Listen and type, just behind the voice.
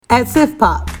At Sif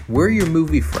Pop, we're your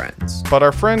movie friends. But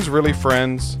are friends really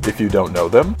friends if you don't know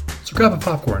them? So grab a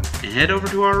popcorn and head over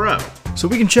to our row so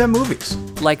we can chat movies.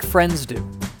 Like friends do.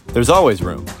 There's always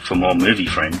room for more movie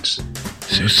friends.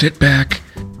 So sit back,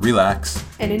 relax,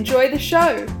 and enjoy the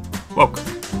show. Welcome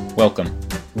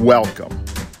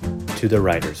to the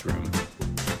writer's room.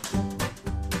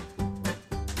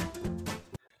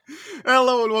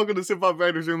 Hello and welcome to Sif Pop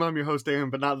Writers Room. I'm your host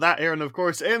Aaron, but not that Aaron, of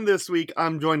course. And this week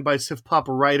I'm joined by Sif Pop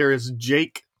writers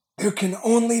Jake. There can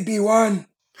only be one.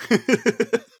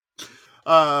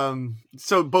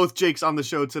 So both Jakes on the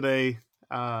show today.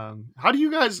 How do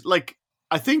you guys like?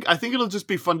 I think it'll just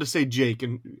be fun to say Jake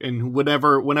and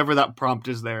whenever that prompt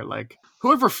is there, like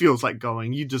whoever feels like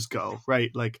going, you just go,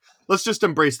 right? Like let's just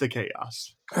embrace the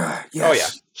chaos. Yes. Oh yeah.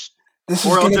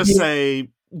 Or I'll just say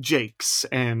Jakes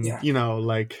and you know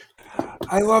like.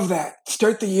 I love that.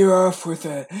 Start the year off with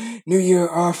a new year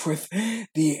off with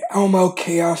the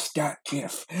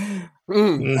ElmoChaos.gif.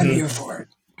 I'm here for it.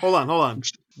 Hold on.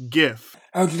 GIF.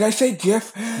 Oh, did I say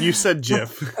GIF? You said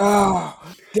GIF. Oh,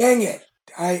 dang it.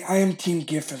 I am team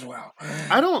GIF as well.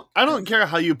 I don't care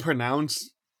how you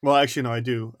pronounce. Well, actually, no, I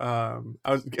do. I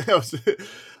was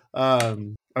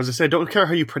gonna say I don't care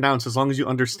how you pronounce as long as you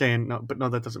understand. No, but no,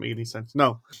 that doesn't make any sense.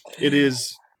 No, it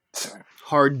is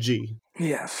hard G.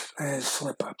 Yes,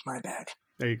 slip up. My bad.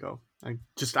 There you go. I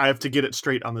have to get it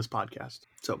straight on this podcast.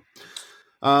 So,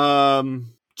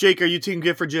 Jake, are you team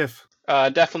GIF or GIF?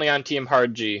 Definitely on team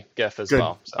hard G GIF as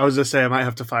well. So. I was gonna say I might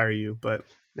have to fire you, but.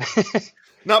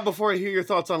 Not before I hear your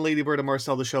thoughts on Lady Bird and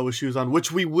Marcel the Shell with Shoes On,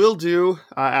 which we will do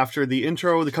after the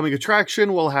intro. The coming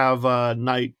attraction, we'll have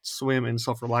Night Swim and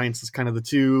Self-Reliance as kind of the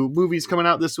two movies coming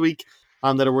out this week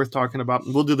that are worth talking about.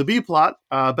 We'll do the B-plot,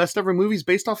 best ever movies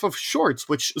based off of shorts,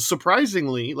 which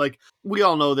surprisingly, like, we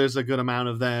all know there's a good amount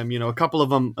of them. You know, a couple of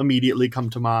them immediately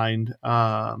come to mind.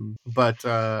 But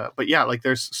yeah, like,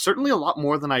 there's certainly a lot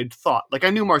more than I'd thought. Like, I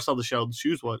knew Marcel the Shell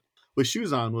with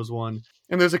Shoes On was one.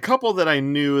 And there's a couple that I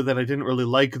knew that I didn't really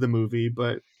like the movie,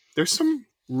 but there's some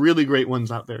really great ones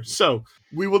out there. So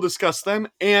we will discuss them.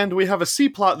 And we have a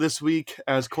C-plot this week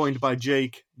as coined by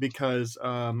Jake because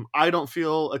I don't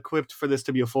feel equipped for this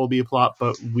to be a full B-plot,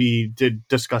 but we did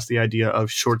discuss the idea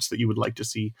of shorts that you would like to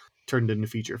see turned into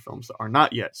feature films that are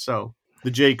not yet. So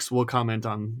the Jakes will comment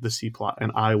on the C-plot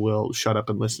and I will shut up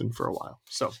and listen for a while.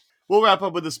 So we'll wrap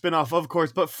up with the spin-off, of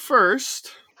course. But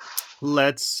first...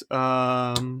 let's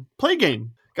play a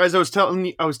game. Guys, I was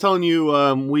telling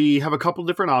you we have a couple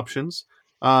different options.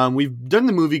 We've done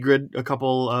the movie grid a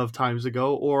couple of times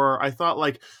ago, or I thought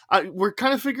we're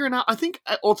kind of figuring out. I think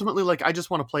ultimately I just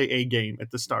want to play a game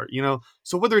at the start, you know.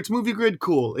 So whether it's movie grid,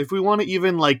 cool. If we want to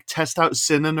even test out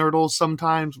Cinenerdles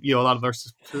sometimes, you know, a lot of our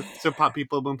Sif Pop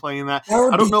people have been playing that.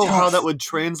 I don't know how that would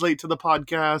translate to the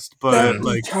podcast, but that'd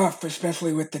be tough,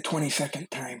 especially with the 20-second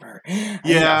timer.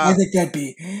 Yeah, I think that'd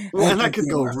be. And that could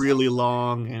go really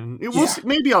long, and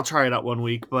maybe I'll try it out one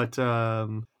week, but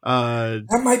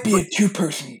that might be a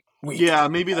two-person week. Yeah,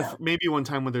 maybe one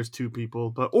time when there's two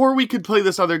people, or we could play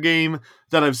this other game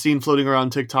that I've seen floating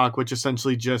around TikTok, which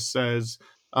essentially just says,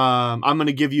 I'm going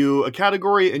to give you a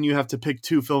category, and you have to pick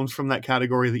two films from that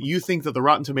category that you think that the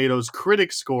Rotten Tomatoes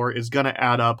critic score is going to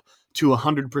add up to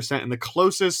 100%, and the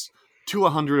closest to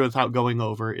 100 without going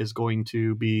over is going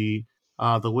to be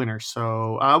the winner.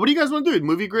 So, what do you guys want to do?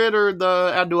 Movie grid or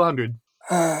the add to 100?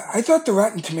 I thought the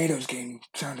Rotten Tomatoes game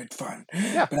sounded fun.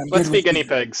 Yeah, let's be guinea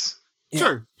pigs. Yeah.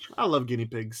 Sure. I love guinea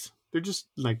pigs. They're just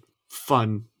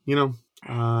fun, you know?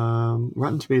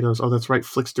 Rotten Tomatoes. Oh, that's right.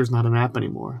 Flixster's not an app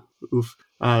anymore. Oof.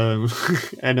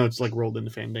 I know it's rolled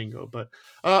into Fandango, but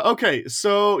okay.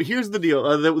 So here's the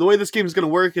deal. The way this game is going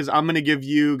to work is I'm going to give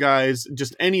you guys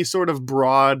just any sort of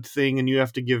broad thing, and you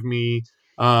have to give me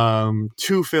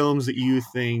two films that you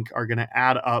think are going to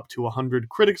add up to 100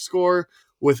 critic score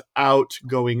without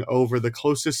going over. The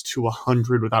closest to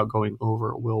 100 without going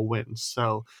over will win.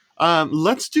 So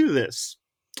let's do this.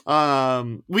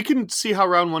 We can see how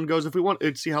round one goes. If we want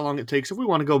to see how long it takes, if we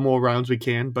want to go more rounds, we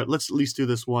can, but let's at least do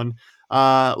this one.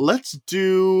 Let's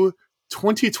do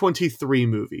 2023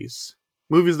 movies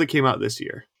that came out this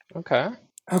year. Okay.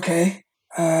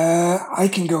 I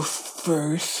can go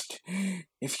first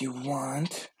if you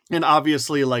want. And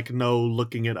obviously, no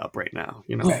looking it up right now,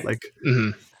 you know, right.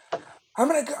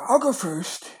 I'll go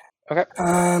first. Okay.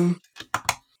 I'm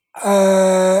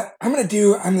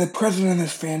the president of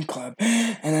this fan club,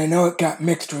 and I know it got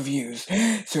mixed reviews,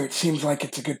 so it seems like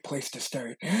it's a good place to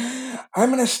start. I'm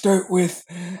gonna start with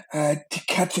To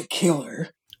Catch a Killer.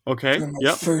 Okay. For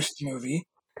my first movie.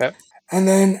 Okay. And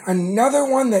then another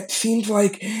one that seems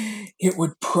like it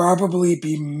would probably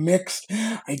be mixed.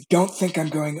 I don't think I'm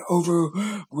going over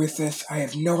with this. I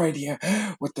have no idea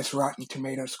what this Rotten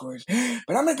Tomato score is,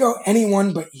 but I'm going to go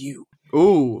Anyone But You.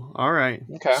 Ooh, all right.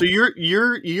 Okay. So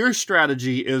your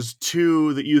strategy is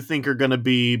two that you think are going to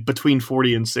be between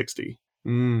 40 and 60.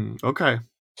 Okay.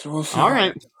 So we'll see. All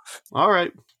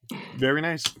right. Very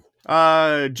nice.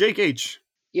 Jake H.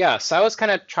 Yeah, so I was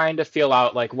kind of trying to feel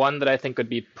out like one that I think would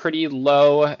be pretty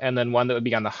low and then one that would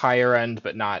be on the higher end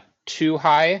but not too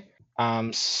high.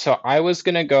 So I was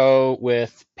going to go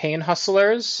with Pain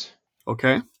Hustlers.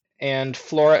 Okay. And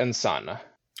Flora and Son.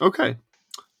 Okay.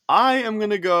 I am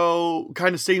going to go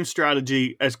kind of same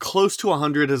strategy, as close to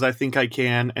 100 as I think I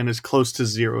can and as close to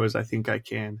 0 as I think I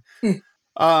can.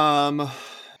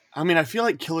 I mean, I feel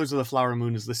like Killers of the Flower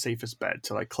Moon is the safest bet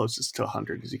to like closest to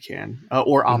 100 as you can.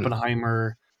 Or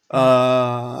Oppenheimer.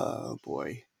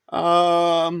 Boy.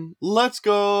 Let's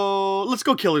go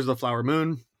Killers of the Flower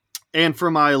Moon. And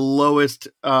for my lowest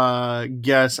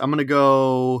guess, I'm going to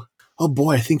go, oh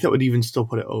boy, I think that would even still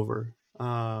put it over.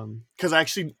 Cuz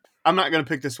actually I'm not going to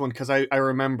pick this one cuz I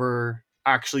remember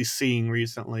actually seeing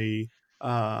recently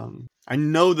I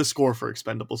know the score for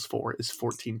Expendables 4 is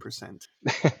 14%.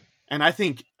 And I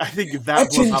think that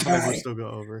will Oppenheimer still go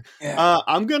over. Yeah.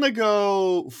 I'm going to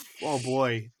go, oh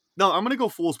boy. No, I'm going to go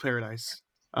Fool's Paradise.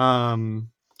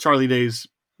 Charlie Day's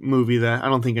movie that I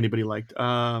don't think anybody liked. So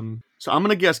I'm going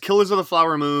to guess Killers of the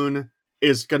Flower Moon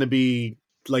is going to be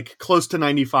like close to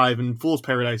 95 and Fool's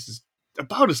Paradise is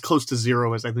about as close to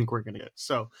 0 as I think we're going to get.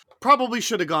 So probably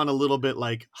should have gone a little bit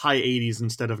like high 80s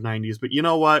instead of 90s. But you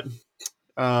know what?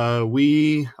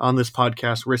 We on this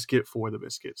podcast risk it for the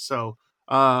biscuit. So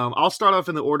I'll start off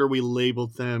in the order we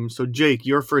labeled them. So Jake,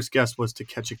 your first guess was To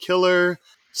Catch a Killer,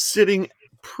 sitting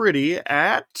pretty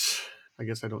at, I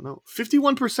guess I don't know,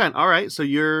 51%. All right, so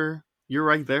you're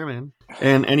right there, man.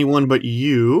 And Anyone But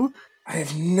You. I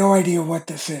have no idea what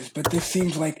this is, but this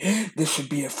seems like this should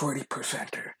be a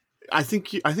 40%er. I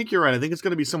think you're right. I think it's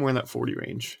going to be somewhere in that 40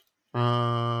 range.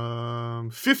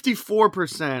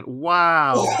 54%.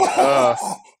 Wow.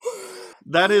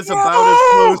 That is about as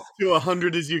close to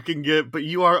 100 as you can get, but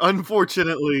you are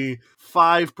unfortunately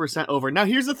 5% over. Now,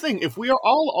 here's the thing. If we are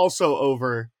all also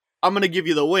over, I'm going to give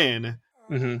you the win.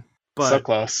 Mm-hmm. But so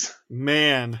close.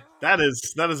 Man, that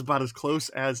is about as close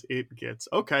as it gets.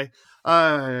 Okay.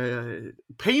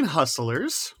 Pain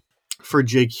Hustlers for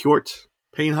Jake Hjort.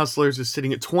 Pain Hustlers is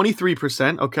sitting at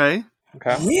 23%. Okay.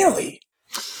 Really?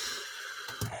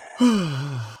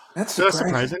 That's Did that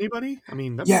surprise anybody? I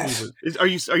mean, yes. Are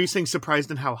you saying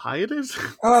surprised in how high it is?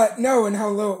 No, and how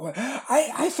low it was.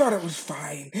 I thought it was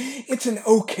fine. It's an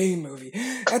okay movie.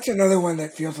 That's another one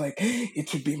that feels like it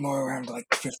should be more around like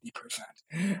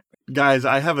 50%. Guys,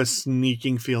 I have a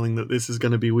sneaking feeling that this is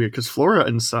going to be weird because Flora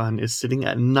and Son is sitting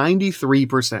at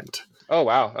 93%. Oh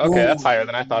wow! Okay, that's higher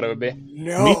than I thought it would be.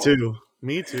 No.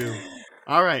 Me too.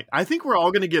 All right, I think we're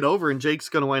all going to get over, and Jake's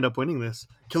going to wind up winning this.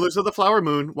 Killers of the Flower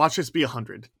Moon, watch this be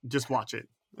 100. Just watch it.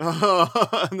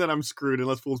 And then I'm screwed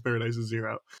unless Fool's Paradise is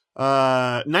 0.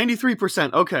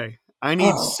 93%. Okay, I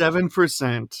need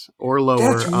 7% or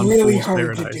lower. That's on really Fool's hard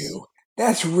Paradise. to do.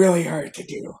 That's really hard to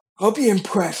do. I'll be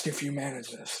impressed if you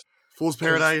manage this. Fool's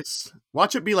Paradise,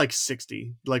 watch it be like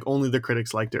 60. Like only the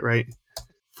critics liked it, right?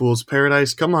 Fool's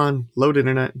Paradise, come on, load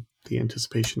internet. The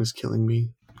anticipation is killing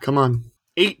me. Come on.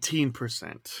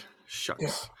 18%. Shucks.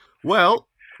 Yeah. Well,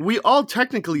 we all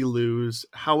technically lose.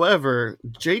 However,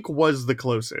 Jake was the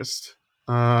closest.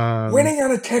 Winning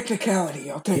on a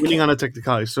technicality, I'll take it. Winning on a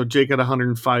technicality. So Jake had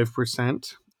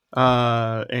 105%.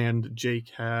 And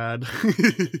Jake had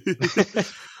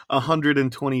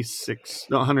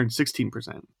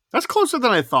 116%. That's closer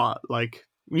than I thought. Like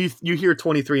you hear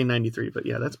 23 and 93, but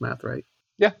yeah, that's math, right?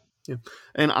 Yeah.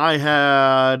 And I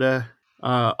had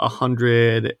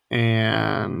 100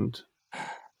 and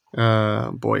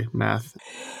math.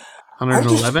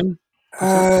 111?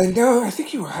 No, I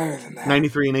think you were higher than that.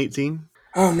 93 and 18?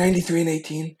 Oh, 93 and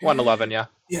 18. 111, yeah.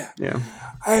 Yeah. Yeah.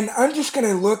 And I'm just going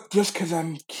to look just because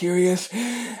I'm curious.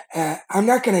 I'm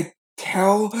not going to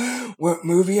tell what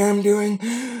movie I'm doing,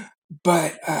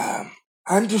 but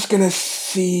I'm just going to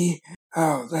see.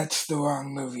 Oh, that's the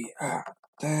wrong movie.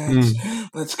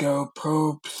 Let's go.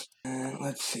 Popes.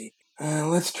 Let's see.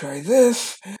 Let's try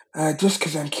this. Just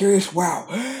because I'm curious. Wow.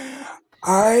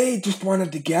 I just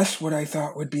wanted to guess what I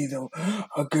thought would be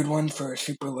a good one for a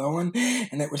super low one,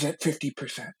 and it was at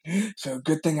 50%. So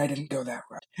good thing I didn't go that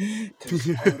route, because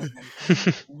I would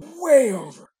have been way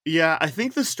over. Yeah, I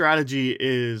think the strategy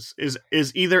is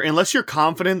either, unless you're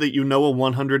confident that you know a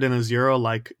 100 and a 0,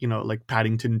 like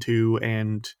Paddington 2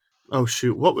 and Oh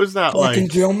shoot, what was that Jack like? and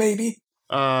Jill, maybe.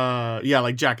 Yeah,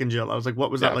 like Jack and Jill. I was like,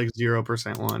 what was that like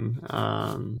 0%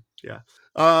 one? Yeah.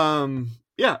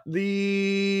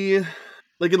 The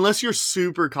like, unless you're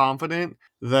super confident,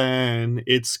 then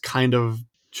it's kind of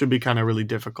should be kind of really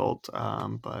difficult.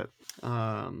 Like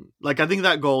I think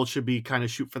that goal should be kind of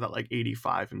shoot for that like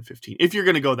 85 and 15 if you're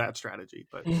gonna go that strategy.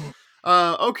 But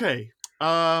okay.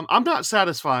 I'm not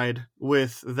satisfied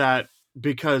with that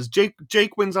because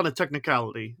Jake wins on a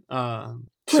technicality.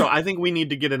 So I think we need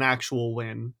to get an actual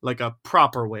win, like a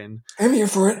proper win. I'm here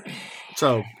for it.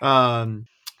 So,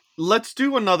 let's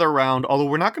do another round. Although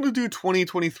we're not going to do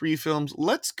 2023 films.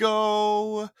 Let's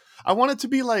go. I want it to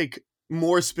be like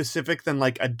more specific than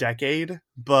like a decade,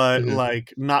 but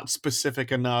like not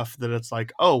specific enough that it's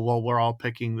like, oh, well, we're all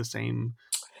picking the same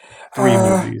 3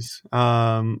 movies.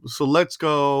 So let's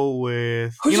go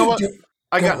with, you know what?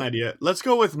 I got an idea. Let's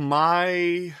go with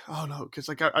my. Oh no, because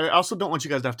like I also don't want you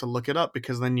guys to have to look it up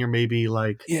because then you're maybe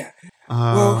like. Yeah.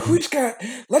 Well, who's got?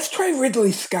 Let's try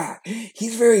Ridley Scott.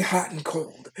 He's very hot and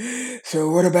cold. So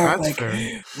what about like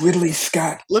fair. Ridley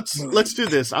Scott? Let's do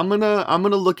this. I'm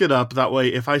gonna look it up. That way,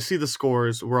 if I see the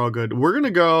scores, we're all good. We're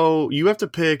gonna go. You have to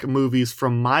pick movies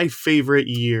from my favorite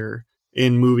year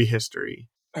in movie history.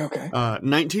 Okay.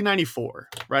 1994,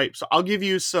 right? So I'll give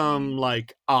you some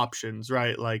like options,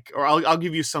 right? Like, or I'll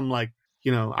give you some like,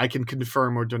 you know, I can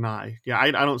confirm or deny. Yeah,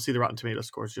 I don't see the Rotten Tomato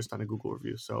scores, just on a Google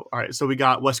review. So, all right. So we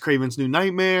got Wes Craven's New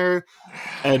Nightmare,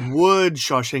 Ed Wood,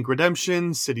 Shawshank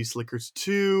Redemption, City Slickers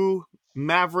 2,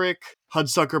 Maverick,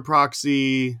 Hudsucker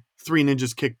Proxy, Three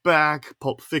Ninjas Kick Back,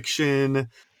 Pulp Fiction,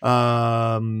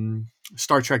 Star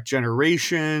Trek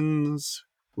Generations.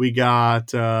 We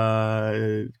got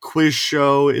Quiz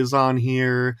Show is on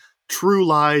here. True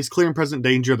Lies, Clear and Present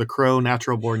Danger, The Crow,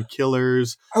 Natural Born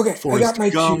Killers. Okay, Forrest I got my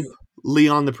Gump, 2.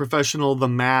 Leon the Professional, The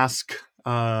Mask.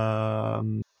 I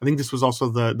think this was also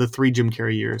the 3 Jim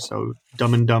Carrey years, so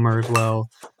Dumb and Dumber as well.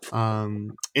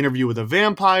 Interview with a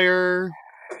Vampire.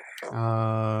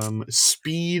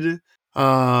 Speed.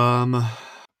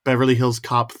 Beverly Hills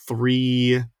Cop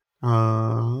 3.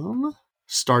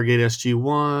 Stargate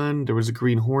SG-1. There was a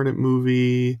Green Hornet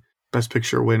movie. Best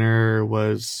Picture winner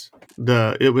was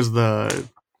it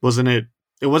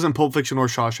wasn't Pulp Fiction or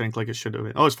Shawshank like it should have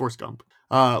been. Oh, it's Forrest Gump.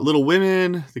 Little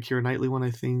Women, the Keira Knightley one,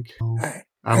 I think.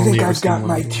 I think I've got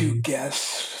my 2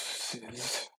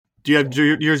 guesses. Do you have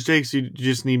yours, Jake? So you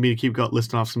just need me to keep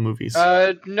listing off some movies?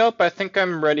 Nope. I think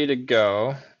I'm ready to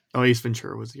go. Oh, Ace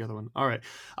Ventura was the other one. All right.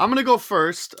 I'm going to go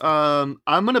first. I'm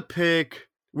going to pick...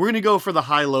 We're going to go for the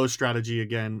high-low strategy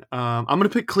again. I'm going to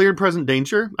pick Clear and Present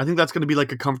Danger. I think that's going to be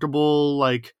like a comfortable,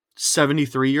 like,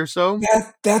 73 or so.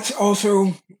 That's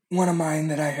also one of mine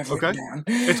that I have written down.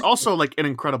 It's also, like, an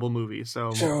incredible movie,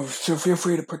 so feel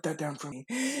free to put that down for me.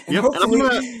 And yep,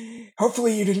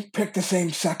 hopefully you didn't pick the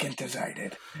same second as I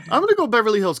did. I'm going to go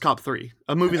Beverly Hills Cop 3,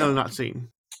 a movie that I've not seen.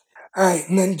 All right,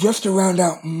 and then just to round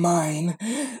out mine,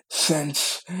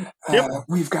 since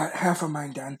we've got half of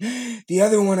mine done, the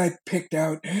other one I picked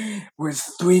out was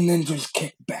Three Ninjas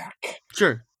Kick Back.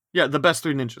 Sure. Yeah, the best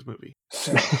Three Ninjas movie.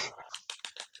 So.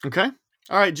 Okay.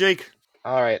 All right, Jake.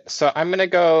 All right, so I'm going to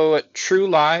go True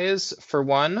Lies for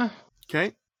 1.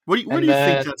 Okay. Where do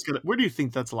you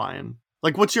think that's lying?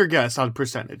 Like, what's your guess on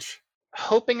percentage?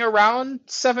 Hoping around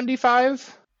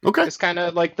 75. Okay. It's kind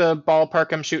of like the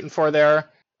ballpark I'm shooting for there.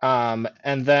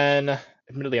 And then,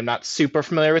 admittedly, I'm not super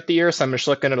familiar with the year, so I'm just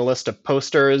looking at a list of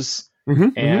posters.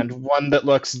 And one that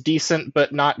looks decent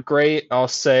but not great, I'll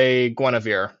say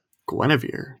Guinevere.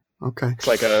 Guinevere. Okay. It's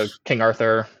like a King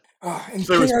Arthur. So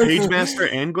there was Page Master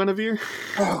and Guinevere?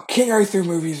 Oh, King Arthur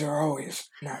movies are always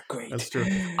not great. That's true.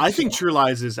 I think True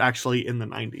Lies is actually in the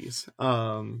 90s.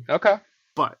 Okay.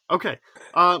 But, okay.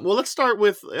 Well, let's start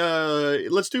with,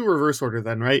 let's do reverse order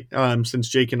then, right? Since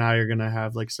Jake and I are going to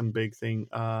have, like, some big thing.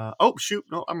 Oh, shoot.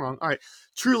 No, I'm wrong. All right.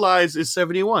 True Lies is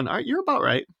 71. All right, you're about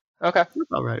right. Okay. You're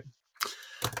about right.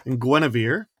 And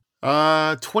Guinevere,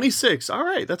 26. All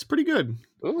right, that's pretty good.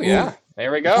 Ooh, yeah.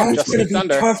 There we go. That's just going to be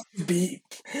tough to beat.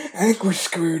 I think we're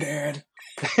screwed, Aaron.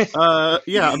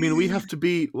 Yeah, I mean, we have to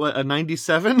beat, what, a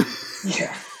 97?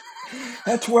 Yeah.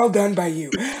 That's well done by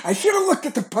you. I should have looked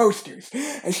at the posters.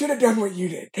 I should have done what you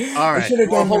did. All right.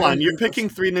 Well, hold on. You're picking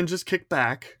Three Ninjas Kick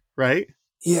Back, right?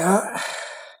 Yeah.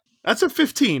 That's a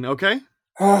 15, okay?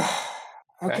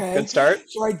 Okay. Good start.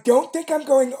 So I don't think I'm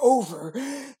going over.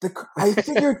 I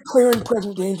figured Clear and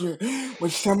Present Danger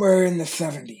was somewhere in the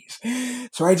 70s.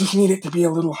 So I just need it to be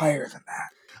a little higher than that.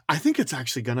 I think it's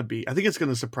actually going to be. I think it's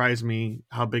going to surprise me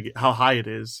how high it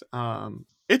is.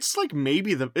 It's like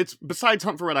maybe it's besides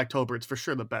Hunt for Red October, it's for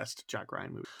sure the best Jack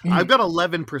Ryan movie. I've got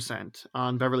 11%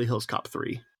 on Beverly Hills Cop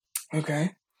 3.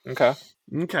 Okay. Okay.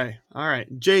 Okay. All right.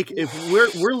 Jake, if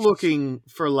we're looking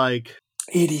for like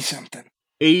 80 something.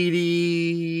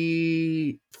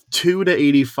 82 to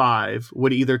 85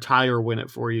 would either tie or win it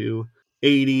for you.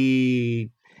 80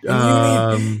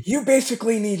 And you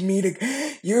basically need me to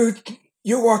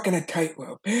you're walking a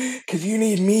tightrope because you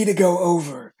need me to go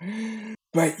over,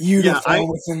 but you to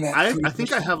fall within that. I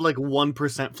think I have like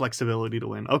 1% flexibility to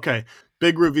win. Okay,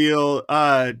 big reveal.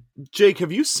 Jake,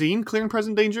 have you seen Clear and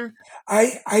Present Danger?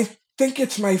 I think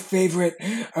it's my favorite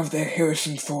of the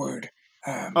Harrison Ford.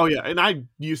 Oh yeah, and I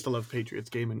used to love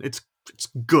Patriots game, and it's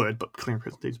good, but Clear and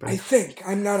Present Danger is better. I think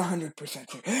I'm not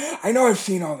 100% sure. I know I've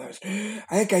seen all those. I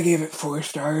think I gave it 4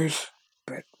 stars,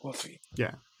 but we'll see.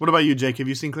 Yeah. What about you, Jake? Have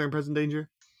you seen Clear and Present Danger?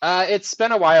 It's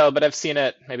been a while, but I've seen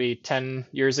it maybe 10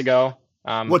 years ago.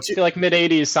 I feel like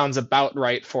mid-'80s sounds about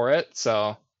right for it,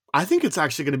 so... I think it's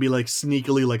actually going to be like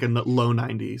sneakily like a low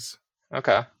 90s.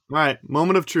 Okay. All right,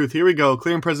 moment of truth. Here we go.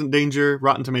 Clear and Present Danger,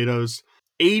 Rotten Tomatoes,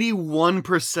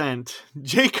 81%.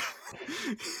 Jake,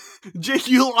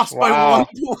 you lost by 1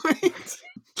 point.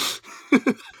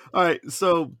 All right,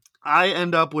 so I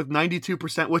end up with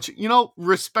 92%, which,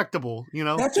 respectable,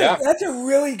 That's a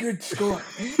really good score.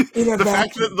 The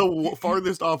fact that the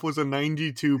farthest off was a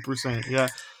 92%, yeah.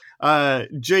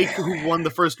 Jake, who won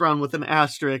the first round with an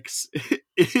asterisk,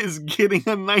 is getting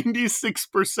a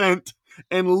 96%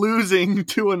 and losing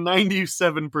to a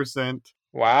 97%.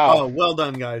 Wow. Oh, well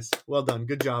done, guys. Well done.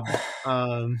 Good job.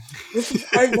 I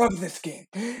love this game.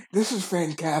 This is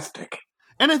fantastic.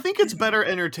 And I think it's better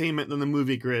entertainment than the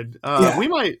movie grid. We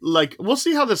might, we'll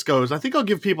see how this goes. I think I'll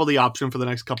give people the option for the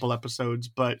next couple episodes,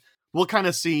 but we'll kind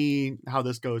of see how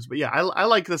this goes. But yeah, I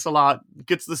like this a lot.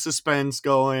 Gets the suspense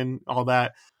going, all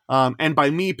that. And by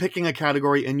me picking a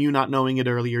category and you not knowing it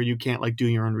earlier, you can't do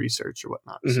your own research or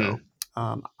whatnot. Mm-hmm. So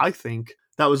I think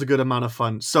that was a good amount of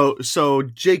fun. So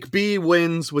Jake B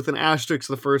wins with an asterisk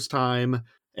the first time,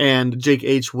 and Jake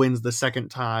H wins the second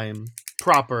time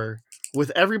proper, with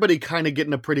everybody kind of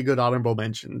getting a pretty good honorable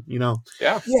mention, Yeah.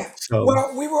 Yeah. So,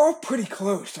 well, we were all pretty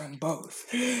close on both.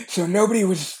 So nobody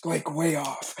was way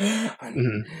off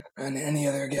on any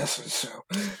other guesses. So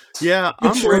yeah,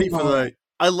 I'm ready for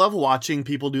I love watching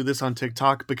people do this on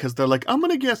TikTok because they're like, I'm going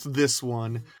to guess this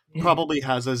one probably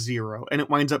has a 0, and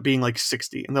it winds up being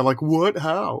 60. And they're like, what?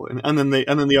 How? And then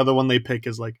the other one they pick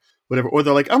is whatever. Or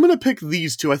they're like, I'm going to pick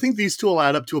these two. I think these two will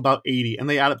add up to about 80. And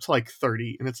they add up to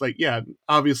 30. And it's yeah,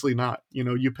 obviously not.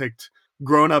 You picked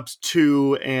Grown Ups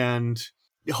 2 and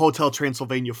Hotel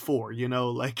Transylvania 4,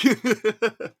 no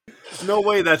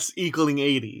way that's equaling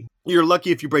 80. You're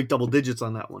lucky if you break double digits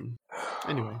on that one.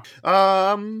 Anyway,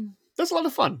 that's a lot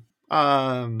of fun.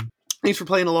 Thanks for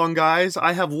playing along, guys.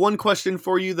 I have one question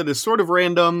for you that is sort of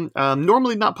random.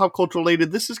 Normally not pop culture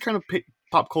related. This is kind of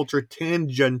pop culture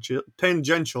tangential.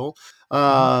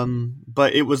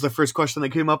 But it was the first question that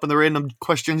came up in the random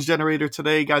questions generator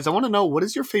today. Guys, I want to know, what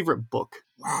is your favorite book?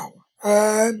 Wow.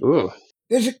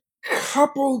 There's a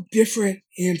couple different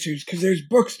answers because there's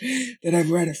books that I've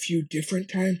read a few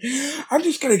different times. I'm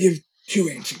just going to give 2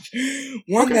 answers.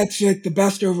 One that's the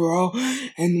best overall,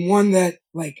 and one that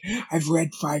I've read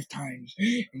 5 times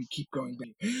and keep going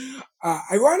back.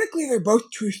 Ironically, they're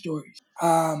both true stories.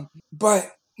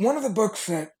 But one of the books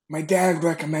that my dad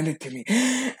recommended to me,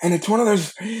 and it's one of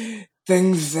those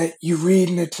things that you read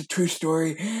and it's a true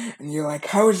story, and you're like,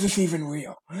 how is this even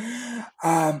real?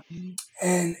 And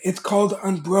it's called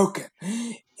Unbroken.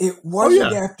 It was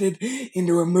adapted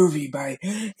into a movie by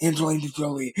Angelina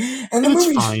Jolie. And the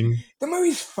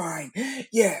movie's fine.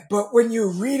 Yeah, but when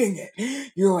you're reading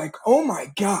it, you're like, oh my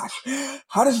gosh,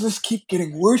 how does this keep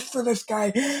getting worse for this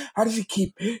guy? How does he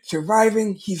keep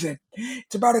surviving?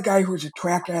 It's about a guy who's a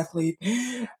track athlete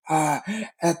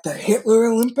at the Hitler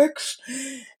Olympics.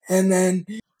 And then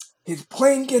his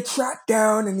plane gets shot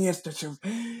down and he has to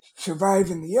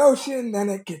survive in the ocean. Then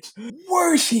it gets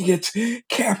worse. He gets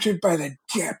captured by the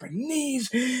Japanese.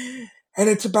 And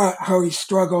it's about how he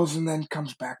struggles and then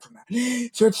comes back from that.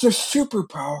 So it's just super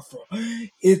powerful.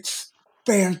 It's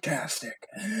fantastic.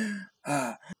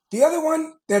 The other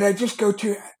one that I just go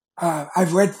to,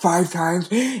 I've read 5 times,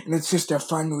 and it's just a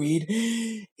fun read.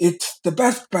 It's the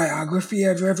best biography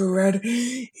I've ever read.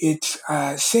 It's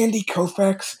Sandy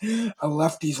Koufax, A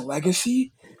Lefty's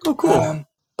Legacy. Oh, cool.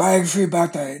 Biography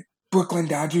about the Brooklyn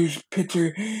Dodgers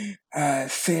pitcher,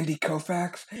 Sandy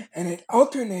Koufax. And it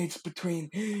alternates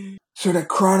between sort of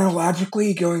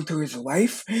chronologically going through his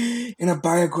life in a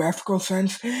biographical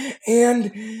sense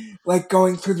and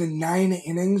going through the 9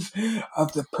 innings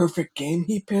of the perfect game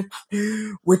he pitched,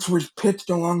 which was pitched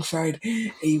alongside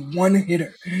a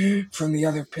 1-hitter from the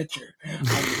other pitcher on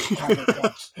the Chicago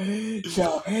Cubs.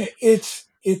 So it's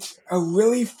it's a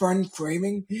really fun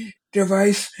framing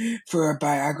device for a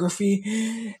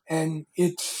biography, and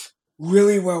it's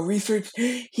really well researched.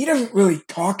 He doesn't really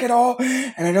talk at all,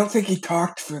 and I don't think he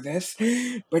talked for this,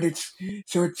 but it's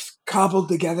cobbled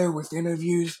together with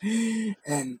interviews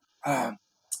and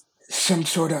some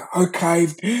sort of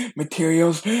archived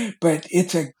materials, but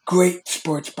it's a great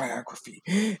sports biography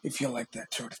if you like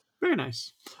that sort of thing. Very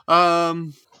nice. All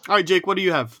right, Jake, what do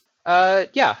you have?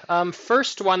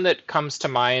 First one that comes to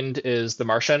mind is The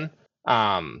Martian.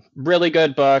 Really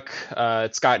good book.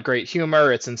 It's got great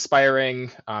humor. It's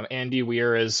inspiring. Andy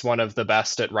Weir is one of the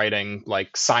best at writing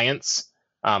like science,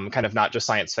 kind of not just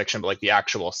science fiction, but like the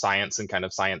actual science and kind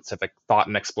of scientific thought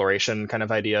and exploration kind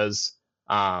of ideas.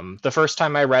 The first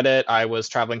time I read it, I was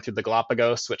traveling through the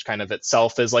Galapagos, which kind of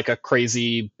itself is like a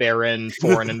crazy, barren,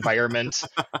 foreign environment.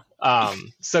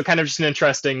 So kind of just an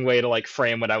interesting way to like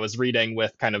frame what I was reading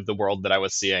with kind of the world that I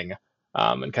was seeing,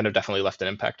 and kind of definitely left an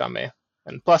impact on me.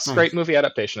 And plus, Nice. Great movie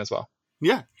adaptation as well.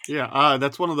 Yeah.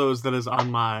 That's one of those that is on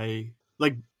my,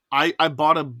 like, I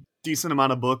bought a decent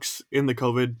amount of books in the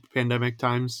COVID pandemic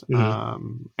times,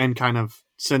 and kind of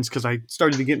since, because I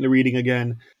started to get into reading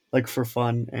again, like for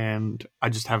fun, and I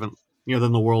just haven't,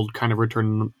 then the world kind of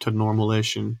returned to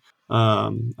normal-ish, and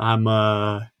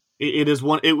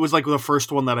it was like the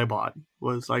first one that I bought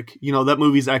was like, that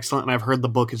movie's excellent, and I've heard the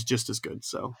book is just as good.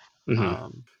 So,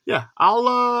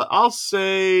 I'll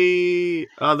say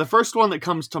the first one that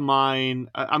comes to mind.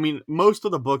 I mean, most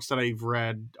of the books that I've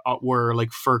read were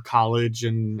like for college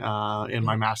and in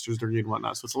my master's degree and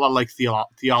whatnot. So it's a lot of like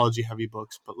theology heavy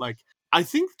books, but like, I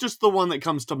think just the one that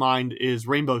comes to mind is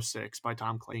Rainbow Six by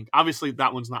Tom Clank. Obviously,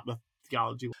 that one's not the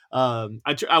theology.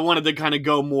 I wanted to kind of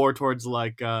go more towards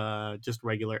like just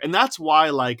regular, and that's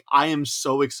why like I am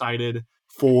so excited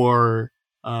for.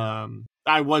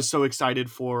 I was so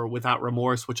excited for Without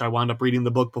Remorse, which I wound up reading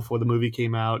the book before the movie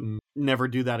came out, and never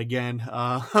do that again,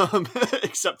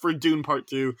 except for Dune Part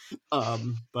 2.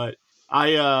 But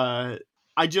I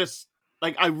just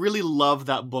like I really love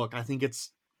that book. I think it's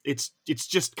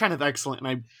just kind of excellent, and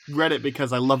I read it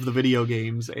because I love the video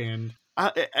games, and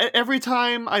every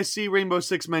time I see Rainbow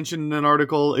Six mentioned in an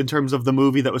article in terms of the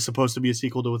movie that was supposed to be a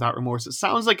sequel to Without Remorse, it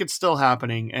sounds like it's still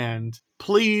happening, and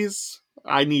please,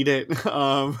 I need it.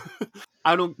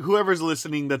 Whoever's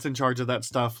listening that's in charge of that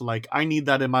stuff, like, I need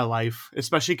that in my life,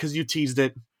 especially because you teased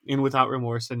it in Without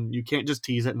Remorse, and you can't just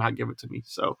tease it and not give it to me.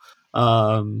 So,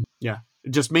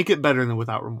 just make it better than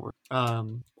Without Remorse.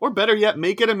 Or better yet,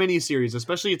 make it a mini series,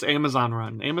 especially it's Amazon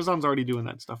run. Amazon's already doing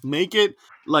that stuff. Make it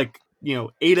like,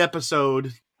 8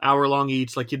 episode, hour long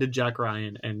each, like you did Jack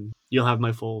Ryan, and you'll have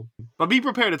my full. But be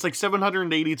prepared, it's like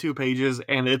 782 pages,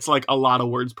 and it's like a lot of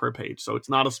words per page. So it's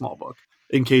not a small book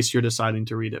in case you're deciding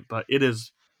to read it. But it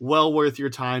is well worth your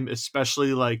time,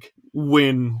 especially like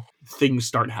when things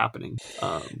start happening.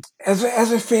 As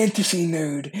a fantasy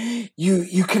nerd,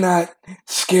 you cannot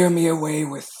scare me away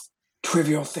with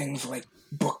trivial things like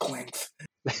book length.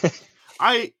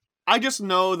 I just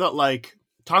know that like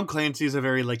Tom Clancy is a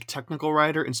very like technical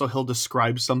writer, and so he'll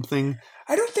describe something.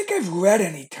 I don't think I've read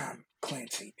any Tom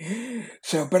Clancy,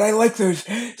 but I like those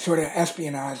sort of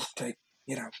espionage type.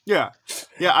 Yeah,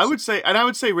 I would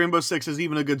say Rainbow Six is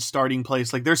even a good starting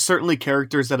place. Like, there's certainly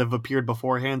characters that have appeared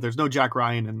beforehand. There's no Jack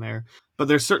Ryan in there, but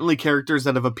there's certainly characters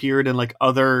that have appeared in like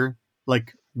other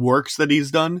like works that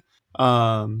he's done.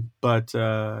 But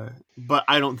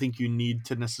I don't think you need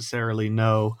to necessarily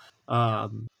know.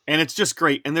 And it's just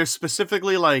great. And there's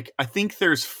specifically like, I think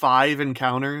there's 5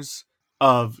 encounters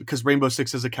because Rainbow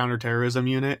Six is a counterterrorism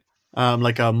unit,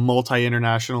 like a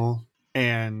multi-international.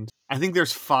 And I think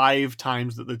there's 5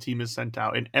 times that the team is sent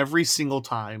out, and every single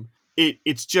time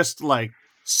it's just like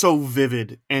so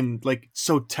vivid and like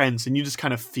so tense, and you just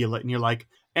kind of feel it, and you're like,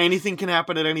 anything can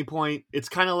happen at any point. It's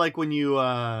kind of like when you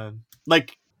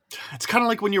it's kind of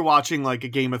like when you're watching like a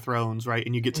Game of Thrones, right?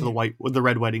 And you get to the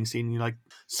red wedding scene, and you're like,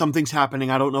 something's happening,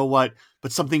 I don't know what,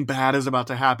 but something bad is about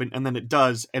to happen, and then it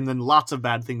does, and then lots of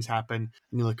bad things happen,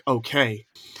 and you're like, okay,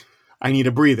 I need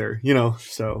a breather,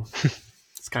 so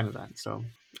it's kind of that. So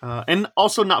and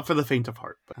also not for the faint of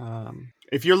heart. But,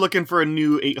 if you're looking for a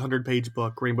new 800-page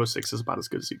book, Rainbow Six is about as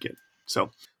good as you get.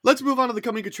 So let's move on to the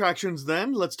coming attractions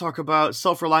then. Let's talk about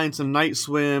Self-Reliance and Night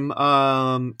Swim.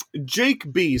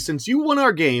 Jake B., since you won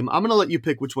our game, I'm going to let you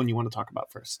pick which one you want to talk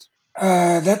about first.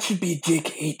 That should be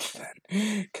Jake H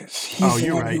then.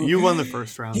 You're right. You won the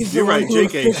first round. You're right,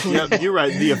 Jake H. Yep, you're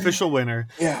right. The official winner.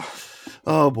 Yeah.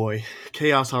 Oh boy.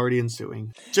 Chaos already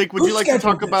ensuing. Jake, would you like to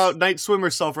talk about Night Swim or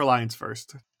Self-Reliance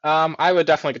first? I would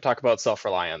definitely talk about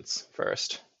Self-Reliance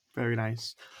first. Very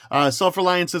nice.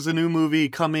 Self-Reliance is a new movie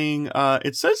coming,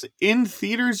 it says in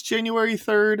theaters January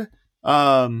 3rd.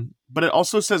 But it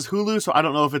also says Hulu, so I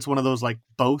don't know if it's one of those like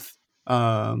both.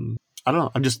 I don't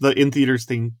know. I'm just the in theaters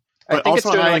thing. I But think it's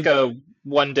also doing like a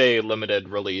 1-day limited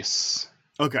release.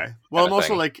 Okay. Well, I'm kinda also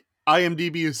thing. like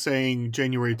IMDb is saying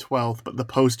January 12th, but the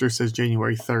poster says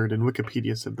January 3rd, and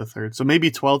Wikipedia said the 3rd. So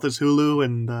maybe 12th is Hulu,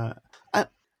 and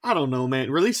I don't know,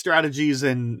 man. Release strategies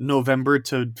in November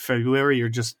to February are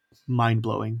just mind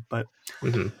blowing. But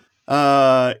Mhm.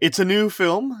 it's a new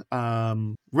film,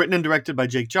 written and directed by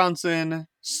Jake Johnson,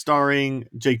 starring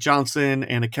Jake Johnson,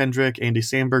 Anna Kendrick, Andy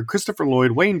Samberg, Christopher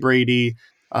Lloyd, Wayne Brady.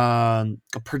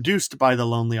 Produced by The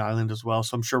Lonely Island as well,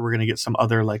 so I'm sure we're gonna get some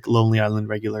other like Lonely Island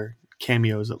regular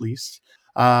cameos at least.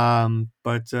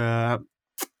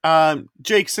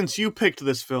 Jake, since you picked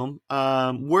this film,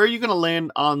 where are you gonna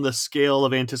land on the scale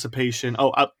of anticipation?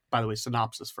 By the way,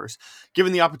 synopsis first.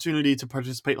 Given the opportunity to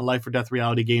participate in a life or death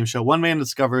reality game show, one man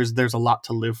discovers there's a lot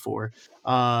to live for.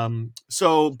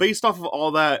 So based off of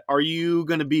all that, are you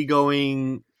going to be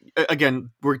going...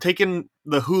 Again, we're taking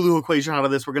the Hulu equation out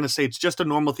of this. We're going to say it's just a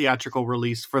normal theatrical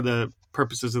release for the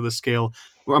purposes of the scale.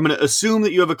 I'm going to assume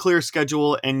that you have a clear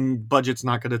schedule and budget's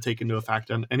not going to take into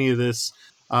effect on any of this.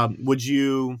 Would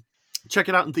you check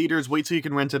it out in theaters, wait till you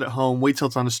can rent it at home, wait till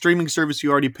it's on a streaming service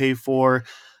you already pay for?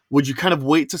 Would you kind of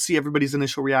wait to see everybody's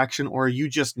initial reaction, or are you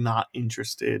just not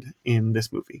interested in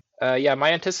this movie? Yeah,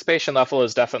 my anticipation level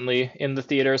is definitely in the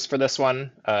theaters for this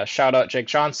one. Shout out Jake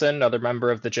Johnson, another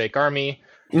member of the Jake Army.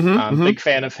 Big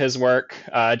fan of his work.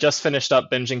 Just finished up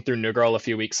binging through New Girl a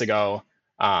few weeks ago.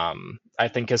 I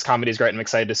think his comedy is great. I'm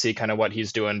excited to see kind of what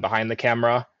he's doing behind the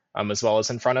camera, as well as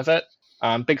in front of it.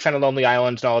 Big fan of Lonely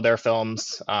Island and all of their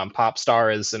films. Pop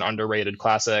Star is an underrated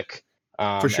classic.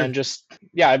 For sure. And just,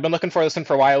 yeah, I've been looking for this one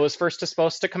for a while. It was first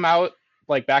supposed to come out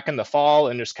like back in the fall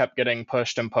and just kept getting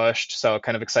pushed and pushed. So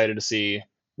kind of excited to see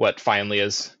what finally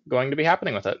is going to be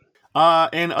happening with it.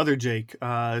 And other Jake,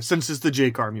 since it's the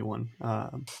Jake Army one,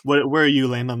 where are you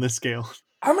laying on this scale?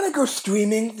 I'm gonna go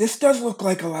streaming. This does look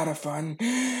like a lot of fun.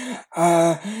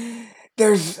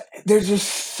 There's just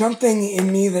something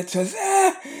in me that says,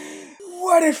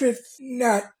 what if it's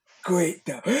not great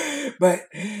though? But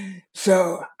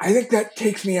so I think that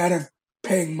takes me out of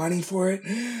paying money for it.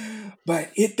 But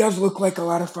it does look like a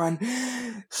lot of fun.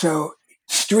 So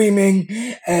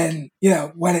streaming, and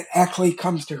when it actually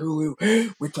comes to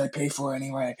Hulu, which I pay for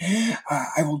anyway,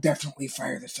 I will definitely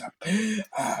fire this up.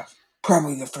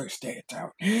 Probably the first day it's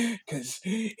out, because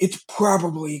it's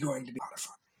probably going to be a lot of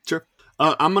fun. Sure.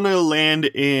 I'm going to land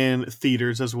in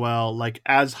theaters as well, like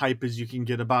as hype as you can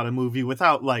get about a movie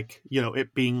without like,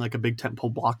 it being like a big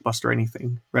tentpole blockbuster or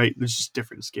anything, right? There's just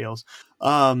different scales.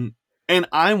 And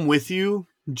I'm with you,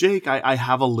 Jake. I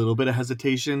have a little bit of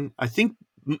hesitation. I think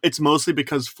it's mostly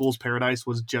because Fool's Paradise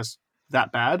was just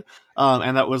that bad.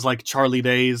 And that was like Charlie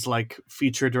Day's like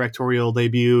feature directorial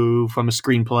debut from a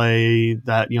screenplay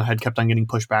that, had kept on getting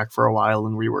pushed back for a while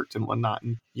and reworked and whatnot.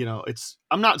 And,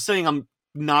 I'm not saying I'm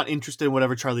not interested in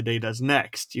whatever Charlie Day does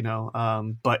next,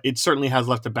 but it certainly has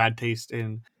left a bad taste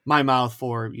in my mouth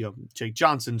for, Jake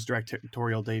Johnson's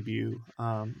directorial debut.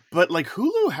 But like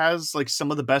Hulu has like some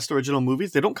of the best original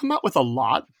movies. They don't come out with a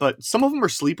lot, but some of them are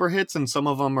sleeper hits and some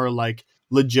of them are like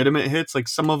legitimate hits. Like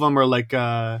some of them are like,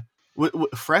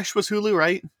 Fresh was Hulu,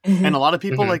 right? Mm-hmm. And a lot of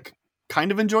people like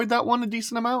kind of enjoyed that one a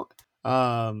decent amount.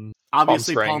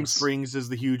 Obviously Palm Springs is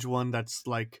the huge one. That's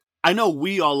like, I know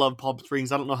we all love Palm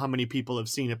Springs. I don't know how many people have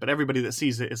seen it, but everybody that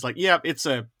sees it is like, yeah, it's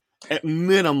at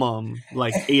minimum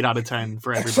like 8 out of 10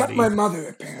 for everybody. Except my mother,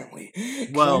 apparently.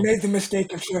 Well, I made the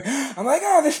mistake of I'm like,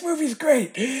 oh, this movie's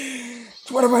great.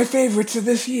 It's one of my favorites of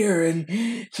this year, and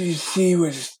she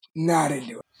was not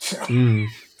into it. So.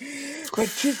 But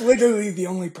she's literally the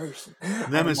only person.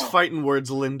 Them is fighting words,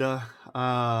 Linda.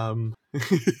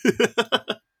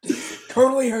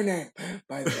 Totally her name,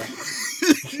 by the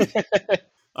way.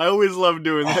 I always love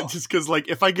doing that just because, like,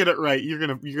 if I get it right, you're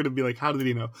gonna be like, how did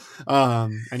he know?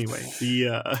 Anyway,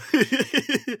 so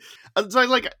I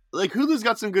like Hulu's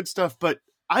got some good stuff, but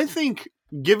I think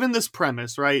given this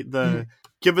premise, right,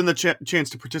 given the chance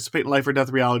to participate in life or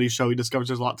death reality show, he discovers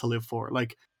there's a lot to live for.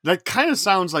 Like that kind of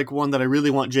sounds like one that I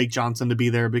really want Jake Johnson to be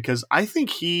there because I think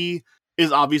he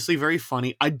is obviously very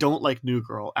funny. I don't like New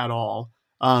Girl at all.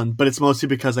 But it's mostly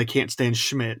because I can't stand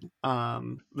Schmidt,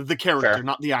 the character, Fair.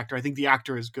 Not the actor. I think the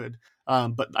actor is good.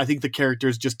 But I think the character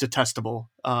is just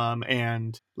detestable.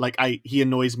 And like he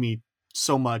annoys me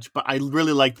so much, but I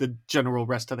really like the general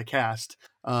rest of the cast.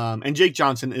 And Jake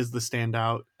Johnson is the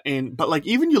standout. But like,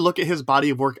 even you look at his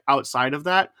body of work outside of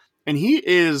that, and he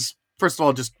is, first of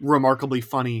all, just remarkably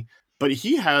funny, but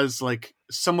he has like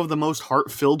some of the most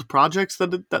heart-filled projects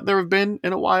that there have been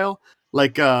in a while.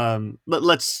 Like I'm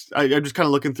just kind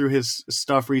of looking through his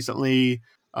stuff recently,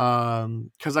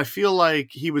 because I feel like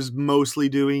he was mostly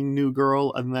doing New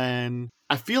Girl, and then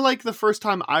I feel like the first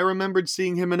time I remembered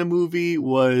seeing him in a movie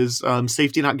was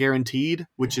Safety Not Guaranteed,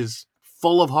 which is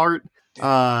full of heart.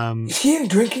 Is he in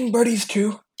Drinking Buddies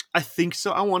too? I think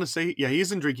so. I want to say, yeah,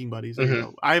 he's in Drinking Buddies.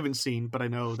 Mm-hmm. I haven't seen, but I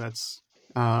know that's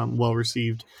well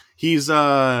received. He's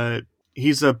a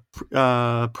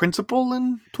principal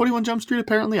in 21 Jump Street,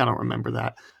 apparently. I don't remember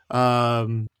that.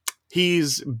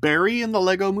 He's Barry in the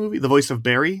Lego Movie, the voice of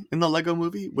Barry in the Lego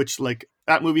Movie, which, like,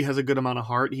 that movie has a good amount of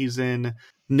heart. He's in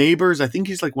Neighbors. I think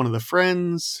he's like one of the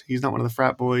friends. He's not one of the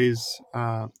frat boys.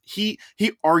 He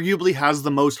arguably has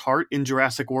the most heart in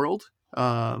Jurassic World.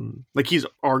 Like, he's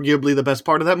arguably the best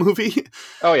part of that movie.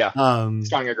 Oh yeah.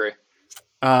 Strong agree.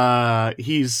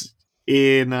 He's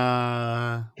in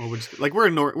we're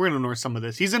gonna ignore some of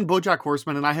this. He's in BoJack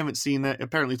Horseman, and I haven't seen that.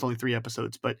 Apparently it's only 3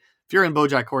 episodes, but if you're in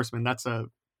BoJack Horseman, that's a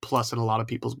plus in a lot of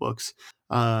people's books.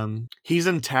 He's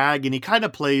in Tag, and he kind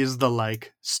of plays the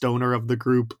like stoner of the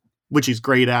group, which he's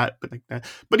great at, but like that.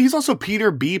 But he's also Peter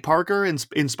B. Parker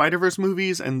in Spider-Verse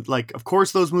movies, and like, of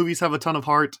course, those movies have a ton of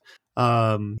heart.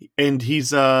 And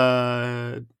he's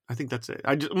I think that's it.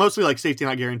 Mostly like Safety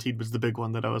Not Guaranteed was the big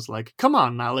one that I was like, come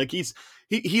on now, like he's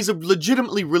a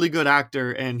legitimately really good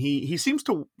actor, and he seems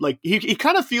to like he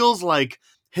kind of feels like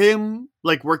him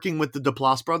like working with the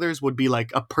Duplass brothers would be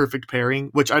like a perfect pairing.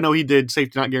 Which I know he did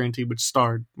Safety Not Guaranteed, which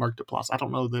starred Mark Duplass. I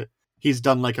don't know that he's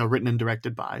done like a written and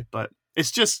directed by, but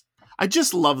it's just I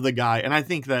just love the guy, and I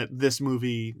think that this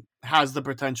movie has the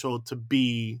potential to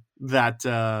be that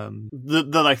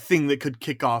the like thing that could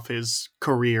kick off his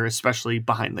career, especially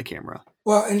behind the camera.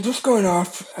 Well, and just going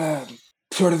off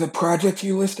sort of the projects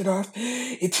you listed off,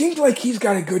 it seems like he's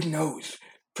got a good nose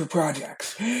for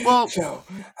projects. Well, so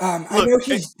look,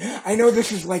 I know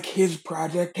this is like his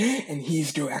project and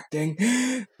he's directing,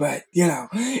 but you know,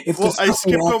 if I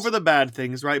skipped over the bad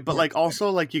things, right? But like also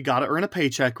like you got to earn a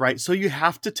paycheck, right? So you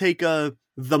have to take The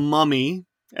Mummy.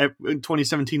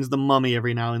 2017 is The Mummy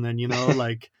every now and then, you know,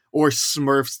 like, or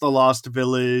Smurfs: The Lost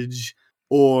Village,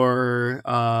 or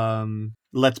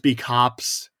Let's Be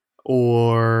Cops,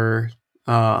 or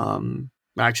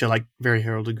actually like Very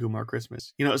Harold and Kumar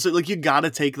Christmas, you know. So like you got to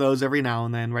take those every now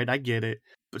and then, right? I get it,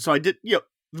 but so I did. You know,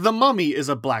 The Mummy is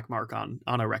a black mark on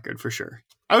a record for sure.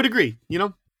 I would agree.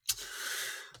 You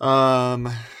know.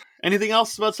 Anything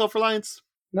else about Self-Reliance?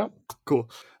 No.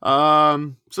 Cool.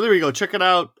 So there we go. Check it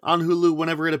out on Hulu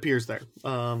whenever it appears there.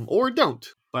 Or don't.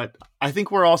 But I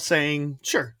think we're all saying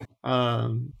sure.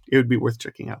 It would be worth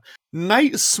checking out.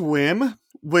 Night Swim,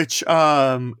 which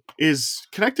is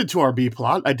connected to our B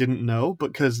plot. I didn't know,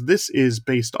 because this is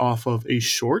based off of a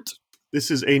short.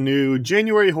 This is a new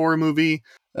January horror movie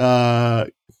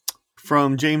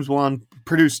from James Wan,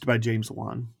 produced by James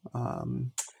Wan.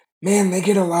 Man, they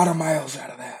get a lot of miles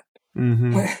out of that.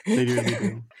 Mm-hmm. They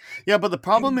do. Yeah, but the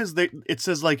problem is that it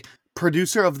says like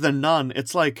producer of The Nun.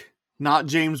 It's like not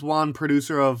James Wan,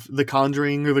 producer of The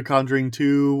Conjuring or The Conjuring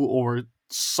 2 or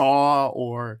Saw,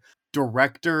 or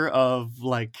director of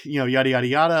like, you know, yada yada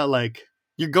yada. Like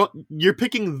you're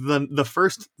picking the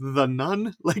first The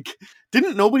Nun. Like,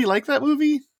 didn't nobody like that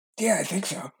movie? Yeah, I think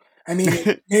so. I mean,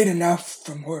 it made enough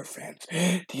from horror fans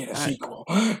to get a sequel,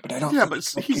 but I don't. Yeah, but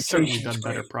he's certainly done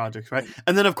better projects, right?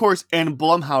 And then, of course, and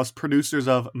Blumhouse, producers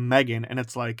of Megan, and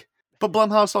it's like, but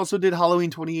Blumhouse also did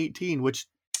Halloween 2018, which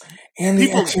and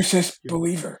The Exorcist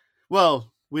Believer.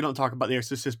 Well, we don't talk about The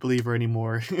Exorcist Believer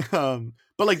anymore, but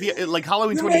like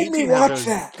Halloween 2018. Made me watch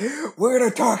that. We're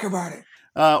gonna talk about it.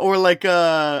 Or like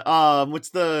what's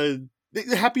the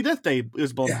Happy Death Day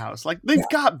is Blumhouse. Yeah. Like they've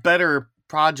got better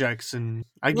projects, and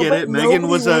I get it. Megan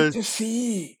was to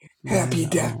see Happy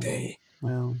Death Day.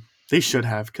 Well, they should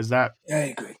have, because that. Yeah, I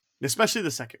agree. Especially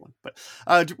the second one. But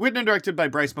written and directed by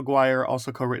Bryce McGuire,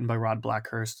 also co-written by Rod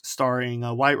Blackhurst, starring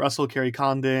Wyatt Russell, Kerry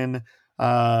Condon,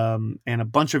 and a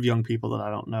bunch of young people that I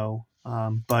don't know,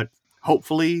 but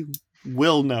hopefully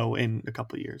will know in a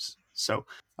couple of years. So,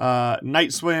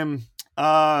 Night Swim.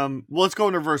 Well, let's go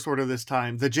in reverse order this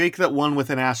time. The Jake that won with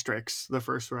an asterisk the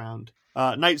first round.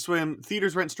 Night Swim,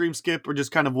 theaters, rent, stream, skip, or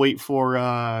just kind of wait for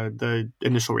the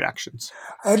initial reactions?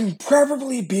 I'm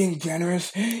probably being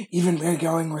generous, even by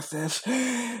going with this,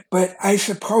 but I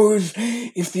suppose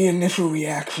if the initial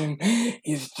reaction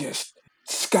is just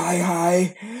sky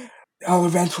high, I'll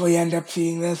eventually end up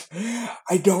seeing this.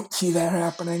 I don't see that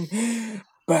happening,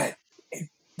 but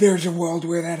there's a world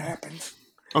where that happens.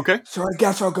 Okay. So I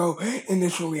guess I'll go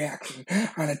initial reaction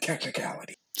on a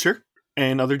technicality. Sure.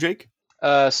 And other Jake?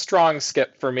 Strong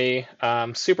skip for me.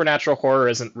 Supernatural horror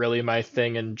isn't really my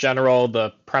thing in general.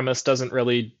 The premise doesn't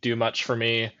really do much for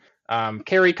me.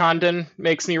 Carrie Condon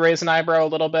makes me raise an eyebrow a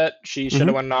little bit. She should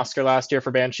have won an Oscar last year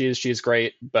for Banshees. She's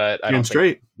great, but I don't think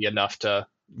it'd be enough to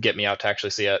get me out to actually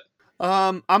see it.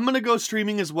 I'm going to go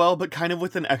streaming as well, but kind of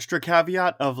with an extra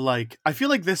caveat of like, I feel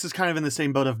like this is kind of in the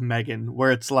same boat of Megan,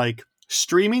 where it's like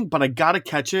streaming, but I got to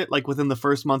catch it like within the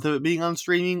first month of it being on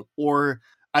streaming, or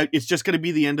it's just going to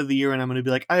be the end of the year and I'm going to be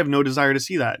like, I have no desire to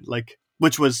see that. Like,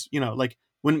 which was, like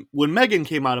when Megan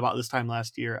came out about this time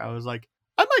last year, I was like,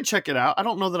 I might check it out. I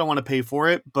don't know that I want to pay for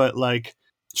it, but like,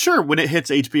 sure, when it hits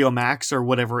HBO Max or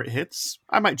whatever it hits,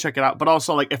 I might check it out. But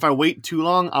also, like, if I wait too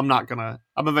long, I'm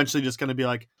eventually just going to be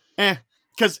like,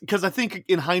 because I think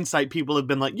in hindsight, people have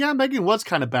been like, yeah, Megan was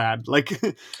kind of bad. Like,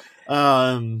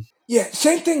 yeah,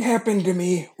 same thing happened to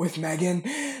me with Megan.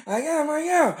 I'm like,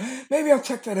 yeah, maybe I'll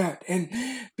check that out. And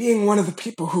being one of the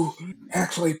people who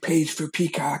actually pays for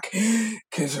Peacock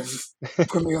because of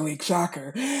Premier League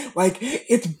Soccer, like,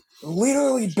 it's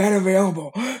literally been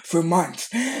available for months.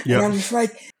 Yep. And I'm just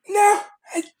like, no,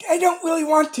 I don't really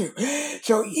want to.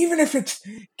 So even if it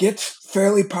gets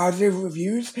fairly positive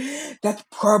reviews, that's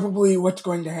probably what's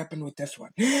going to happen with this one.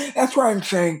 That's why I'm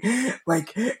saying,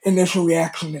 like, initial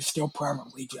reaction is still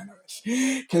probably generous.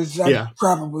 Because I'm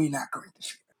probably not going to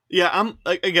see it. Yeah, I'm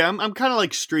kind of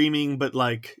like streaming, but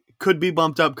like, could be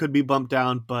bumped up, could be bumped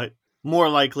down, but more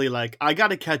likely, like, I got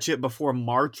to catch it before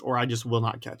March or I just will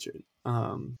not catch it.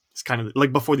 It's kind of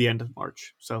like before the end of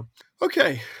March. So,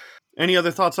 okay. Any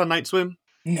other thoughts on Night Swim?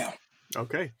 No.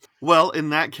 Okay. Well,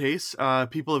 in that case,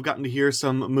 people have gotten to hear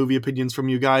some movie opinions from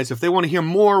you guys. If they want to hear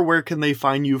more, where can they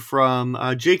find you from?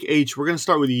 Jake H., we're going to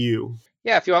start with you.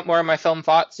 Yeah, if you want more of my film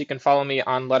thoughts, you can follow me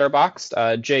on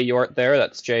Letterboxd. Jay Yort there.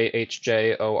 That's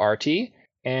JHJORT.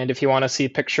 And if you want to see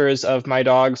pictures of my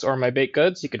dogs or my baked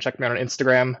goods, you can check me out on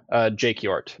Instagram, Jake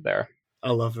Yort there.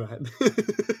 I love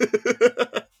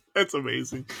that. That's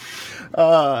amazing.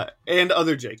 And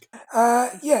other Jake.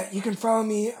 Yeah, you can follow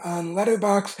me on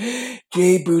Letterboxd,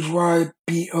 J Bourgeois,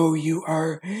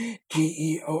 BOURGEOIS,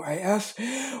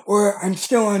 or I'm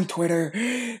still on Twitter,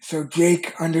 so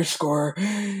Jake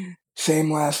 _,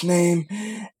 same last name.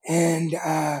 And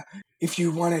if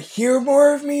you want to hear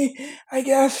more of me, I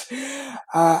guess,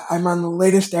 I'm on the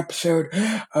latest episode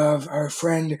of our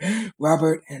friend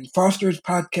Robert and Foster's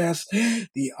podcast,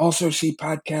 the Also See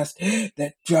podcast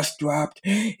that just dropped.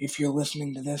 If you're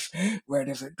listening to this, where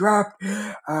does it drop?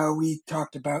 We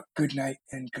talked about good night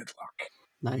and good luck.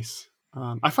 Nice.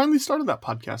 I finally started that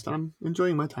podcast and I'm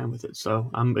enjoying my time with it.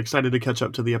 So I'm excited to catch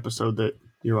up to the episode that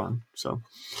you're on. So,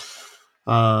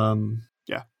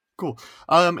 yeah. Cool.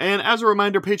 And as a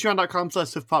reminder,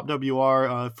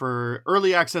 patreon.com/sifpopwr for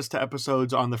early access to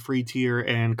episodes on the free tier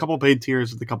and a couple paid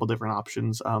tiers with a couple different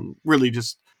options. Really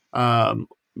just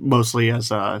mostly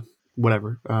as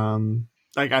whatever.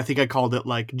 Like I think I called it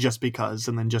like just because,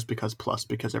 and then just because plus,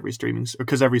 because every service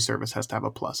has to have a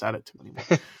plus added to it anymore.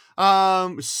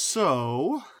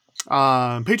 So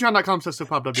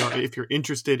patreon.com/sifpopwr if you're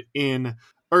interested in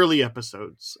early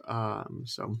episodes.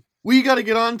 So we got to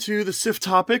get on to the SIF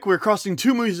topic. We're crossing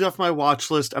 2 movies off my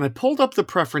watch list, and I pulled up the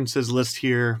preferences list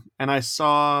here, and I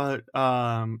saw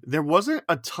there wasn't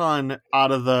a ton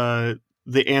out of the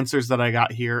answers that I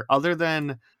got here, other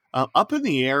than Up in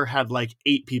the Air had like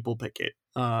 8 people pick it.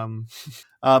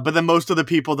 But then most of the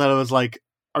people that I was like,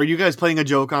 are you guys playing a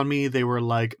joke on me? They were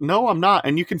like, no, I'm not.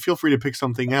 And you can feel free to pick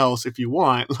something else if you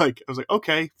want. Like, I was like,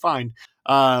 okay, fine.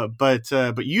 But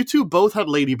you two both had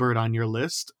Lady Bird on your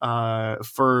list.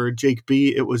 For Jake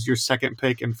B, it was your second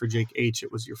pick. And for Jake H,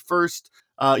 it was your first.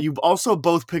 You've also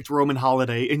both picked Roman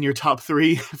Holiday in your top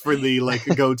 3 for the like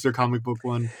goats or comic book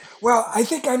one. Well, I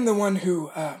think I'm the one who,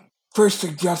 first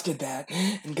suggested that.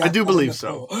 And got I do believe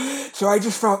so. So I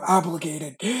just felt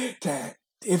obligated to,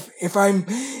 if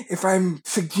I'm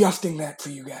suggesting that for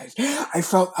you guys, I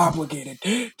felt obligated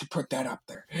to put that up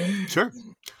there. Sure.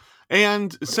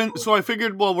 And so I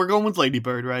figured, well, we're going with Lady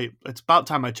Bird, right? It's about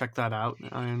time I checked that out.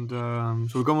 And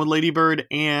so we're going with Lady Bird,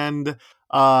 and then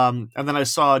I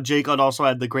saw Jake had also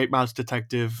had The Great Mouse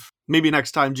Detective. Maybe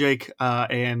next time, Jake.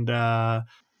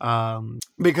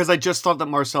 Because I just thought that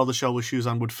Marcel the Shell with Shoes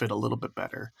On would fit a little bit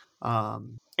better.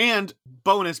 And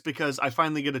bonus, because I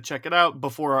finally get to check it out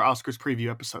before our Oscars preview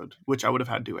episode, which I would have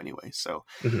had to anyway. So,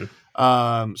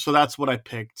 so that's what I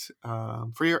picked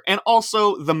for your. And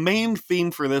also, the main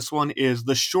theme for this one is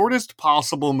the shortest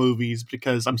possible movies,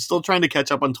 because I'm still trying to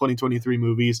catch up on 2023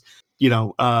 movies. You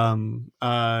know,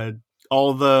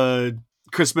 all the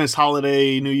Christmas,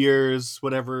 holiday, New Year's,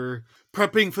 whatever.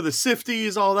 Prepping for the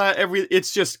Sifties, all that,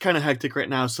 it's just kind of hectic right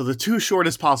now. So the 2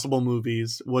 shortest possible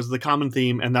movies was the common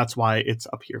theme, and that's why it's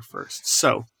up here first.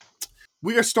 So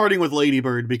we are starting with Lady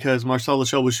Bird because Marcel the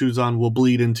Shell with Shoes On will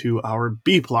bleed into our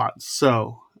B plots.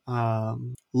 So,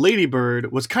 Lady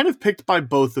Bird was kind of picked by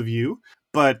both of you,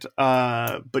 but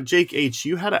Jake H,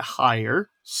 you had it higher.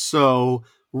 So,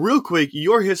 real quick,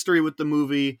 your history with the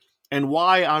movie and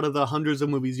why out of the hundreds of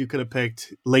movies you could have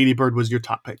picked, Lady Bird was your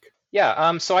top pick.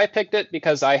 Yeah, so I picked it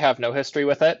because I have no history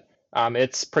with it.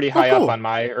 It's pretty high up on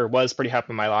was pretty high up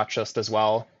on my watch list as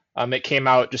well. It came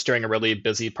out just during a really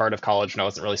busy part of college, and I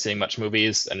wasn't really seeing much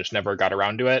movies, and just never got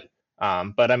around to it.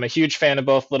 But I'm a huge fan of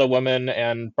both Little Women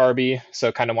and Barbie,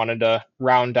 so kind of wanted to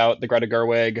round out the Greta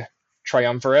Gerwig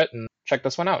triumvirate and check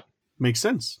this one out. Makes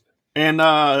sense. And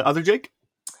other Jake?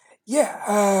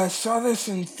 Yeah, saw this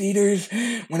in theaters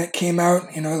when it came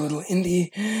out in our little indie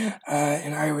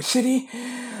in Iowa City,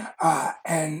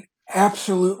 and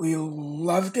absolutely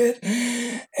loved it.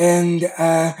 And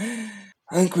I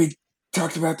think we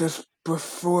talked about this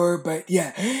before, but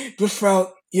yeah, just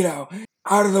felt,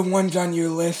 out of the ones on your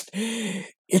list,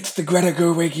 it's the Greta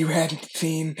Gerwig you hadn't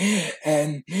seen,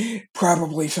 and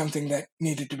probably something that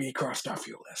needed to be crossed off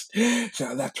your list.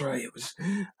 So that's why it was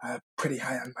pretty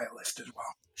high on my list as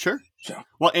well. Sure. So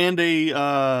well, and a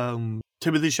Timothée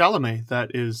Chalamet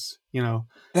that is,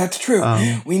 That's true.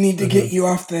 We need to get you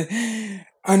off the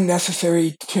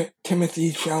unnecessary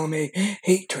Timothée Chalamet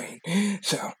hate train.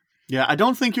 So. Yeah, I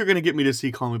don't think you're going to get me to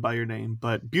see Call Me By Your Name,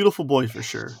 but beautiful boy for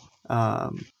sure.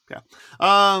 Yeah.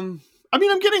 I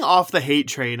mean, I'm getting off the hate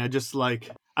train.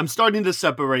 I'm starting to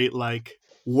separate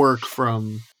work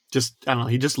from just, I don't know,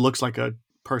 he just looks like a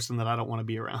person that I don't want to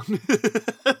be around.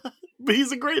 But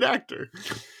he's a great actor.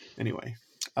 Anyway.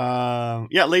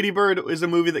 Yeah, Lady Bird is a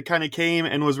movie that kind of came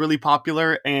and was really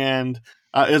popular, and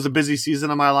it was a busy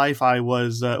season of my life. I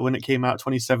was, when it came out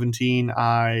 2017,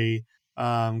 I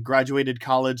graduated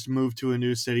college, moved to a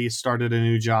new city, started a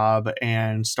new job,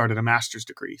 and started a master's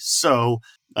degree. So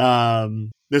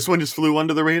this one just flew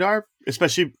under the radar,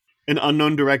 especially an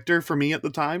unknown director for me at the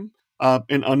time,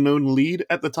 an unknown lead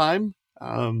at the time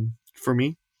for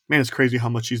me. Man, it's crazy how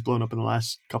much she's blown up in the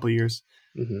last couple of years.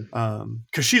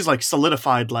 Because she's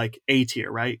solidified A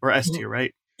tier, right? Or S tier,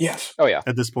 right? Yes. Oh yeah.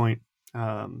 At this point.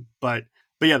 But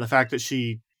yeah, the fact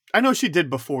that I know she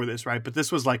did before this, right? But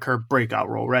this was her breakout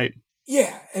role, right?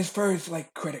 Yeah, as far as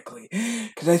critically,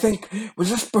 because I think, was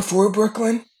this before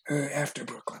Brooklyn or after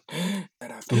Brooklyn?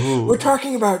 Ooh. We're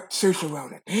talking about Saoirse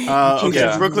Ronan. Okay,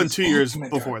 Yeah. Brooklyn 2 years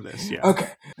before this. Yeah. Okay.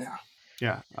 Yeah.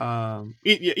 Yeah.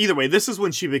 Either way, this is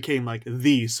when she became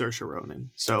the Saoirse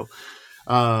Ronan. So,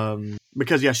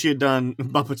 because she had done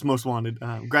Muppets Most Wanted,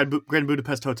 Grand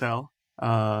Budapest Hotel.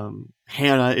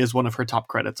 Hannah is one of her top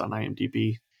credits on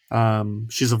IMDb.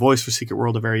 She's a voice for Secret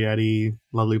World of Arrietty,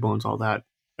 Lovely Bones, all that.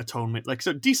 Atonement,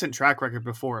 so decent track record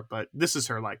before it, but this is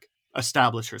her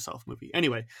establish herself movie.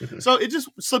 Anyway, so it just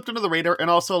slipped under the radar,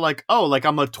 and also I'm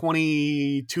a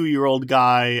 22-year-old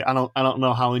guy. I don't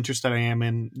know how interested I am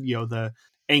in the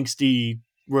angsty,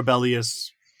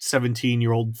 rebellious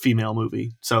 17-year-old female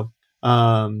movie. So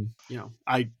I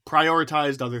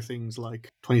prioritized other things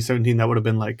 2017. That would have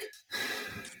been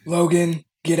Logan,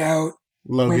 Get Out.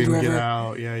 Logan, Get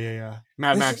Out, yeah.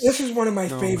 Mad Max. This is one of my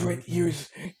favorite years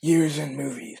in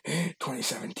movies.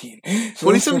 2017. So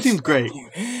 2017's great.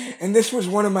 And this was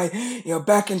one of my,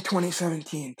 back in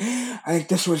 2017, I think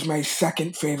this was my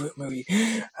second favorite movie,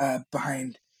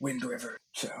 behind Wind River.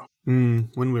 So.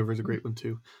 Wind River is a great one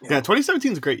too. Yeah,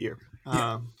 2017 is a great year.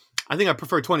 I think I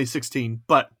prefer 2016,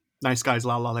 but Nice Guys,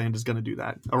 La La Land is going to do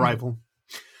that. Arrival.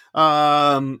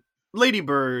 Lady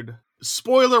Bird.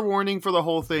 Spoiler warning for the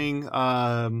whole thing.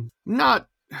 Not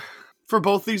for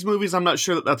both these movies. I'm not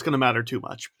sure that's going to matter too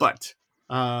much, but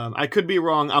I could be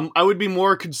wrong. I would be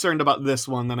more concerned about this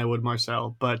one than I would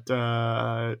Marcel. But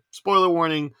spoiler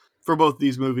warning for both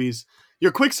these movies.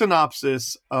 Your quick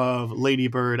synopsis of Lady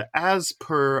Bird, as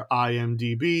per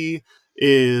IMDb,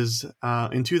 is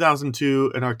in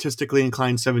 2002, an artistically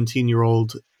inclined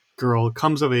 17-year-old girl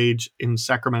comes of age in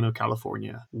Sacramento,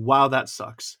 California. Wow, that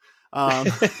sucks. I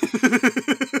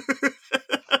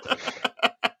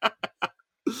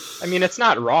mean, it's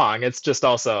not wrong. It's just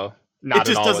also not. It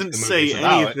just at all doesn't say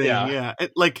anything. Yeah.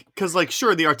 Because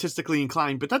sure, the artistically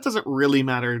inclined, but that doesn't really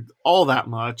matter all that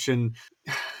much. And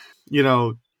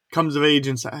comes of age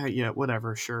and say, yeah,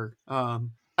 whatever, sure.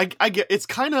 I get. It's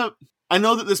kind of. I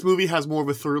know that this movie has more of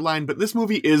a through line, but this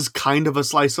movie is kind of a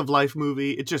slice of life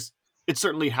movie. It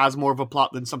certainly has more of a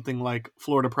plot than something like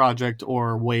Florida Project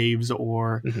or Waves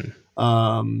or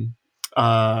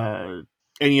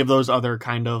any of those other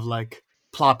kind of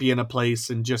plop you in a place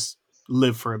and just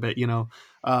live for a bit,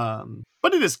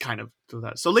 but it is kind of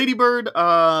that. So Lady Bird,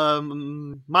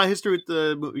 my history with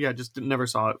the movie, just never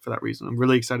saw it for that reason. I'm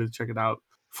really excited to check it out.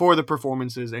 for the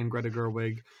performances and Greta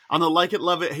Gerwig. On the like it,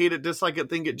 love it, hate it, dislike it,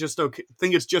 think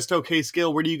it's just okay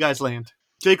scale, where do you guys land?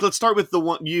 Jake, let's start with the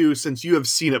one since you have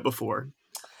seen it before.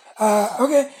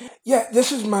 Okay. Yeah,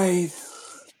 this is my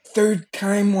third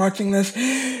time watching this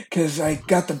because I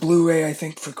got the Blu-ray, I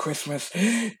think, for Christmas,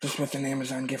 just with an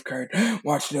Amazon gift card.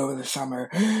 Watched it over the summer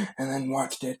and then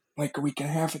watched it like a week and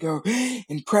a half ago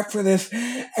in prep for this,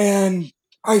 and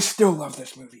I still love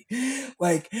this movie.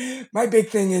 Like, my big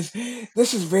thing is,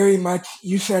 this is very much,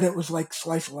 you said it was like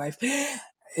slice of life.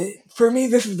 For me,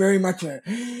 this is very much a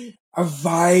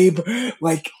vibe,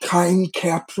 like time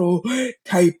capsule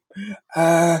type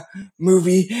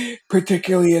movie,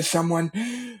 particularly as someone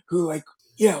who, like,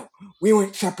 we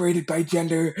weren't separated by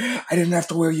gender. I didn't have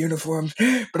to wear uniforms,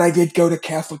 but I did go to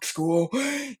Catholic school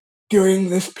during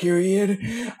this period.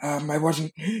 I was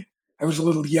a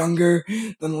little younger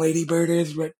than Lady Bird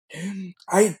is, but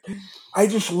I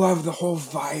just love the whole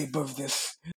vibe of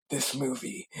this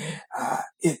movie.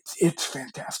 It's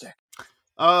fantastic.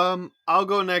 I'll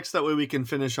go next. That way we can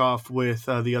finish off with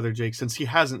the other Jake, since he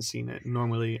hasn't seen it.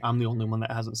 Normally, I'm the only one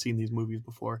that hasn't seen these movies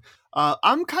before.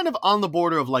 I'm kind of on the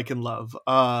border of like and love.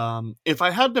 If I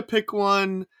had to pick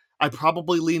one, I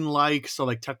probably lean like, so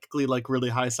like technically like really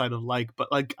high side of like,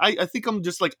 but like I think I'm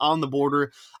just like on the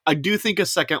border. I do think a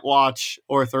second watch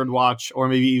or a third watch, or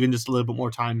maybe even just a little bit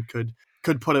more time could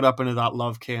put it up into that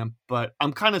love camp, but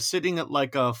I'm kind of sitting at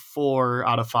like a 4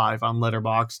 out of 5 on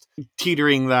Letterboxd,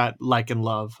 teetering that like and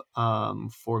love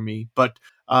for me. But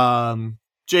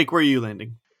Jake, where are you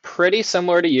landing? Pretty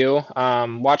similar to you.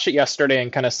 Watched it yesterday,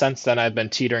 and kind of since then I've been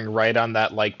teetering right on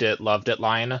that liked it, loved it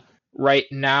line. Right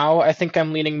now, I think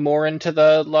I'm leaning more into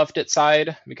the loved it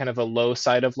side, kind of a low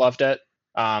side of loved it.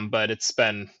 But it's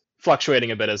been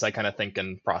fluctuating a bit as I kind of think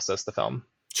and process the film.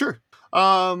 Sure.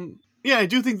 Yeah, I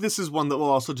do think this is one that will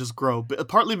also just grow, but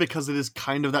partly because it is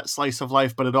kind of that slice of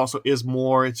life, but it also is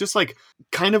more. It's just like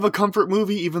kind of a comfort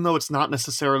movie, even though it's not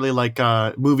necessarily like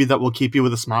a movie that will keep you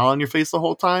with a smile on your face the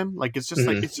whole time. Like it's just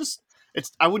like it's.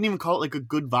 I wouldn't even call it like a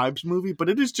good vibes movie, but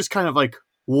it is just kind of like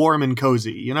warm and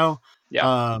cozy, you know?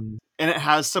 Yeah. And it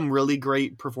has some really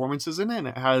great performances in it, and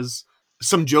it has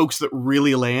some jokes that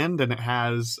really land, and it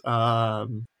has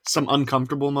some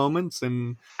uncomfortable moments,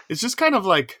 and it's just kind of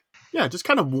like. Yeah, just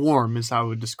kind of warm is how I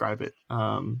would describe it.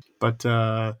 Oh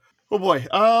boy.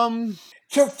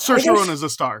 Saoirse Ronan is a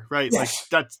star, right? Yes.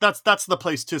 Like that's the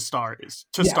place to start. Is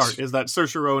that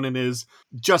Saoirse Ronan is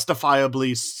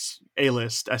justifiably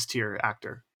A-list S-tier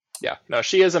actor. Yeah, no,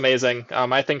 she is amazing.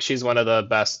 I think she's one of the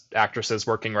best actresses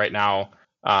working right now.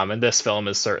 And this film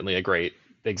is certainly a great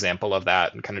example of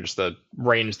that, and kind of just the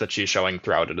range that she's showing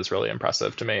throughout it is really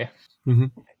impressive to me. Mm-hmm.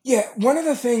 Yeah, one of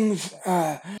the things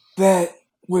that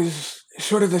was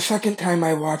sort of the second time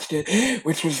I watched it,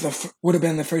 which was would have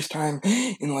been the first time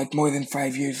in like more than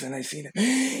 5 years that I've seen it,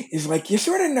 is like you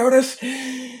sort of notice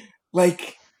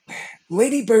like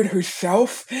Lady Bird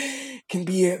herself can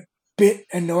be a bit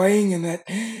annoying, and that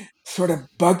sort of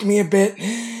bugged me a bit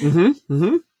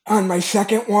on my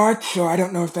second watch. So I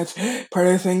don't know if that's part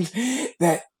of the things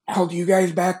that held you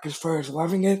guys back as far as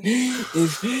loving it.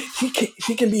 Is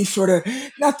she can be sort of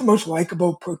not the most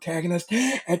likable protagonist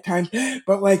at times,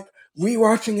 but like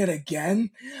rewatching it again,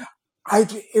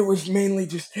 it was mainly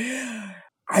just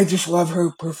I just love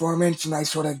her performance, and I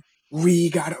sort of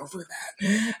got over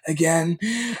that again.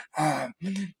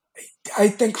 I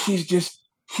think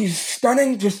she's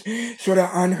stunning, just sort of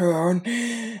on her own,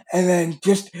 and then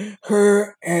just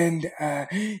her and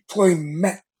Chloe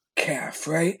Metcalf,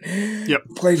 right? Yep.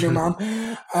 Plays her mom.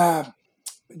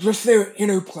 Just their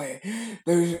interplay.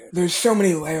 There's so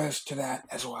many layers to that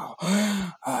as well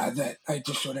that I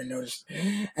just sort of noticed,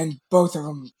 and both of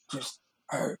them just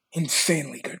are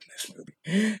insanely good in this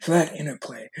movie. So that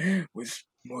interplay was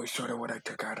more sort of what I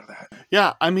took out of that.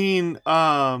 Yeah, I mean,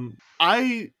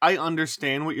 I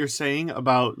understand what you're saying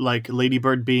about like Lady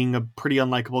Bird being a pretty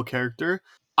unlikable character.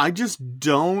 I just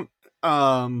don't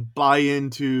buy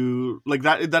into like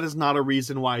that is not a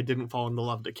reason why I didn't fall into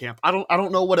Loved It camp. I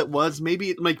don't know what it was.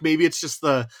 Maybe it's just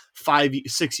the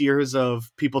 5-6 years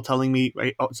of people telling me,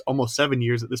 right, it's almost 7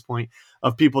 years at this point,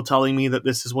 of people telling me that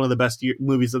this is one of the best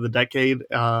movies of the decade.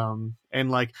 And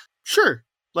like, sure,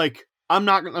 like I'm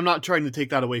not trying to take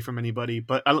that away from anybody,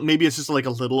 but maybe it's just like a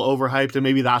little overhyped, and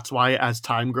maybe that's why as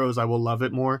time grows I will love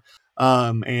it more.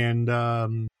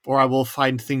 Or I will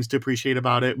find things to appreciate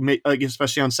about it, like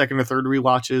especially on second or third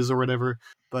rewatches or whatever.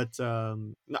 But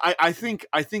I think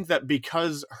that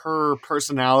because her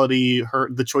personality,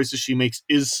 the choices she makes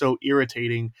is so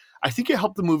irritating, I think it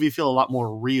helped the movie feel a lot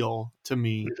more real to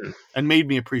me and made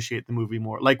me appreciate the movie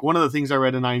more. Like one of the things I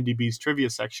read in IMDb's trivia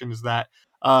section is that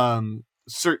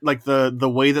like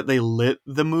the way that they lit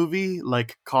the movie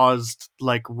like caused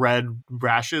like red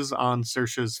rashes on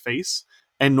Saoirse's face,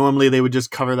 and normally they would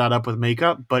just cover that up with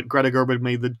makeup, but Greta Gerwig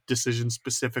made the decision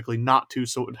specifically not to,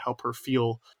 so it would help her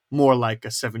feel more like a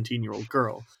 17-year-old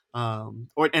girl,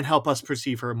 and help us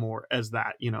perceive her more as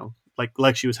that,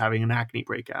 like she was having an acne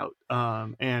breakout,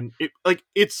 and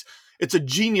it's a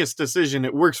genius decision.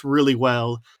 It works really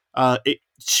well.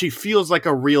 She feels like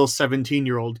a real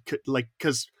 17-year-old, like,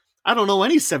 because I don't know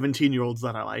any 17-year-olds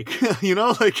that I like,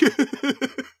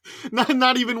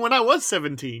 not even when I was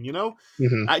 17,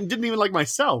 Mm-hmm. I didn't even like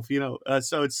myself,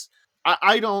 so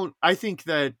I think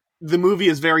that the movie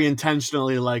is very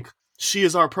intentionally like, she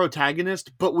is our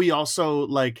protagonist, but we also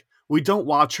like, we don't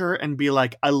watch her and be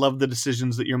like, I love the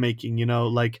decisions that you're making,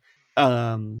 or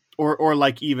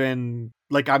like, even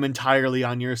like, I'm entirely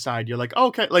on your side. You're like, oh,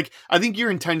 okay. Like, I think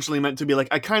you're intentionally meant to be like,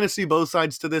 I kind of see both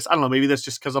sides to this. I don't know. Maybe that's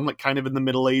just because I'm like kind of in the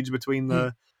middle age between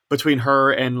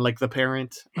her and like the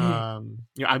parent.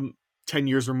 I'm 10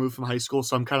 years removed from high school,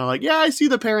 so I'm kind of like, yeah, I see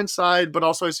the parent side, but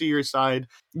also I see your side.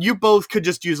 You both could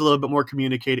just use a little bit more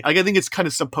communicating. Like, I think it's kind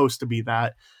of supposed to be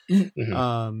that.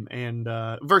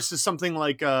 Mm-hmm. Versus something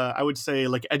like I would say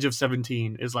like Edge of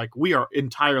 17 is like, we are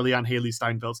entirely on Haley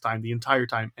Steinfeld's time the entire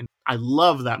time, and I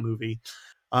love that movie.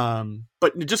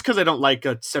 But just because I don't like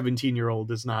a 17-year-old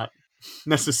does not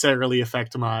necessarily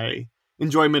affect my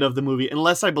enjoyment of the movie,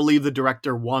 unless I believe the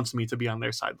director wants me to be on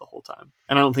their side the whole time,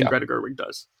 and I don't think Greta Gerwig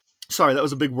does. Sorry, that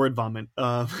was a big word vomit.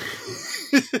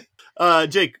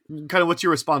 Jake, kind of what's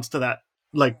your response to that?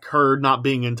 Like, her not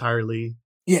being entirely...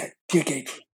 Yeah, Jake.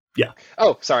 Yeah.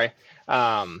 Oh, sorry.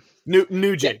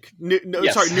 New Jake.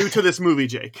 Yes. Sorry, new to this movie,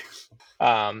 Jake.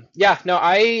 I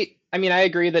mean, I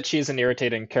agree that she's an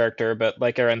irritating character, but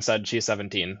like Aaron said, she's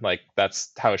 17. Like,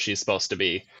 that's how she's supposed to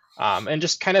be. And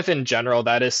just kind of in general,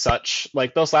 that is such,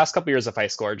 like, those last couple years of high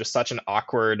school are just such an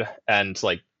awkward and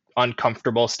like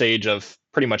uncomfortable stage of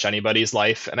pretty much anybody's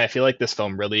life, and I feel like this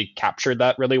film really captured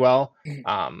that really well.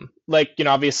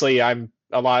 Obviously I'm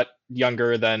a lot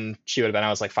younger than she would have been. I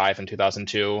was like 5 in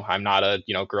 2002. I'm not a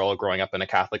girl growing up in a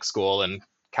Catholic school in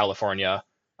California,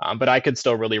 but I could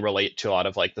still really relate to a lot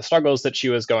of like the struggles that she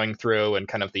was going through and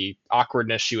kind of the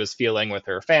awkwardness she was feeling with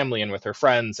her family and with her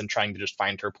friends and trying to just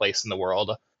find her place in the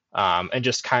world, and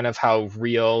just kind of how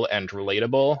real and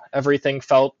relatable everything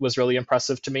felt was really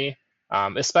impressive to me.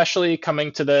 Especially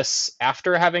coming to this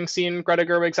after having seen Greta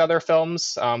Gerwig's other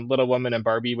films, Little Women and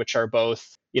Barbie, which are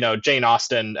both, Jane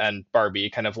Austen and Barbie,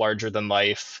 kind of larger than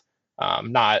life,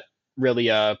 not really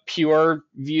a pure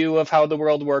view of how the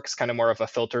world works, kind of more of a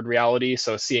filtered reality.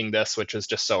 So seeing this, which is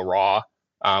just so raw,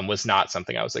 was not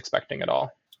something I was expecting at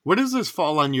all. Where does this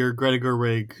fall on your Greta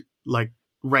Gerwig, like,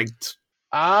 ranked?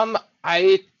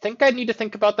 I think I'd need to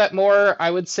think about that more. I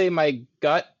would say my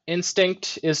gut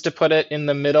instinct is to put it in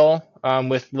the middle,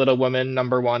 with Little Women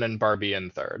number 1 and Barbie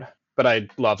in third. But I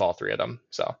love all three of them.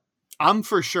 So I'm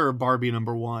for sure Barbie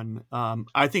number 1.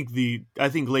 I think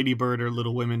Lady Bird or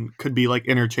Little Women could be like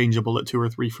interchangeable at 2 or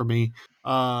 3 for me.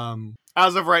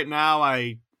 As of right now,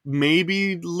 I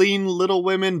maybe lean Little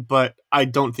Women, but I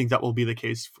don't think that will be the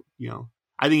case.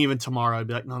 I think even tomorrow I'd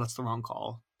be like, no, that's the wrong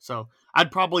call. So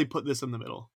I'd probably put this in the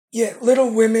middle. Yeah,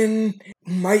 Little Women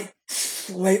might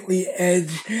slightly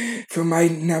edge for my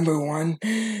number 1,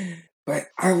 but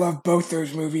I love both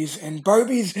those movies. And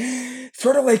Barbie's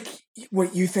sort of like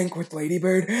what you think with Lady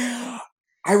Bird.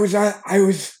 I was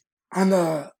on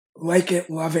the like it,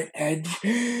 love it edge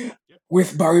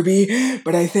with Barbie,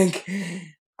 but I think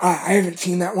I haven't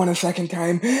seen that one a second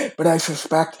time, but I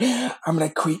suspect I'm going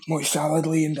to creep more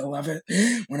solidly into love it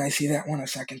when I see that one a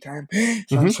second time.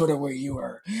 So I'm sort of where you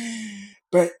are.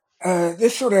 But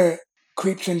this sort of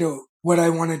creeps into what I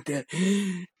wanted to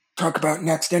talk about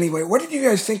next anyway. What did you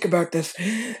guys think about this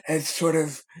as sort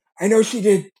of, I know I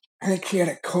think she had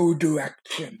a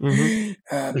co-direction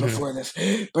before this,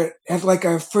 but as like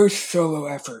a first solo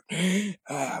effort,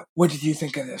 what did you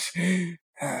think of this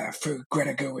for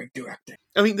Greta Gerwig directing?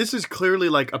 I mean, this is clearly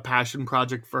like a passion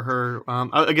project for her.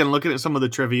 Again, looking at some of the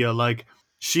trivia, like,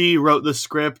 she wrote the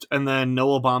script and then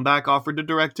Noah Baumbach offered to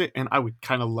direct it, and I would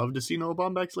kind of love to see Noah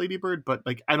Baumbach's Lady Bird, but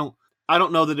like I don't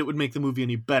know that it would make the movie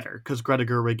any better because Greta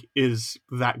Gerwig is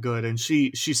that good, and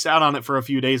she sat on it for a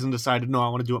few days and decided, no, I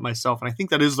want to do it myself, and I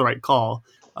think that is the right call,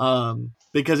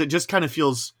 because it just kind of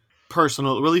feels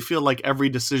personal. It really feels like every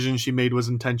decision she made was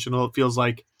intentional. It feels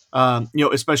like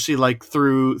especially like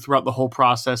throughout the whole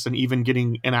process, and even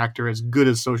getting an actor as good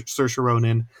as Saoirse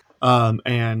Ronan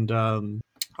and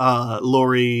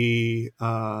Laurie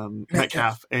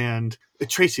Metcalf, and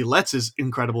Tracy Letts is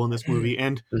incredible in this movie,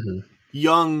 and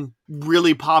young,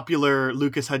 really popular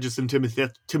Lucas Hedges and Timothy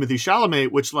Chalamet,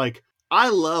 which, like, I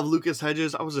love Lucas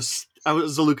Hedges. I was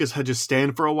a Lucas Hedges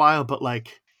stan for a while, but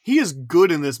like he is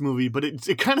good in this movie, but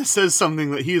it kind of says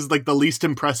something that he is like the least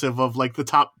impressive of like the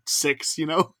top 6, you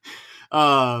know?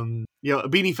 Beanie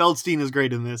Feldstein is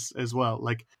great in this as well.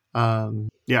 Like,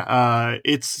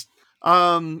 it's,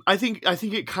 I think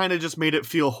it kind of just made it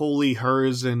feel wholly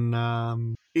hers, and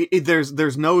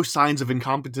there's no signs of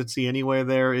incompetency anywhere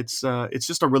there. It's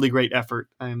just a really great effort,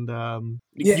 and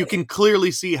you can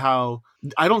clearly see how.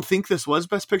 I don't think this was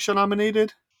Best Picture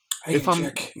nominated, if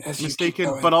I'm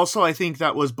mistaken, but also I think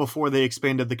that was before they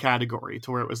expanded the category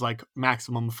to where it was like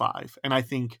maximum 5, and I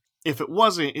think if it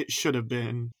wasn't, it should have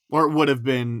been, or it would have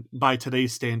been by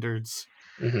today's standards.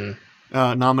 Mm-hmm.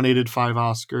 Nominated 5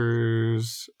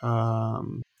 Oscars.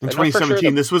 In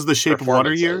 2017, this was the Shape of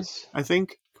Water year, I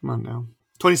think. Come on now.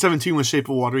 2017 was Shape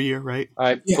of Water year, right?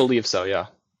 I believe so, yeah.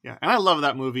 Yeah, and I love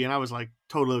that movie, and I was like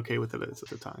totally okay with it at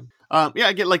the time.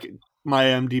 I get like my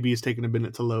IMDb is taking a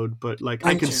minute to load, but like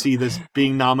I can see this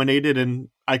being nominated, and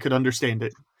I could understand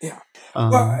it. Yeah.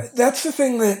 Well, that's the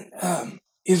thing that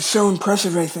is so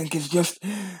impressive, I think, is just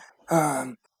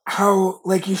how,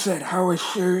 like you said, how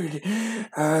assured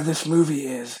this movie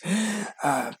is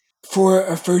for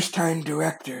a first-time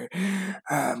director.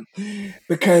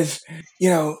 Because,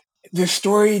 the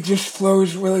story just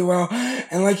flows really well.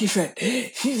 And like you said,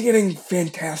 she's getting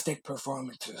fantastic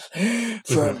performances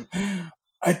from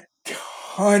a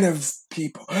ton of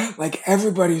people. Like,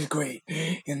 everybody's great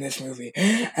in this movie.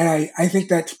 And I think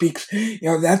that speaks,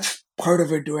 that's part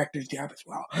of a director's job as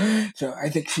well. So I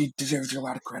think she deserves a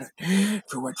lot of credit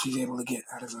for what she's able to get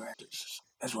out of her actors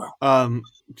as well.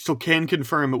 So can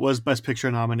confirm it was Best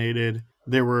Picture nominated.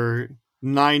 There were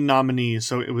 9 nominees,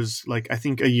 so it was like I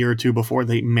think a year or two before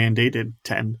they mandated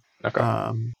 10.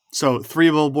 Okay. So 3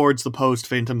 Billboards, The Post,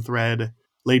 Phantom Thread,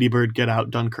 Lady Bird, Get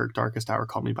Out, Dunkirk, Darkest Hour,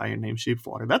 Call Me by Your Name, Shape of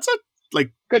Water. That's a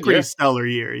good pretty year. Stellar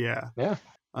year, yeah. Yeah.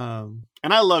 And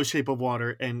I love Shape of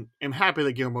Water, and I'm happy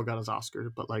that Guillermo got his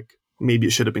Oscar, but like maybe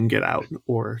it should have been Get Out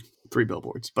or 3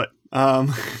 Billboards, but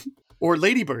or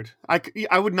Lady Bird.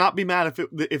 I would not be mad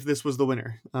if this was the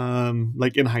winner,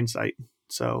 like in hindsight.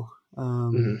 So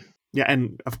yeah,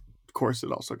 and of course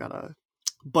it also got a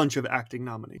bunch of acting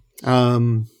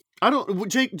nominations. I don't,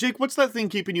 Jake, what's that thing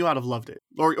keeping you out of Loved It,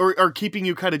 or keeping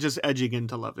you kind of just edging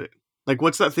into Loved It? Like,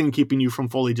 what's that thing keeping you from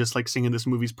fully just like singing this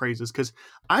movie's praises? Because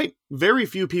very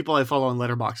few people I follow on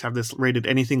Letterboxd have this rated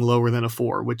anything lower than a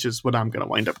 4, which is what I'm going to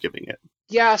wind up giving it.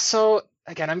 Yeah. So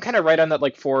again, I'm kind of right on that,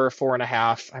 like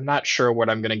 4.5. I'm not sure what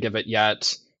I'm going to give it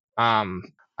yet.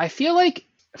 I feel like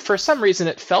for some reason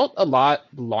it felt a lot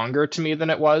longer to me than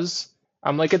it was.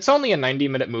 Like it's only a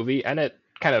 90-minute movie, and it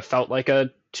kind of felt like a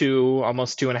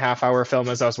almost 2.5 hour film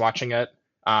as I was watching it.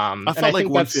 I felt like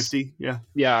 150. Yeah.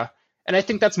 Yeah. And I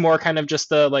think that's more kind of just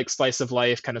the like slice of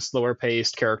life, kind of slower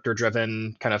paced, character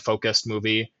driven, kind of focused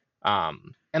movie.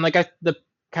 And like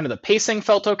the pacing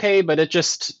felt okay, but it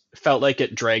just felt like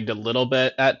it dragged a little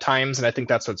bit at times. And I think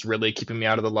that's what's really keeping me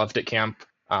out of the Loved It camp.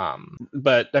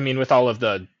 But I mean, with all of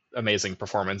the amazing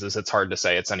performances, it's hard to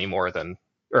say it's any more than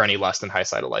or any less than High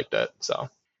Side liked it. So,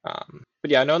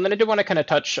 but yeah, no. And then I did want to kind of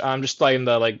touch just like in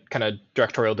the like kind of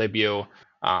directorial debut.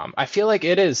 I feel like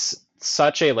it is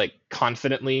such a like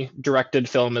confidently directed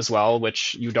film as well,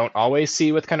 which you don't always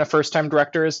see with kind of first time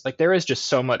directors. Like there is just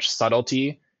so much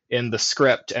subtlety in the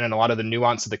script and in a lot of the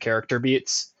nuance of the character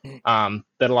beats that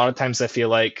a lot of times I feel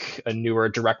like a newer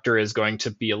director is going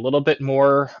to be a little bit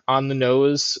more on the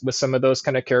nose with some of those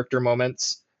kind of character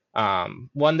moments.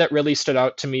 One that really stood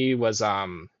out to me was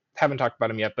haven't talked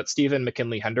about him yet, but Stephen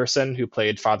McKinley Henderson, who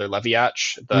played Father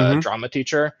Leviatch, the drama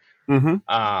teacher.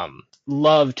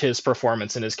 Loved his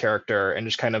performance and his character, and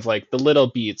just kind of like the little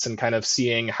beats and kind of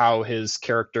seeing how his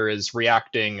character is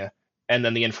reacting, and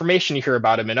then the information you hear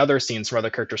about him in other scenes from other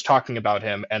characters talking about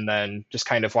him, and then just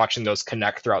kind of watching those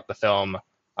connect throughout the film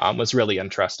was really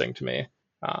interesting to me.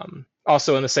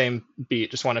 Also in the same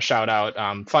beat, just want to shout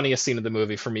out funniest scene of the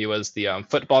movie for me was the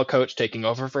football coach taking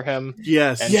over for him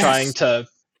and trying to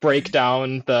break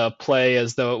down the play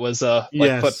as though it was a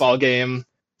football game.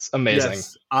 It's amazing.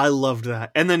 Yes, I loved that.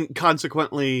 And then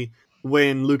consequently,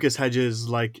 when Lucas Hedges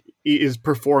like is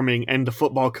performing and the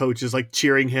football coach is like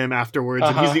cheering him afterwards,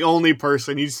 and he's the only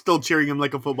person, he's still cheering him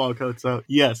like a football coach. So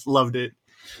yes, loved it.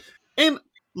 And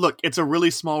look, it's a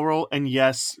really small role, and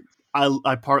yes,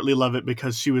 I partly love it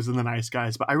because she was in The Nice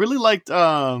Guys, but I really liked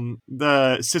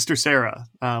the sister Sarah,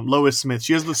 Lois Smith.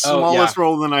 She has the smallest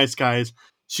role in The Nice Guys.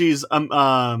 She's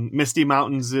Misty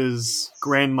Mountains'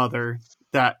 grandmother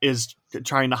that is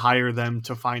trying to hire them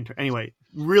to find her. Anyway,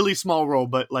 really small role,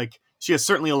 but like she has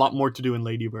certainly a lot more to do in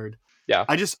Lady Bird. Yeah.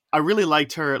 I really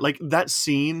liked her. Like that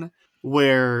scene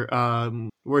where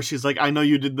she's like, I know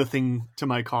you did the thing to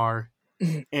my car,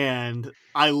 and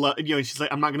I love, she's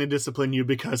like, I'm not going to discipline you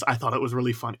because I thought it was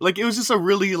really funny. Like, it was just a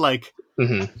really, like,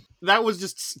 that was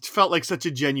just felt like such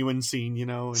a genuine scene,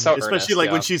 and So especially earnest,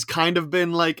 like when she's kind of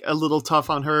been like a little tough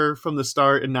on her from the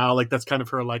start, and now like that's kind of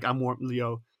her, like, I'm more,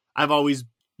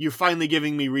 you're finally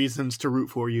giving me reasons to root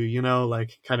for you,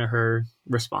 like kind of her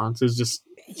response is just.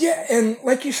 Yeah, and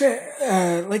like you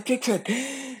said, like Jake said,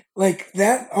 like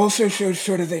that also shows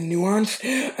sort of the nuance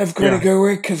of Greta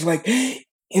Gerwig, because like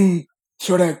in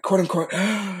sort of quote unquote,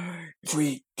 if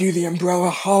we do the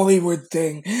umbrella Hollywood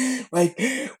thing, like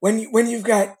when you've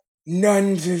got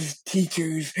nuns as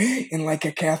teachers in like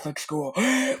a Catholic school,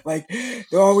 like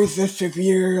they're always this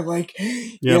severe, like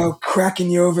cracking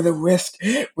you over the wrist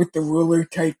with the ruler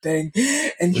type thing,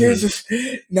 and here's this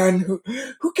nun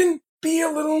who can be a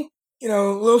little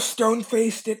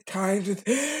stone-faced at times,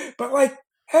 but like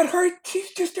at heart,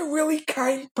 she's just a really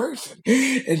kind person,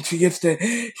 and she gets to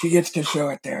show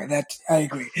it there. I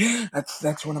agree.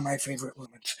 That's one of my favorite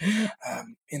moments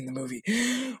in the movie.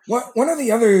 One of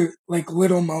the other like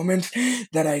little moments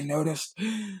that I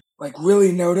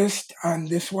really noticed on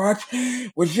this watch,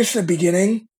 was just the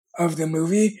beginning of the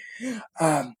movie,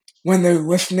 when they're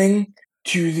listening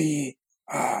to the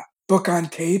book on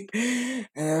tape, and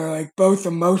they're like both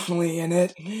emotionally in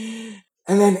it,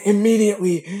 and then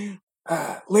immediately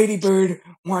Lady Bird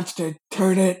wants to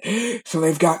turn it so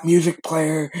they've got music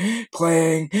player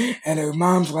playing, and her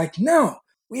mom's like, no,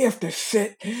 we have to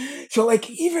sit. So like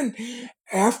even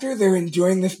after they're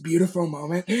enjoying this beautiful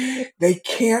moment, they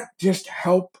can't just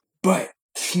help but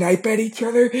snipe at each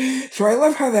other. So I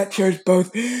love how that shows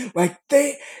both, like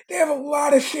they have a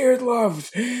lot of shared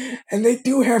loves, and they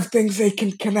do have things they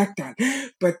can connect on,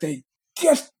 but they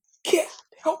just can't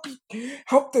help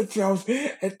themselves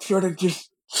at sort of just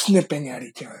snipping at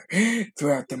each other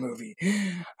throughout the movie.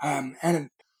 And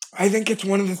I think it's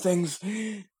one of the things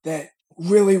that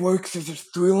really works as a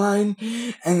through line,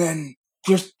 and then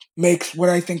just makes what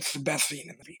I think is the best scene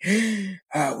in the movie,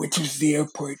 which is the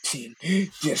airport scene.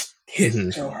 Just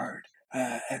hit so hard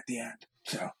at the end.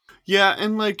 So yeah,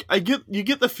 and like you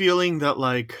get the feeling that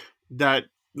like that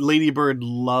Lady Bird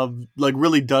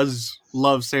really does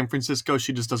love San Francisco.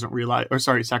 She just doesn't realize, or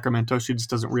sorry, Sacramento. She just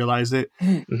doesn't realize it.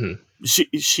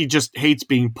 She just hates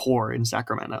being poor in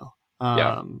Sacramento.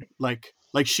 Like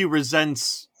she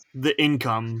resents the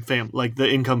income the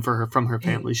income from her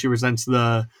family. She resents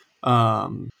the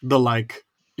like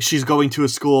she's going to a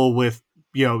school with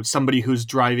somebody who's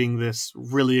driving this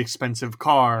really expensive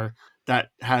car that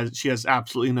she has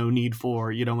absolutely no need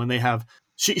for. When they have.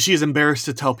 She's embarrassed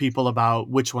to tell people about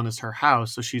which one is her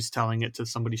house, so she's telling it to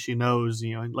somebody she knows.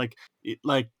 Like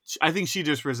I think she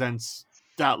just resents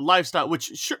that lifestyle,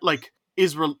 which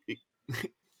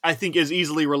I think is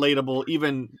easily relatable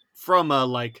even from a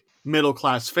like middle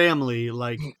class family.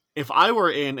 Like if I were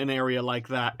in an area like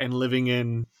that and living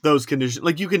in those conditions,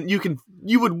 like you could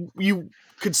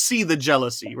see the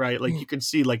jealousy, right? Like you could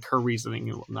see like her reasoning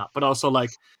and whatnot, but also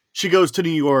like. She goes to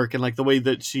New York, and like the way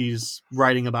that she's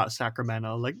writing about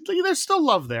Sacramento, like there's still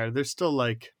love there. There's still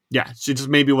like, she just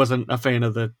maybe wasn't a fan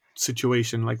of the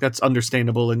situation. Like that's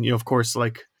understandable. And of course,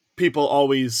 like people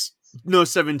always, no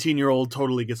 17-year-old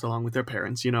totally gets along with their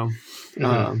parents, you're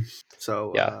right.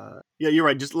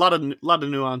 Just a lot of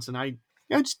nuance, and I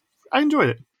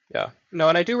enjoyed it. Yeah. No,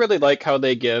 and I do really like how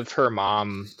they give her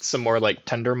mom some more like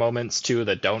tender moments too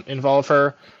that don't involve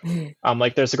her.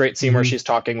 Like there's a great scene where she's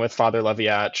talking with Father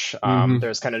Leviatch.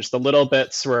 There's kind of just the little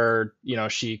bits where,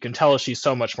 she can tell she's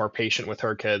so much more patient with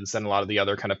her kids than a lot of the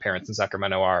other kind of parents in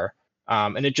Sacramento are.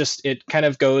 And it kind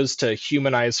of goes to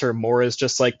humanize her more as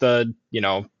just like the,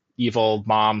 evil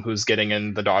mom who's getting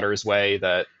in the daughter's way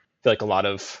that I feel like a lot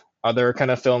of other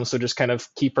kind of films would just kind of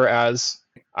keep her as.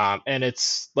 And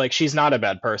it's like she's not a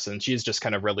bad person. She's just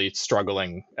kind of really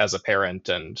struggling as a parent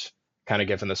and kind of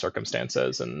given the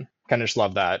circumstances, and kind of just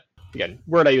love that. Again,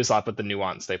 word I use a lot, but the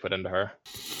nuance they put into her.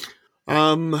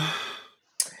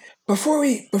 Before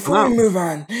we move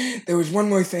on, there was one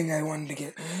more thing I wanted to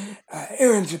get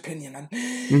Aaron's opinion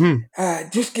on.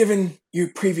 Just given your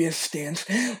previous stance,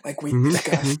 like we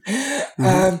discussed,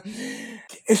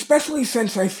 especially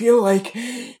since I feel like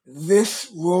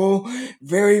this role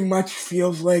very much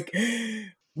feels like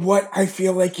what I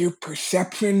feel like your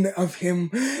perception of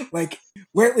him, like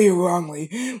rightly or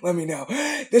wrongly, let me know.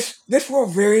 This role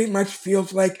very much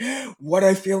feels like what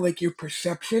I feel like your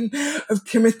perception of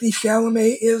Timothy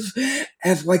Chalamet is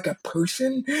as like a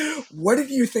person. What did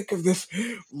you think of this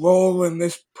role and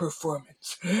this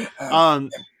performance?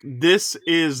 This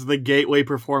is the gateway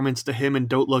performance to him in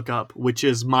Don't Look Up, which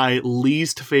is my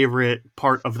least favorite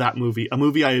part of that movie. A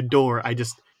movie I adore. I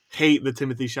just hate the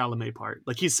Timothy Chalamet part.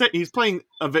 Like he's playing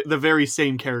the very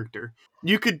same character.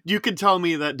 You could tell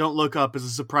me that Don't Look Up is a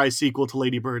surprise sequel to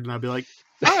Lady Bird, and I'd be like,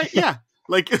 all right, yeah.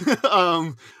 Like,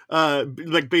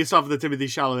 like based off of the Timothy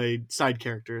Chalamet side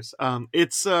characters.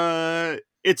 It's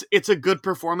a good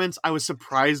performance. I was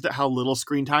surprised at how little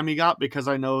screen time he got, because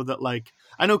I know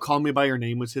Call Me by Your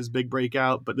Name was his big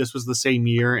breakout, but this was the same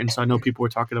year, and so I know people were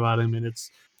talking about him, and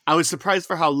I was surprised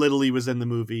for how little he was in the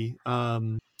movie.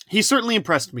 He certainly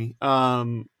impressed me.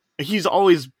 He's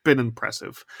always been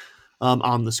impressive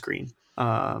on the screen,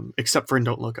 except for in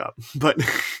Don't Look Up. But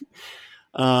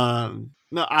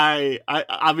no, I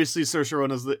obviously Saoirse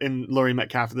Ronan and Laurie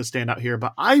Metcalf are the standout here,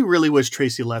 but I really wish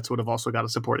Tracy Letts would have also got a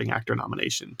supporting actor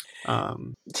nomination.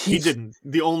 He didn't.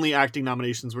 The only acting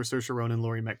nominations were Saoirse Ronan and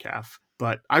Laurie Metcalf.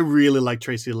 But I really like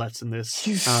Tracy Letts in this.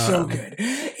 She's so good.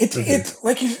 It's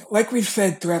like we've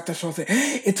said throughout this whole thing.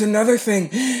 It's another thing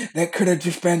that could have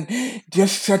just been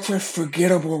just such a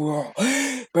forgettable role.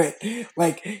 But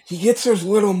like he gets those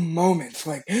little moments,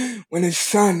 like when his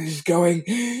son is going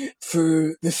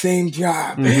for the same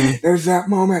job. Mm-hmm. There's that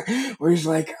moment where he's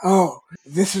like, "Oh,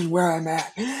 this is where I'm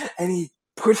at," and he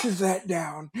pushes that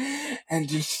down and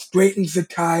just straightens the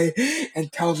tie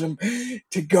and tells him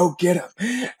to go get him.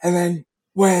 And then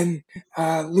when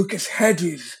Lucas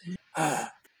Hedges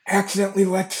accidentally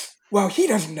he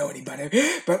doesn't know any better,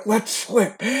 but lets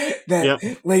slip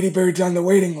that Lady Bird's on the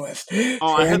waiting list.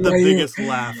 Oh, I had the biggest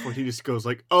laugh when he just goes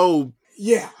like, "Oh."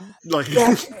 Yeah, like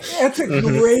that's a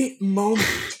great moment.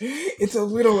 It's a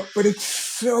little, but it's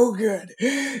so good.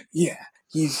 Yeah,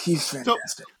 he's fantastic.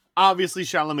 So, obviously,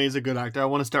 Chalamet is a good actor. I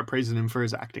want to start praising him for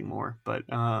his acting more. But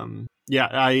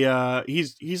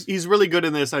he's really good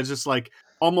in this. I was just like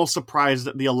almost surprised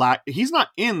at he's not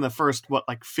in the first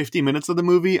 50 minutes of the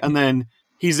movie, and then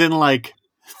he's in like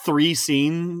 4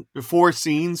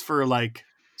 scenes for like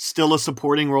still a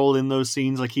supporting role in those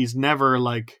scenes. Like he's never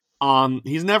like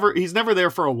he's never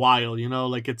there for a while. You know,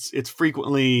 like it's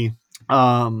frequently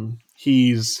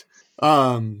he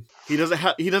doesn't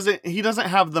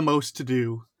have the most to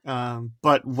do.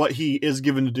 But what he is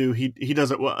given to do, he does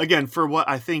it well. Again, for what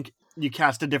I think you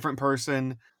cast a different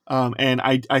person, and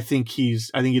I think he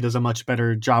does a much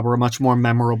better job, or a much more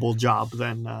memorable job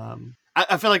than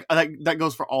I feel like that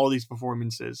goes for all these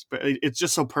performances. But it's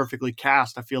just so perfectly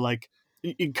cast. I feel like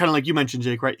kind of like you mentioned,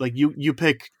 Jake, right? Like you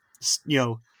pick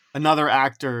another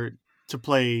actor to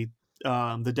play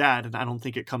the dad, and I don't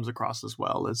think it comes across as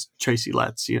well as Tracy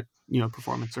Letts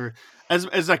performance, or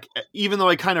as like, even though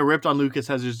I kind of ripped on Lucas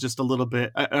Hedges just a little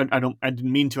bit, I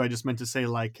didn't mean to. I just meant to say,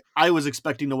 like, I was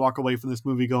expecting to walk away from this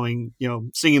movie going,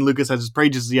 singing Lucas Hedges'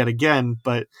 praises yet again,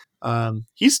 but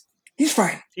he's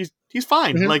fine. He's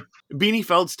fine. Mm-hmm. Like Beanie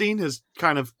Feldstein is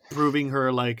kind of proving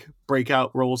her like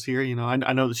breakout roles here.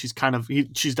 I know that she's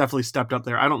definitely stepped up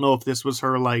there. I don't know if this was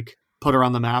her like put her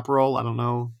on the map role. I don't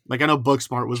know. Like I know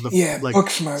Booksmart was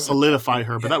Booksmart solidify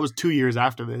her, but that was 2 years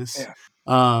after this. Yeah.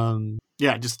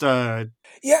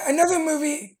 Another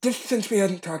movie, just since we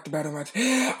hadn't talked about it much,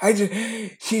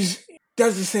 she's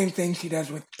does the same thing she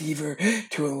does with Deaver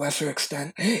to a lesser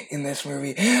extent in this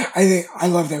movie. I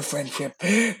love their friendship.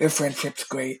 Their friendship's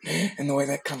great, and the way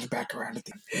that comes back around at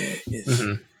the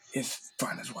end is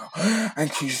fun as well.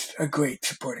 And she's a great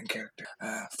supporting character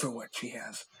for what she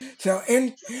has. So,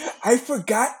 and I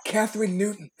forgot Catherine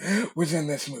Newton was in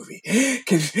this movie,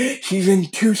 because she's in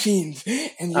 2 scenes,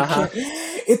 and you can't.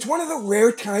 It's one of the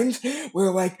rare times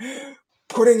where like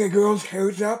putting a girl's hair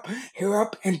up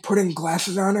and putting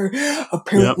glasses on her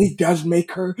apparently does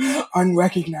make her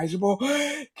unrecognizable,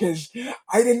 because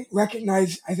I didn't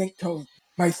recognize, I think, till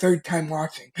my 3rd time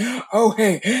watching. Oh,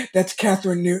 hey, that's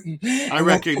Catherine Newton. I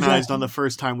recognized on the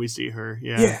first time we see her.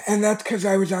 Yeah, and that's because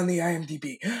I was on the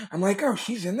IMDb. I'm like, oh,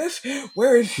 she's in this?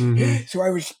 Where is she? Mm-hmm. So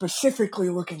I was specifically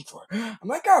looking for her. I'm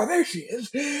like, oh, there she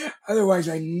is. Otherwise,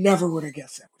 I never would have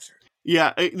guessed that was her.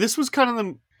 Yeah, this was kind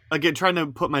of again, trying to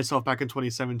put myself back in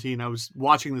 2017, I was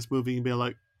watching this movie and be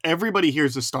like, everybody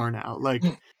here's a star now. Like,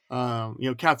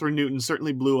 Catherine Newton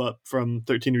certainly blew up from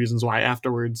 13 Reasons Why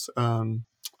afterwards.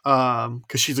 Because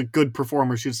she's a good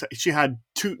performer. She had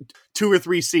two or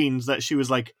three scenes that she was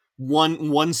like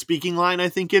one speaking line, I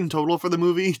think, in total for the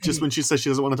movie, just when she says she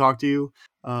doesn't want to talk to you.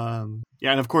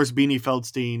 Yeah, and of course Beanie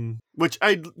Feldstein, which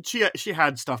she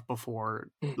had stuff before,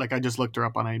 like I just looked her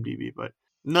up on IMDb, but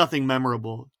nothing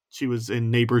memorable. She was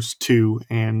in Neighbors 2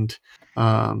 and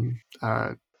some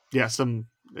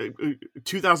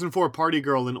 2004 Party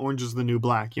Girl and Orange is the New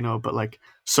Black, but like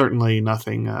certainly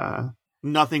nothing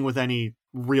with any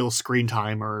real screen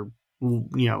time or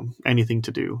anything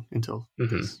to do until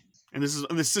this. And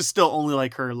this is still only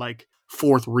like her like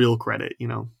fourth real credit,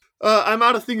 I'm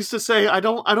out of things to say. I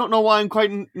don't know why I'm quite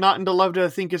not into Loved It. I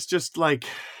think it's just like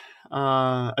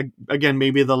again,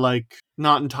 maybe the like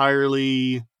not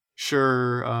entirely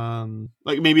sure,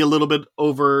 like maybe a little bit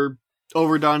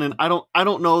overdone, and I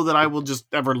don't know that I will just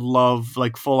ever love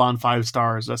like full on 5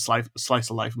 stars a slice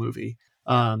of life movie.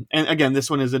 And again, this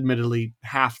one is admittedly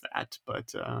half that,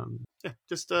 but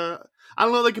just I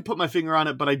don't know that I could put my finger on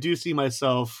it, but I do see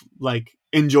myself like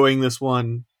enjoying this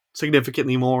one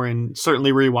significantly more and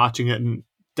certainly rewatching it, and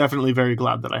definitely very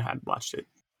glad that I had watched it.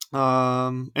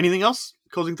 Anything else?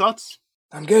 Closing thoughts?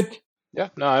 I'm good. Yeah,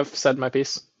 no, I've said my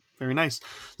piece. Very nice.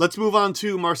 Let's move on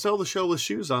to Marcel the Show with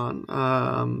Shoes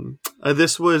On.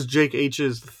 This was Jake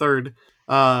H's third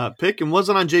pick and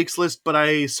wasn't on Jake's list, but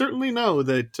I certainly know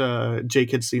that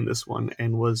Jake had seen this one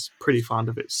and was pretty fond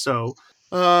of it. So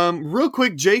real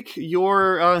quick, Jake,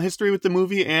 your history with the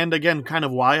movie, and again, kind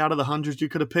of why out of the hundreds you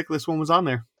could have picked, this one was on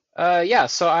there. Yeah,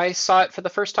 so I saw it for the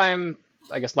first time,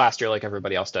 I guess last year, like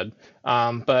everybody else did,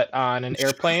 but on an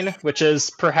airplane, which is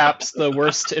perhaps the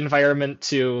worst environment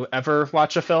to ever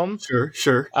watch a film.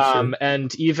 Sure.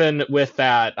 And even with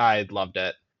that, I loved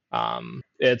it.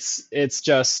 It's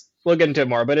just, we'll get into it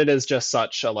more, but it is just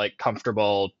such a like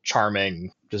comfortable,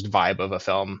 charming, just vibe of a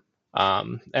film.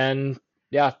 And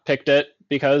yeah, picked it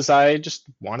because I just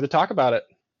wanted to talk about it.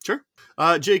 Sure.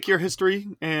 Jake, your history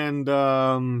and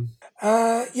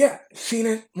yeah, seen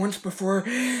it once before.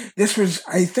 This was,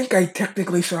 I think I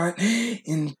technically saw it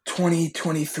in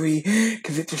 2023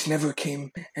 because it just never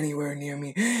came anywhere near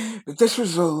me. But this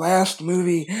was the last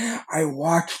movie I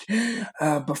watched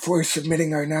before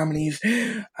submitting our nominees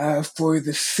for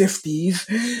the SIFTIES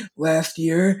last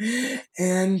year.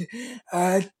 And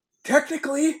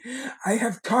technically, I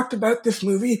have talked about this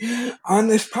movie on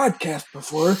this podcast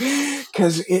before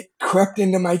because it crept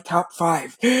into my top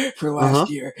 5 for last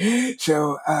year.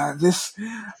 So I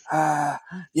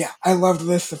loved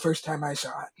this the first time I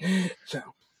saw it. So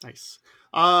nice.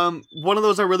 One of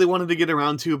those I really wanted to get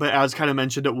around to, but as kind of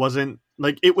mentioned, it wasn't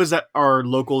like it was at our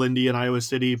local indie in Iowa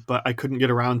City, but I couldn't get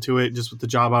around to it just with the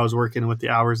job I was working and with the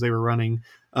hours they were running.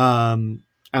 And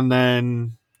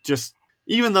then just,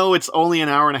 even though it's only an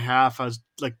hour and a half, I was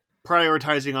like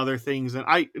prioritizing other things, and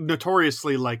I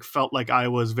notoriously like felt like I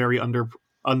was very under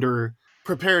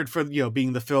prepared for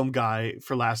being the film guy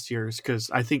for last year's, because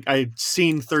I think I'd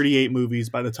seen 38 movies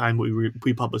by the time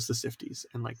we published the SIFTIES,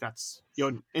 and like that's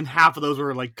and half of those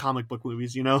were like comic book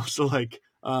movies, so like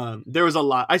there was a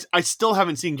lot. I still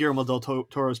haven't seen Guillermo del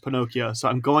Toro's Pinocchio, so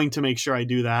I'm going to make sure I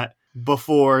do that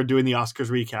before doing the Oscars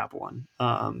recap one.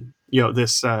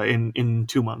 This in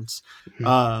 2 months.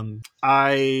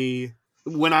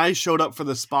 When I showed up for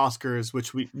the Sposkers,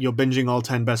 which we binging all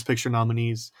 10 Best Picture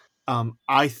nominees,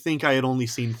 I think I had only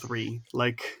seen 3.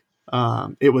 Like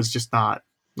it was just not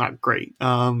great.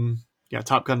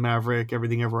 Top Gun Maverick,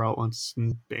 Everything Ever All at Once,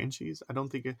 and Banshees.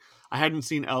 I hadn't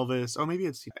seen Elvis. Oh, maybe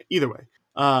I'd seen either way.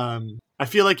 I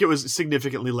feel like it was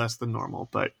significantly less than normal,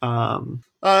 but so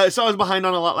I was behind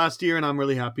on a lot last year, and I'm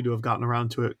really happy to have gotten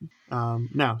around to it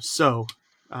now. So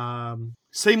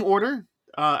same order.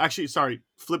 Actually, sorry,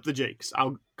 flip the Jakes.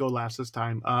 I'll go last this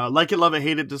time. Like it, love it,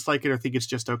 hate it, dislike it, or think it's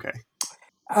just okay.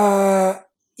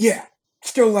 Yeah,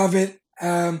 still love it.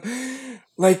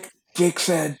 Like Jake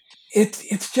said,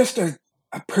 it's just a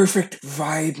perfect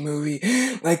vibe movie.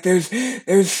 Like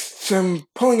there's some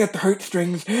pulling at the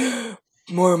heartstrings,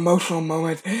 more emotional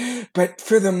moments, but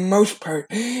for the most part,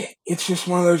 it's just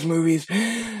one of those movies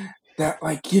that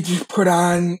like you just put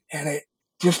on and it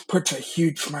just puts a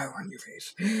huge smile on your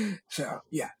face. So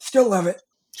yeah, still love it.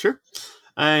 Sure.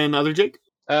 And other Jake?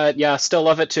 Yeah, still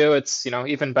love it too. It's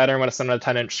even better when it's on a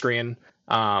 10-inch screen.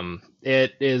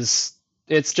 It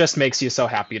just makes you so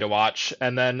happy to watch,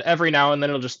 and then every now and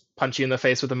then it'll just punch you in the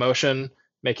face with emotion,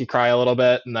 make you cry a little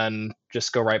bit, and then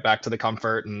just go right back to the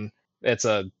comfort. And it's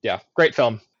a great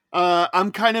film.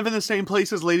 I'm kind of in the same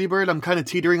place as Lady Bird. I'm kind of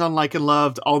teetering on like and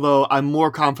loved, although I'm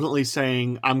more confidently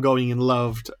saying I'm going in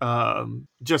loved.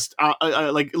 Just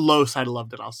like low side of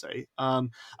loved it, I'll say.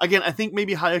 Again, I think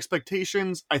maybe high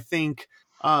expectations. I think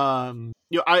I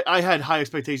had high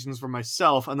expectations for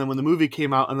myself, and then when the movie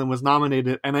came out and then was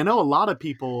nominated, and I know a lot of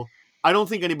people I don't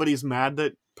think anybody's mad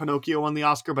that Pinocchio won the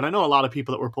Oscar, but I know a lot of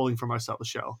people that were pulling for Marcel the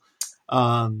Shell.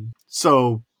 I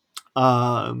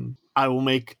will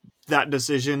make that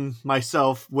decision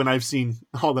myself when I've seen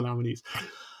all the nominees.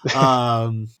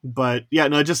 But yeah,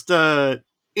 no, just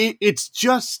it's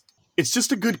just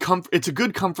a good comfort. It's a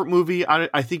good comfort movie.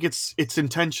 I think it's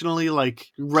intentionally like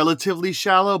relatively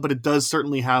shallow, but it does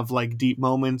certainly have like deep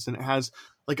moments, and it has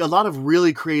like a lot of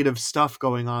really creative stuff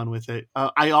going on with it.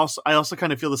 I also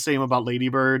kind of feel the same about Lady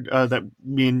Bird that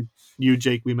me and you,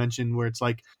 Jake, we mentioned, where it's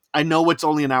like, I know it's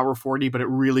only an hour 40, but it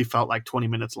really felt like 20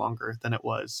 minutes longer than it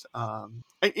was.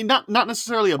 Not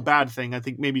necessarily a bad thing. I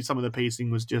think maybe some of the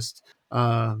pacing was just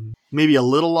maybe a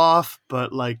little off,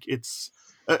 but like it's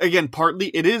again, partly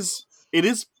it is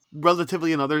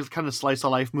relatively another kind of slice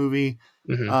of life movie.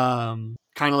 Mm-hmm.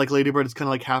 Kind of like Lady Bird, it's kind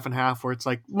of like half and half, where it's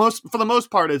like for the most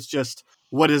part, it's just,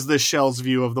 what is this shell's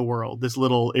view of the world? This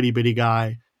little itty bitty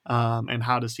guy, and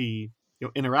how does he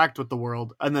interact with the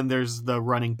world? And then there's the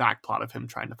running back plot of him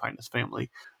trying to find his family.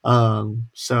 But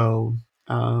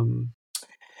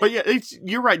yeah,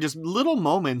 you're right. Just little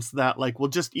moments that like will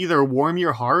just either warm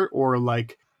your heart or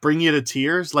like bring you to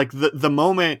tears. Like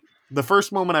the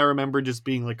first moment I remember just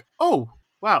being like, oh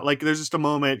wow, like there's just a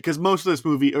moment, because most of this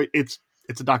movie it's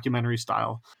a documentary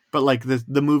style, but like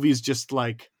the movie's just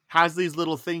like has these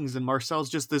little things, and Marcel's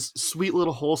just this sweet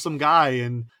little wholesome guy,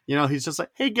 and he's just like,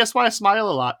 hey, guess why I smile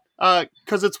a lot?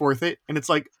 Because it's worth it. And it's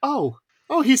like, oh,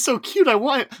 he's so cute.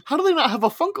 How do they not have a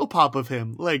Funko Pop of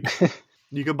him? Like,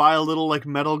 you could buy a little like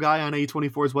metal guy on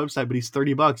A24's website, but he's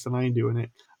 $30 and I ain't doing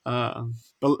it.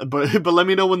 But let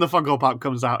me know when the Funko Pop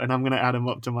comes out, and I'm gonna add him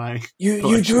up to my.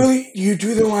 You drew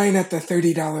the line at the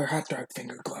 $30 hot dog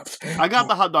finger gloves. I got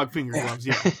the hot dog finger gloves.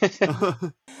 Yeah.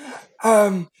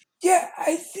 Yeah.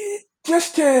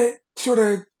 Just to sort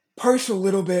of parse a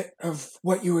little bit of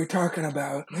what you were talking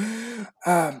about.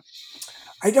 I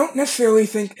don't necessarily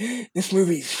think this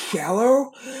movie's shallow.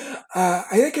 I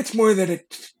think it's more that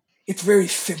it's very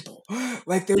simple.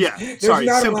 Like there's not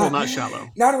simple, a lot, not shallow.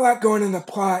 Not a lot going in the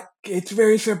plot. It's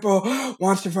very simple.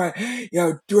 Wants to find,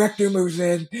 director moves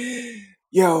in.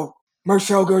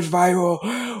 Marcel goes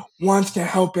viral. Wants to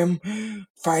help him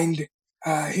find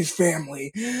his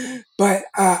family. But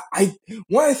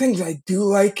one of the things I do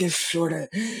like is sort of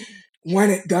when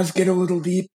it does get a little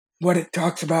deep, what it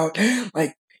talks about,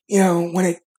 like, when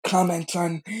it comments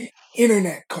on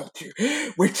internet culture,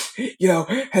 which,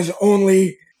 has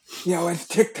only, as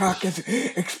TikTok has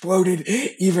exploded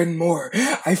even more.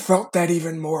 I felt that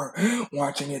even more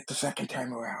watching it the second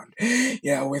time around.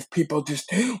 With people just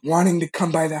wanting to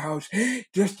come by the house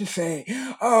just to say,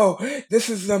 oh, this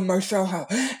is the Marcel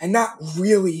house, and not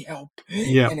really help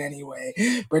in any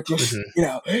way, but just,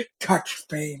 touch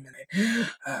fame.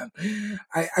 And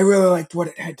I really liked what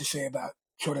it had to say about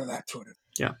sort of that sort of.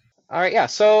 Yeah. All right, yeah.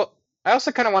 So I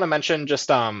also kind of want to mention just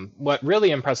what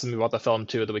really impresses me about the film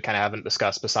too, that we kind of haven't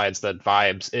discussed besides the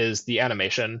vibes, is the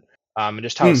animation, and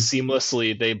just how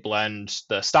seamlessly they blend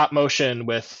the stop motion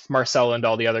with Marcel and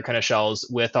all the other kind of shells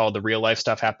with all the real life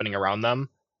stuff happening around them.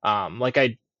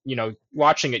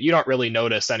 Watching it, you don't really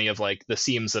notice any of like the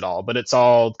seams at all, but it's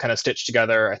all kind of stitched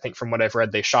together. I think from what I've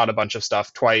read, they shot a bunch of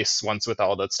stuff twice, once with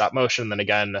all the stop motion, then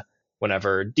again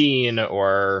whenever Dean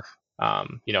or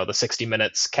the 60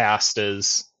 Minutes cast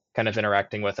is kind of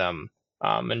interacting with him,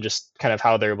 and just kind of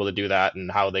how they're able to do that,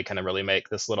 and how they kind of really make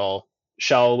this little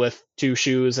shell with two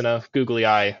shoes and a googly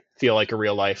eye feel like a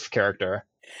real life character.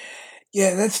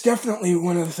 Yeah, that's definitely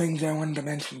one of the things I wanted to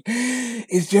mention,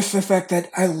 is just the fact that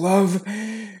I love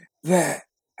that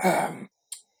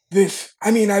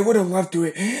I would have loved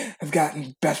to have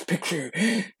gotten Best Picture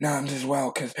noms as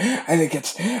well, because I think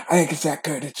it's that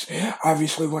good. It's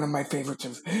obviously one of my favorites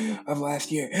of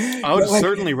last year. I would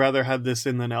certainly rather have this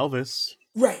in than Elvis.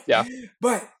 Right. Yeah.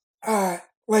 But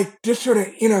just sort of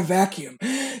in a vacuum,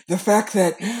 the fact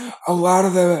that a lot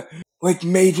of the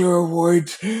major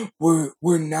awards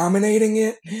were nominating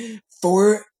it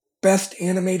for Best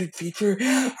Animated Feature,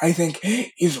 I think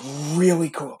is really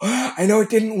cool. I know it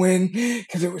didn't win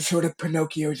because it was sort of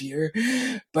Pinocchio's year,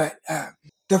 but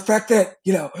the fact that,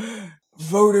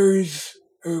 voters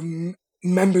or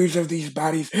members of these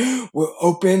bodies were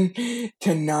open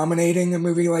to nominating a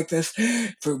movie like this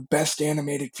for Best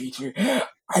Animated Feature,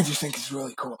 I just think is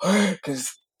really cool.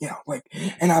 Because,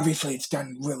 and obviously it's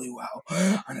done really well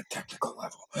on a technical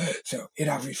level. So it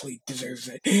obviously deserves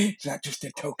it. It's not just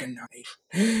a token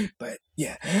nomination. But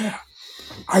yeah,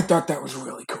 I thought that was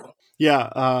really cool.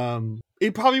 Yeah,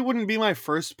 it probably wouldn't be my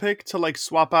first pick to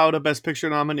swap out a Best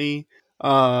Picture nominee.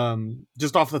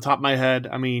 Just off the top of my head,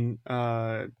 I mean,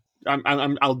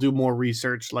 I'll do more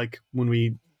research when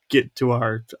we get to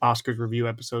our Oscars review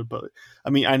episode. But I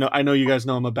mean, I know you guys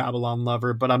know I'm a Babylon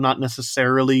lover, but I'm not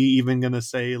necessarily even gonna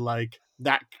say like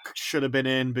that should have been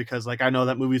in, because like I know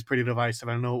that movie's pretty divisive.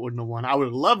 I know it wouldn't have won. I would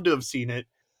have loved to have seen it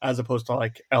as opposed to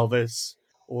like Elvis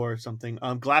or something.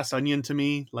 Glass Onion, to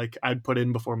me, like I'd put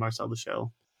in before Marcel the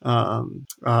Shell. But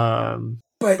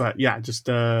yeah, just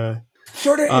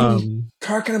sort of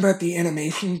talking about the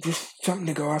animation, just something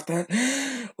to go off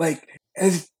that. Like,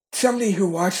 as somebody who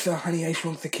watched the Honey, I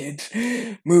Shrunk the Kids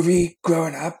movie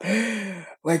growing up,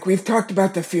 like we've talked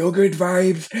about the feel-good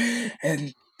vibes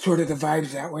and sort of the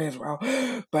vibes that way as well.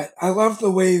 But I love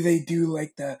the way they do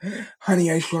like the Honey,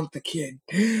 I Shrunk the Kid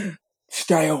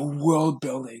style world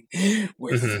building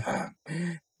with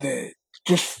the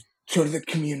just sort of the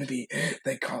community,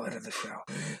 they call it, of the show.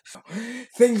 So,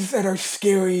 things that are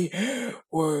scary,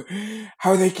 or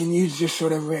how they can use just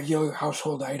sort of regular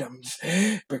household items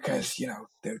because, you know,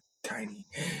 they're tiny.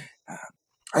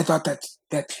 I thought that's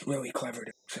really clever.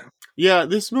 So yeah,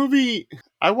 this movie,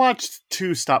 I watched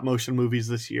 2 stop motion movies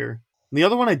this year. The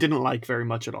other one I didn't like very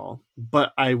much at all,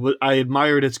 but I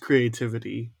admired its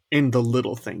creativity in the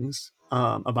little things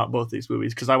about both these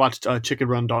movies, because I watched Chicken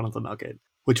Run Dawn of the Nugget,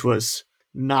 which was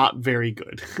not very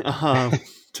good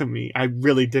to me. I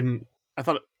really didn't. I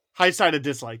thought hindsight, I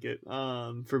dislike it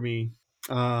for me.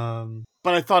 But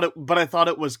I thought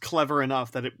it was clever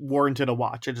enough that it warranted a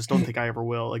watch. I just don't think I ever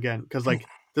will again, because like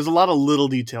there's a lot of little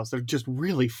details. They're just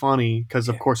really funny because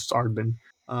of course it's Aardman.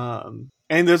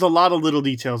 And there's a lot of little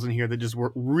details in here that just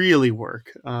really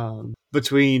work.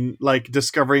 Between like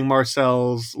discovering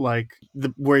Marcel's like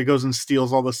where he goes and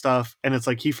steals all the stuff, and it's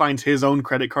like he finds his own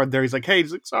credit card there. He's like, "Hey,"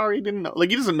 he's like, "Sorry, didn't know." Like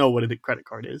he doesn't know what a credit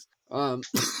card is. Or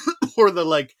the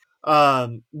like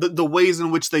the ways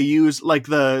in which they use like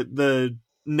the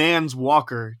Nan's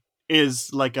Walker is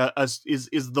like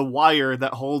is the wire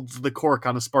that holds the cork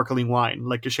on a sparkling wine,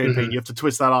 like a champagne. You have to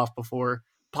twist that off before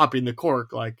popping the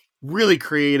cork. Like really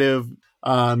creative.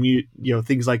 You know,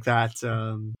 things like that.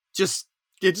 Just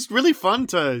really fun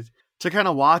to kind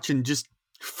of watch, and just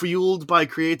fueled by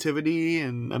creativity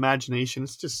and imagination.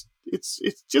 It's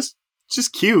just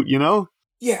cute, you know?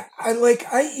 Yeah,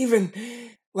 even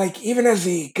as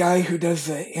the guy who does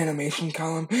the animation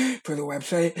column for the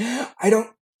website, I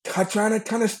don't touch on a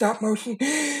ton of stop motion,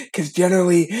 because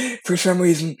generally, for some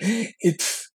reason,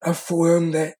 it's a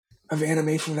form of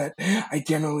animation that I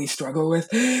generally struggle with.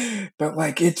 But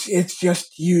like it's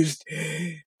just used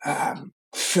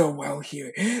so well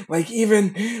here. Like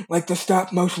even like the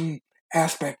stop motion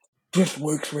aspect just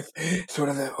works with sort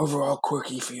of the overall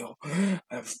quirky feel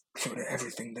of sort of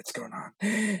everything that's going on,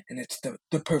 and it's the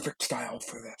perfect style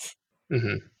for this.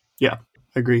 Yeah,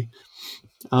 I agree.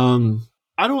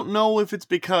 I don't know if it's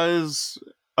because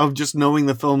of just knowing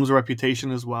the film's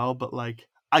reputation as well, but like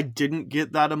I didn't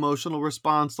get that emotional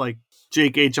response. Like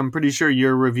Jake H, I'm pretty sure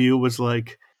your review was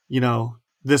like, you know,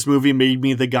 this movie made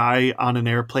me the guy on an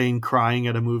airplane crying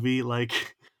at a movie.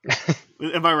 Like,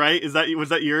 am I right? Was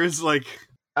that yours? Like,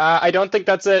 I don't think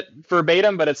that's it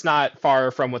verbatim, but it's not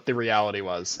far from what the reality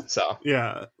was. So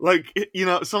yeah, like, you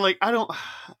know, so like I don't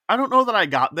know that I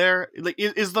got there. Like,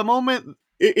 is the moment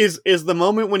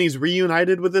when he's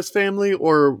reunited with his family,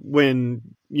 or when,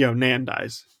 you know, Nan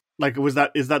dies? Like, is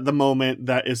that the moment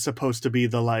that is supposed to be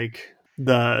the like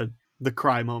the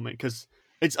cry moment? Because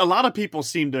it's a lot of people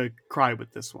seem to cry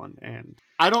with this one, and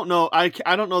I don't know. I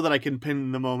don't know that I can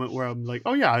pin the moment where I'm like,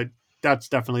 oh yeah, that's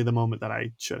definitely the moment that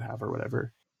I should have, or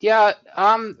whatever. yeah,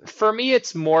 for me,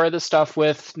 it's more the stuff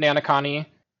with Nana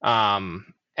Connie, and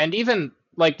even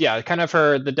like kind of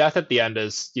the death at the end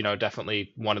is, you know,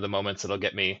 definitely one of the moments that'll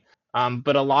get me.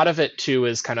 But a lot of it too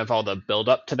is kind of all the build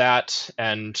up to that,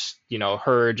 and, you know,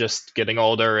 her just getting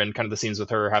older, and kind of the scenes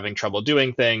with her having trouble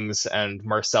doing things, and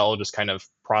Marcel just kind of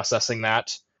processing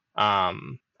that.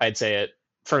 I'd say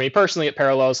for me personally, it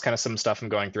parallels kind of some stuff I'm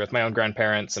going through with my own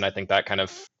grandparents, and I think that kind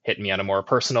of hit me on a more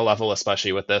personal level,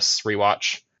 especially with this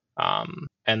rewatch.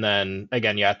 And then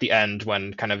again, at the end,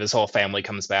 when kind of his whole family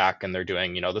comes back and they're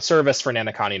doing, you know, the service for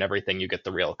Nana Connie and everything, you get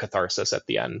the real catharsis at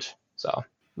the end. So.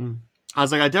 I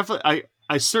was like,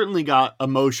 I certainly got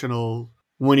emotional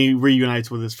when he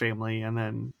reunites with his family, and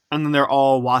then they're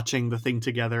all watching the thing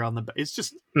together on the. It's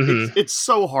just it's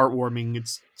so heartwarming.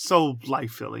 It's so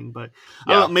life filling. But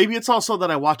I don't know, maybe it's also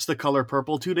that I watched The Color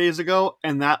Purple 2 days ago,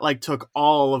 and that like took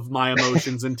all of my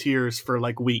emotions and tears for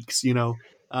like weeks. You know,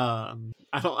 I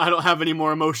don't have any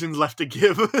more emotions left to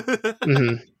give.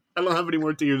 I don't have any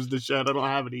more tears to shed. I don't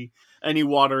have any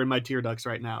water in my tear ducts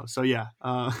right now. So yeah.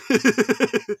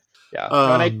 Yeah.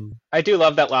 And I do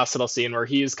love that last little scene where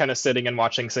he's kind of sitting and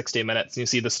watching 60 Minutes, and you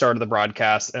see the start of the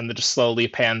broadcast, and it just slowly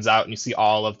pans out, and you see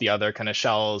all of the other kind of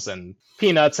shells and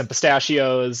peanuts and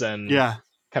pistachios and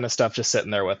kind of stuff just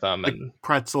sitting there with them, like and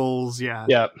pretzels. Yeah.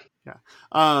 Yep.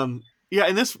 Yeah. Yeah.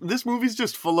 And this movie's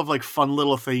just full of like fun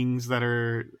little things that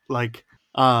are like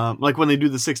when they do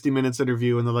the 60 Minutes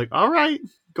interview, and they're like, "All right,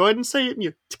 go ahead and say it," and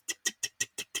you, tick, tick, tick, tick,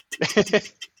 tick, tick, tick,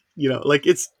 tick. You know, like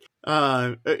it's.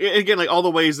 Again, like all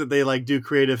the ways that they like do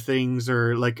creative things,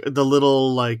 or like the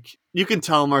little like you can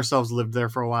tell Marcel's lived there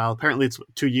for a while. Apparently, it's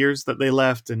 2 years that they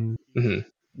left, and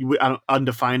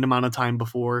undefined amount of time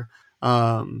before.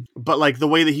 But like the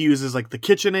way that he uses like the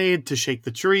KitchenAid to shake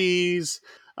the trees,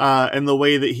 and the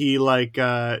way that he like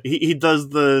he does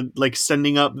the like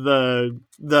sending up the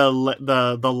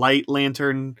light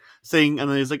lantern thing, and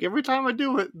then he's like, every time I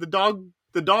do it,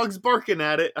 the dog's barking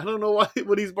at it. I don't know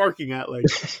what he's barking at. Like,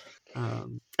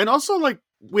 and also like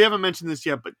we haven't mentioned this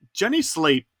yet, but Jenny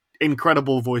Slate,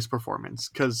 incredible voice performance,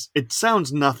 because it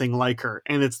sounds nothing like her,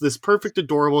 and it's this perfect,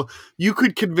 adorable. You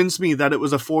could convince me that it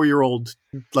was a 4-year-old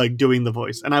like doing the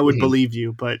voice, and I would believe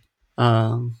you. But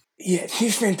yeah,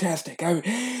 she's fantastic.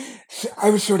 I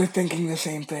was sort of thinking the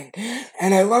same thing,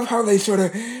 and I love how they sort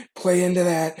of play into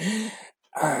that.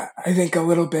 I think a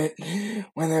little bit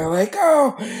when they're like,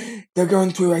 oh, they're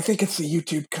going through, I think it's the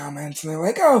YouTube comments, and they're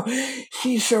like, oh,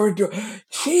 she's so adorable.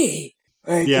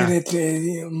 And it's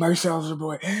Marcel's a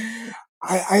boy.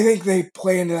 I think they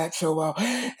play into that so well,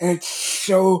 and it's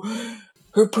so,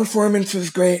 her performance is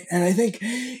great, and I think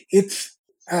it's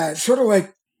sort of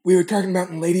like we were talking about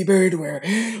in Lady Bird, where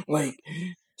like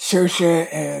Saoirse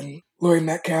and Laurie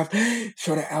Metcalf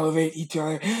sort of elevate each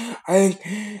other. I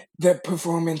think the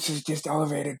performance is just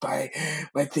elevated by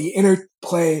like the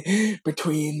interplay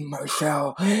between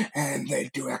Marcel and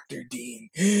the director Dean.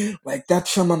 Like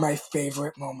that's some of my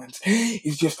favorite moments.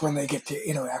 Is just when they get to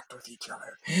interact with each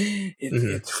other.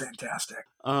 It's fantastic.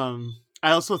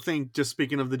 I also think, just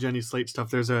speaking of the Jenny Slate stuff,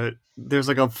 there's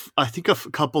like I think a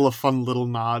couple of fun little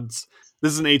nods.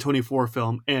 This is an A24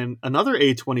 film, and another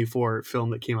A24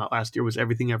 film that came out last year was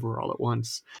Everything Everywhere All at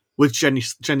Once, which Jenny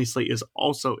Slate is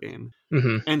also in.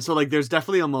 Mm-hmm. And so like there's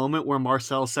definitely a moment where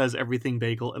Marcel says everything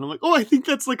bagel, and I'm like, oh, I think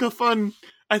that's like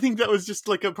I think that was just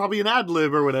like probably an ad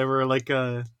lib or whatever, like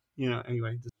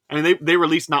anyway. I mean, they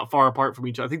released not far apart from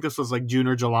each other. I think this was like June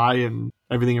or July, and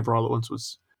Everything Everywhere All at Once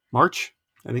was March,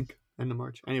 I think, end of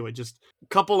March. Anyway, just a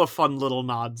couple of fun little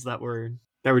nods that were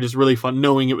just really fun,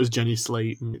 knowing it was Jenny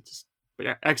Slate, and it just.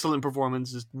 Yeah, excellent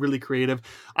performance, just really creative.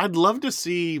 I'd love to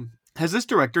see. Has this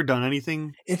director done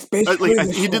anything? It's basically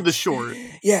he did the short.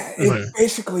 Yeah,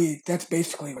 that's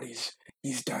basically what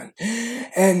he's done,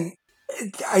 and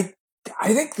I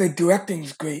think the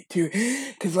directing's great too,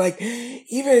 because like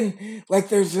even like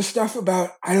there's the stuff about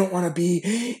I don't want to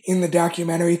be in the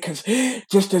documentary, because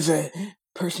just as a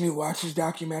person who watches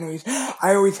documentaries,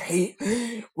 I always hate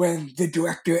when the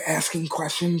director asking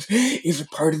questions is a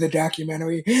part of the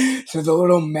documentary. So the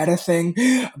little meta thing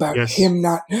about him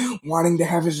not wanting to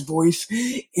have his voice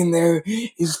in there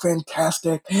is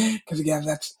fantastic, because again,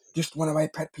 that's just one of my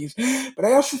pet peeves. But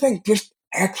I also think just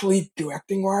actually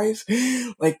directing wise,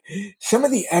 like some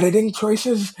of the editing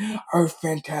choices are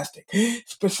fantastic.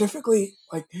 Specifically,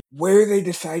 like where they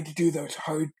decide to do those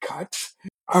hard cuts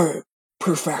are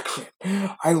perfection.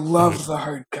 I love the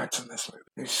hard cuts in this movie.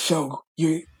 They're so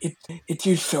it's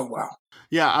used so well.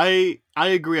 Yeah, I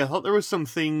agree. I thought there was some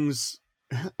things,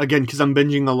 again, because I'm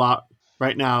binging a lot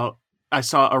right now. I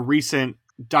saw a recent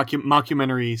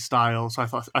mockumentary style, so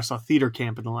I saw Theater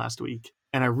Camp in the last week,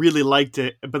 and I really liked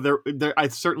it. But there I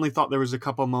certainly thought there was a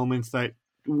couple moments that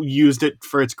used it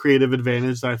for its creative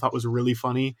advantage that I thought was really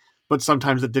funny, but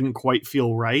sometimes it didn't quite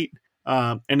feel right.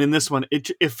 And in this one,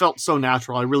 it felt so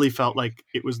natural. I really felt like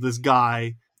it was this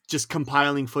guy just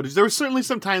compiling footage. There were certainly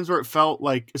some times where it felt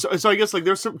like, so I guess like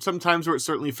there's some times where it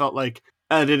certainly felt like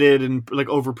edited and like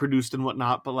overproduced and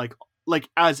whatnot, but like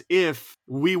as if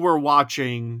we were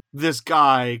watching this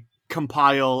guy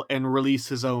compile and release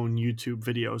his own YouTube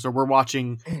videos, or we're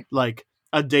watching like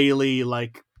a daily,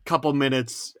 like couple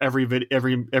minutes every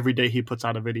day he puts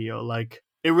out a video. Like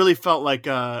it really felt like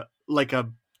a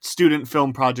student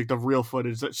film project of real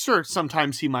footage that sure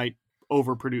sometimes he might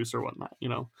overproduce or whatnot,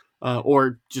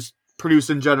 or just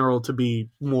produce in general to be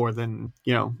more than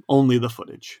only the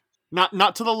footage.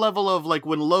 Not to the level of like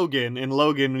when Logan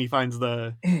he finds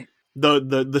the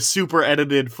super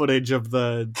edited footage of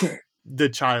the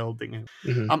child thing.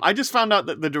 Mm-hmm. I just found out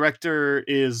that the director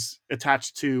is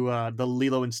attached to the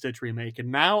Lilo and Stitch remake,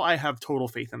 and now I have total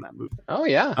faith in that movie. Oh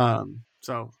yeah.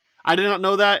 So I did not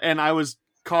know that, and I was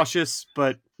cautious,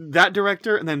 but that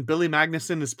director and then Billy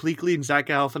Magnuson as Pleakley and Zach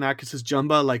Galifianakis as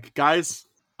Jumba, like, guys,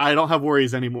 I don't have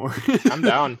worries anymore. I'm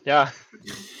down. Yeah.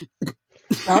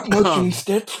 Stop motion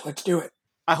Stitch. Let's do it.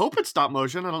 I hope it's stop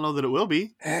motion. I don't know that it will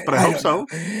be, but I hope so.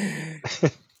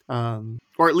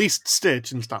 Or at least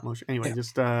Stitch in stop motion. Anyway,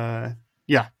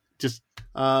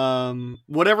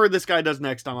 whatever this guy does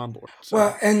next, I'm on board. So.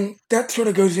 Well, and that sort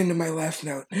of goes into my last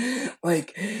note.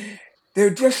 Like, they're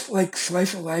just like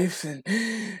slice of life, and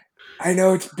I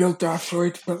know it's built off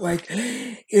sorts, but like,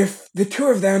 if the two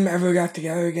of them ever got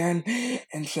together again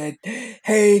and said,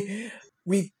 hey,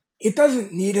 it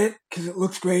doesn't need it because it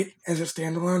looks great as a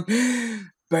standalone,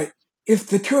 but if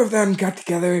the two of them got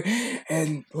together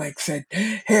and like said,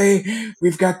 hey,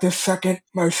 we've got this second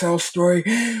Marcel story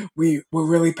we're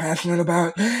really passionate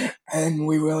about and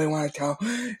we really want to tell,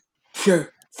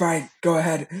 sure, fine, go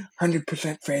ahead,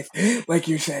 100% faith, like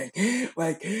you're saying.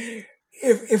 Like,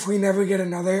 if we never get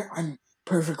another, I'm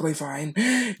perfectly fine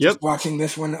just watching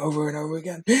this one over and over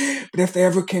again. But if they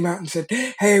ever came out and said,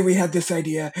 hey, we had this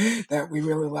idea that we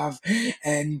really love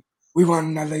and we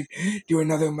want to do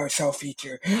another Marcel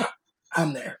feature,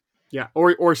 I'm there. Yeah,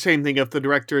 or same thing if the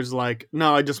director's like,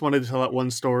 no, I just wanted to tell that one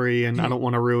story and I don't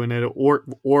want to ruin it,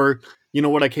 or you know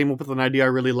what, I came up with an idea I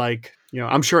really like. You know,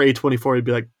 I'm sure A24 would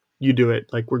be like, you do it,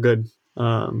 like, we're good.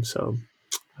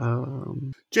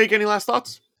 Jake, any last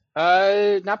thoughts?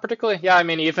 Not particularly. Yeah, I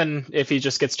mean, even if he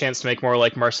just gets a chance to make more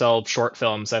like Marcel short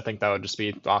films, I think that would just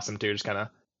be awesome too. Just kind of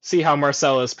see how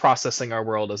Marcel is processing our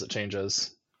world as it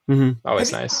changes. Mm-hmm.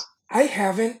 Always nice. I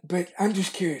haven't, but I'm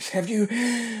just curious. Have you?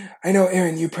 I know,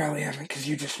 Aaron, you probably haven't because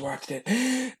you just watched it.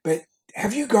 But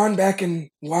have you gone back and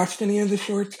watched any of the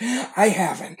shorts? I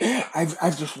haven't.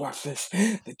 I've just watched this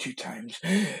the 2 times,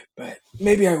 but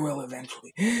maybe I will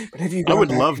eventually. But have you gone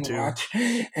back and watch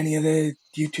any of the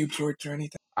YouTube shorts or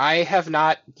anything? I have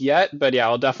not yet, but yeah,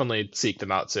 I'll definitely seek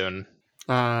them out soon.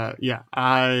 Yeah,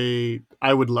 I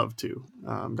would love to.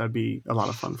 That'd be a lot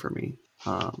of fun for me.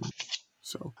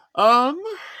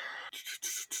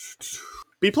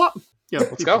 B-plot. Yeah,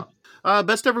 let's go.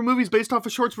 Best ever movies based off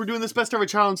of shorts. We're doing this best ever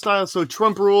challenge style, so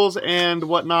Trump rules and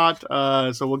whatnot.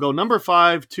 So we'll go number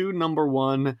 5 to number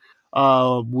 1.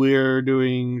 We're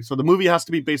doing, so the movie has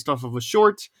to be based off of a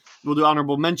short. We'll do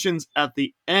honorable mentions at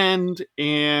the end,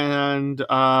 and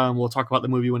we'll talk about the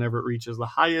movie whenever it reaches the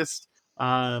highest.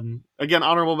 Again,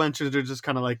 honorable mentions are just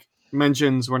kind of like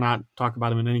mentions. We're not talking about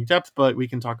them in any depth, but we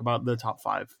can talk about the top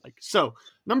 5. Like, so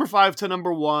number 5 to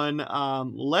number 1.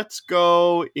 Let's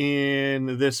go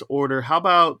in this order. How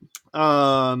about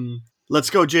let's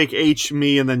go Jake H,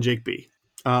 me, and then Jake B.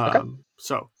 Okay.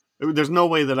 So there's no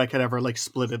way that I could ever like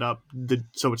split it up,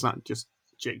 so it's not just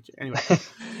Jake. Anyway,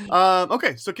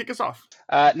 okay, so kick us off.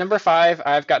 Number 5,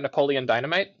 I've got Napoleon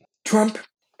Dynamite. Trump.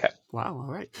 Okay. Wow.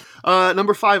 All right.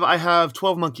 Number 5, I have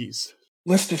 12 Monkeys.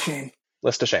 List of Shame.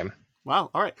 List of Shame.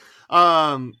 Wow. All right.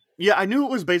 Yeah, I knew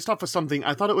it was based off of something.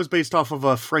 I thought it was based off of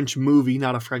a French movie,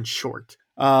 not a French short.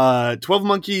 12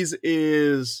 Monkeys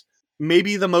is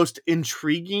maybe the most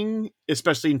intriguing,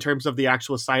 especially in terms of the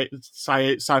actual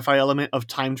sci-fi element of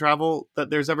time travel that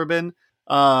there's ever been.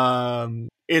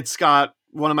 It's got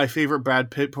one of my favorite Brad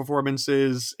Pitt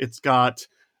performances. It's got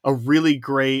a really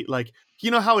great, like, you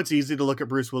know how it's easy to look at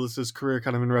Bruce Willis's career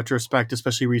kind of in retrospect,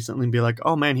 especially recently, and be like,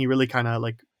 oh man, he really kind of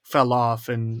like fell off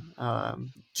and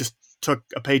just took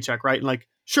a paycheck, right? And like,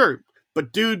 sure,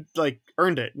 but dude like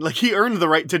earned it. Like, he earned the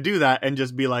right to do that and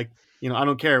just be like, you know, I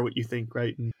don't care what you think,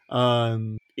 right?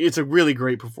 And it's a really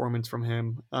great performance from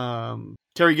him.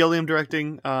 Terry Gilliam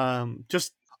directing,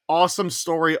 just awesome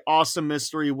story, awesome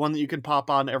mystery, one that you can pop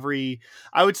on every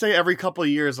couple of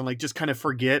years and like just kind of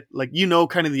forget, like, you know,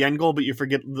 kind of the end goal, but you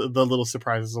forget the little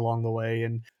surprises along the way.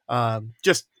 And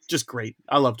just great.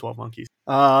 I love 12 Monkeys.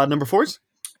 Number 4s?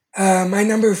 My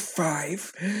number 5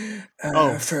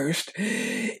 first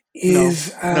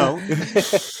is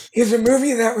is a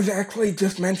movie that was actually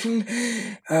just mentioned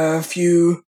a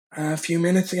few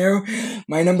minutes ago.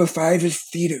 My number 5 is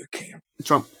Theater Camp.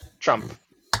 Trump.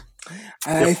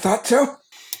 I thought so.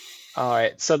 All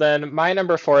right. So then my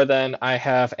number 4, then I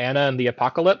have Anna and the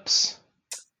Apocalypse.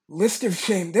 List of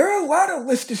Shame. There are a lot of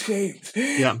List of Shames.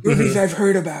 Yeah. Movies I've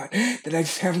heard about that I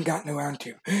just haven't gotten around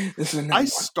to. This is another one.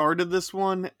 Started this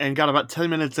one and got about 10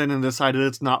 minutes in and decided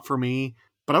it's not for me.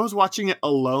 But I was watching it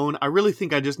alone. I really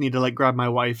think I just need to like grab my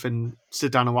wife and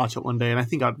sit down and watch it one day. And I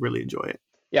think I'd really enjoy it.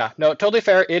 Yeah, no, totally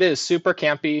fair. It is super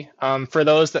campy. For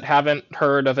those that haven't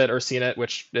heard of it or seen it,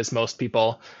 which is most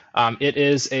people, it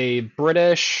is a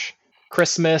British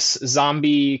Christmas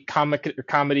zombie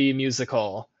comedy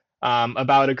musical.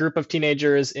 about a group of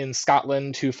teenagers in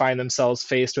Scotland who find themselves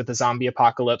faced with a zombie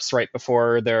apocalypse right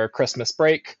before their Christmas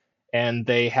break. And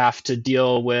they have to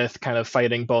deal with kind of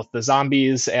fighting both the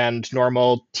zombies and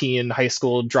normal teen high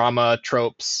school drama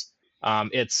tropes.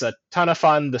 It's a ton of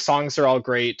fun. The songs are all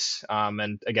great.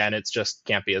 And again, it's just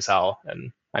campy as hell.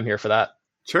 And I'm here for that.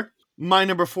 Sure. My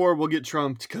number 4 will get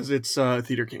trumped because it's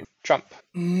theater camp. Trump.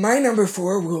 My number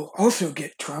 4 will also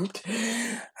get trumped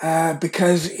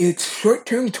because it's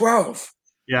short-term 12.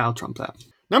 Yeah, I'll trump that.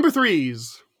 Number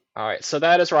 3s. All right, so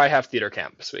that is where I have theater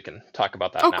camp, so we can talk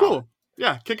about that now. Oh, cool.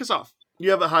 Yeah, kick us off.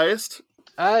 You have it highest?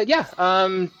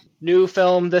 New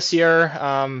film this year,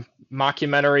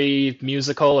 mockumentary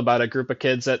musical about a group of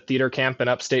kids at theater camp in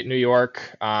upstate New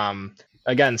York.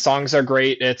 Again, songs are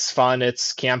great. It's fun.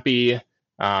 It's campy.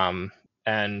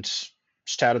 And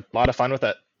just had a lot of fun with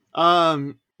it.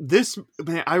 This,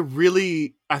 man, I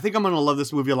think I'm going to love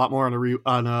this movie a lot more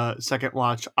on a second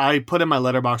watch. I put in my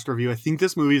Letterboxd review, I think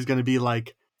this movie is going to be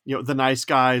like, you know, The Nice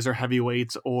Guys or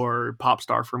Heavyweights or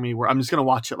Popstar for me, where I'm just going to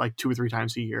watch it like 2 or 3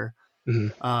 times a year.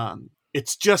 Mm-hmm.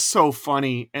 It's just so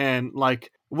funny. And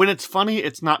like, when it's funny,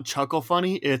 it's not chuckle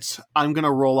funny. It's, I'm going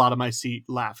to roll out of my seat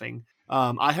laughing.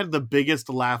 I had the biggest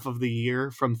laugh of the year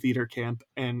from theater camp,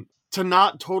 and to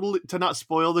not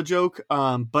spoil the joke,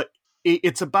 but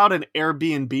it's about an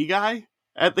Airbnb guy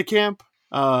at the camp,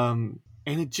 and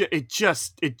it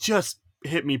just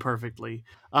hit me perfectly.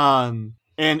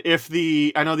 And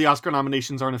I know the Oscar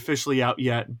nominations aren't officially out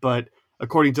yet, but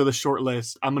according to the short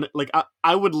list,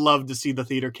 I would love to see the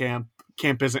theater camp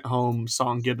Isn't Home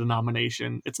song get a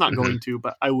nomination. It's not going to,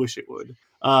 but I wish it would,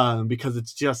 because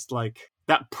it's just like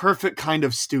that perfect kind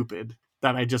of stupid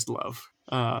that I just love.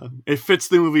 It fits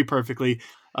the movie perfectly.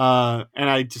 And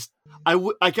I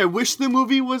wish the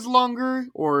movie was longer,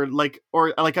 or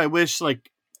I wish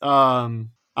I'm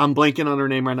blanking on her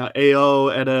name right now.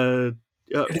 Ao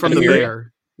from the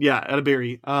Bear. Yeah, Etta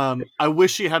Berry. I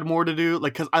wish she had more to do,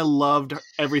 like, cause I loved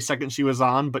every second she was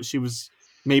on, but she was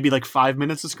maybe like 5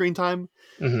 minutes of screen time.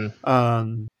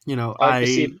 Mm-hmm. I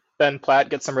see Ben Platt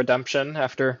get some redemption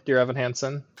after Dear Evan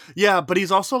Hansen. Yeah, but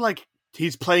he's also like,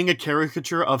 he's playing a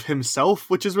caricature of himself,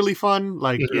 which is really fun.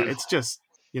 Like, yeah, it's just,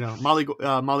 Molly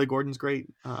Gordon's great.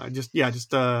 Just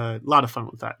a lot of fun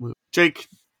with that movie. Jake?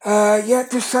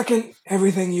 Just second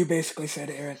everything you basically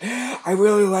said, Aaron. I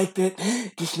really liked it,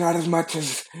 just not as much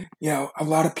as, a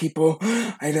lot of people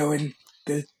I know in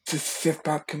the Sith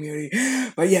Pop community.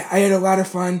 But yeah, I had a lot of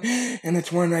fun, and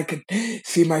it's one I could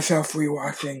see myself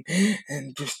rewatching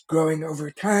and just growing over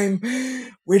time,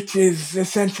 which is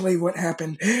essentially what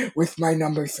happened with my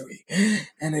number 3,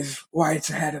 and is why it's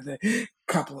ahead of the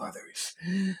couple others.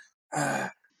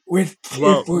 If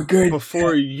we're good.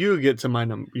 Before you get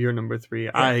to your number 3,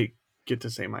 yeah. I get to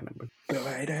say my number. Go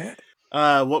right ahead.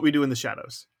 What We Do in the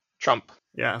Shadows. Trump.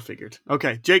 Yeah, I figured.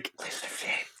 Okay, Jake.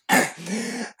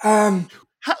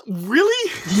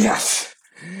 Really? Yes.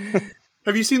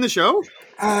 Have you seen the show?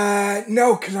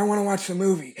 No, because I want to watch the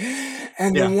movie.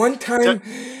 And the one time,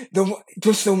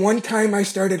 the one time I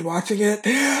started watching it,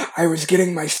 I was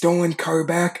getting my stolen car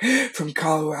back from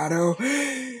Colorado.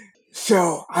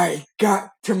 So I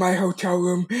got to my hotel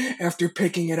room after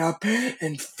picking it up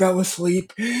and fell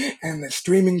asleep, and the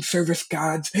streaming service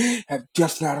gods have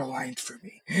just not aligned for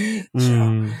me.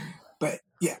 So, but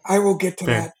yeah, I will get to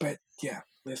that, but yeah,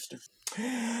 list of.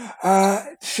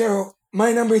 So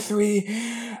my number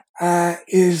 3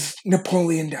 is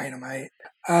Napoleon Dynamite.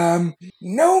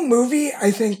 No movie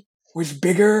I think was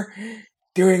bigger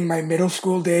during my middle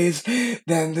school days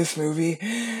than this movie,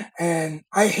 and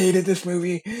I hated this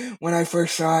movie when I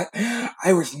first saw it.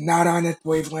 I was not on its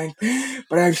wavelength,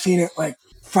 but I've seen it like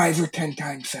 5 or 10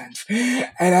 times since,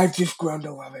 and I've just grown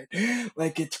to love it.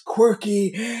 Like, it's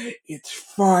quirky, it's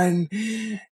fun,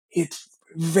 it's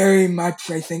very much,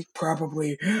 I think,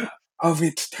 probably of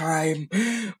its time,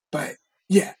 but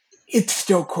yeah, it's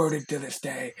still quoted to this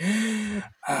day.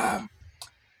 I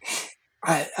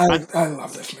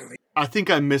love this movie. I think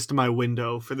I missed my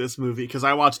window for this movie because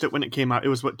I watched it when it came out. It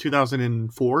was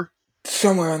 2004?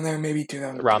 Somewhere on there, maybe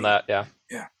 2000. Around that, yeah.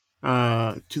 Yeah.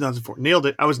 2004. Nailed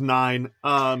it. I was 9.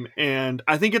 And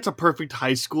I think it's a perfect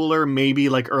high schooler, maybe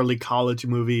like early college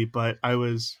movie, but I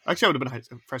would have been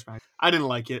freshman. I didn't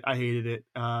like it. I hated it.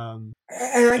 And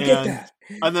I get that.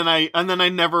 And then I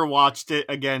never watched it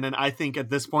again. And I think at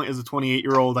this point, as a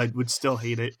 28-year-old, I would still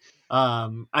hate it.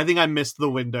 I think I missed the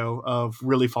window of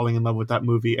really falling in love with that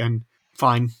movie, and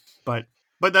fine, but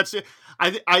that's it.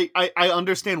 I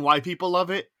understand why people love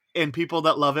it, and people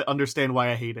that love it understand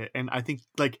why I hate it. And I think,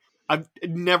 like, I've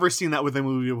never seen that with a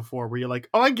movie before where you're like,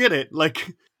 oh, I get it. Like,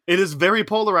 it is very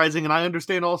polarizing and I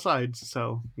understand all sides.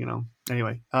 So,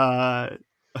 Anyway,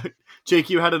 Jake,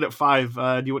 you had it at 5.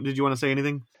 Did you want to say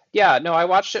anything? Yeah, no, I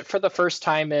watched it for the first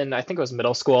time in, I think it was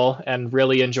middle school, and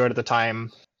really enjoyed it at the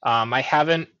time. I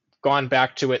haven't gone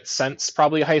back to it since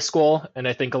probably high school, and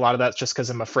I think a lot of that's just because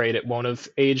I'm afraid it won't have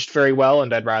aged very well,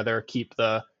 and I'd rather keep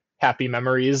the happy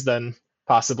memories than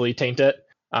possibly taint it.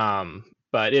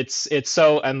 But it's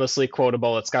so endlessly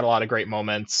quotable. It's got a lot of great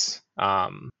moments,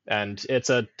 and it's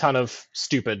a ton of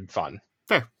stupid fun.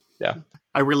 Fair. Yeah.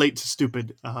 I relate to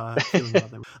stupid feeling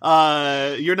about them.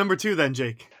 You're number 2 then,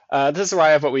 Jake. This is where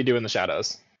I have What We Do in the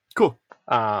Shadows. Cool.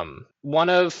 One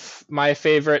of my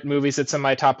favorite movies. It's in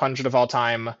my top 100 of all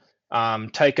time.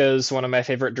 Taika's one of my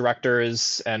favorite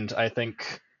directors, and I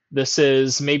think this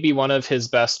is maybe one of his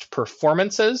best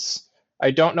performances.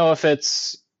 I don't know if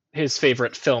it's his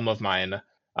favorite film of mine,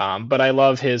 but I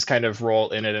love his kind of role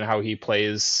in it and how he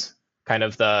plays kind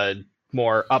of the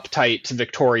more uptight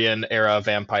Victorian era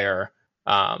vampire.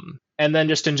 And then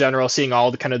just in general, seeing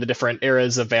all the kind of the different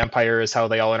eras of vampires, how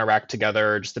they all interact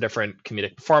together, just the different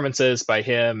comedic performances by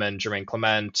him and Jermaine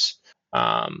Clement.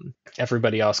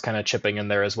 Everybody else kind of chipping in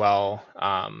there as well.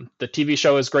 The TV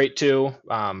show is great too.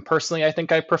 Personally, I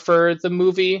think I prefer the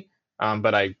movie,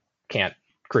 but I can't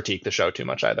critique the show too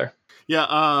much either. Yeah,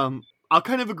 I'll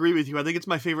kind of agree with you. I think it's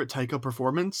my favorite Taika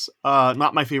performance.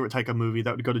 Not my favorite Taika movie.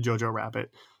 That would go to Jojo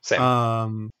Rabbit.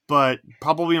 Same. But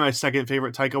probably my second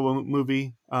favorite Taika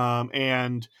movie.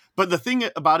 But the thing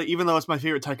about it, even though it's my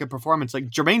favorite Taika performance, like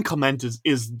Jermaine Clement is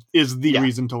the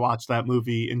reason to watch that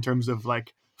movie in terms of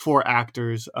like for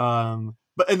actors.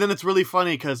 And then it's really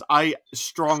funny because I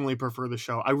strongly prefer the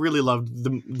show. I really loved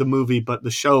the movie, but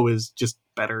the show is just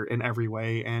better in every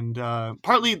way. And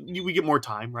partly we get more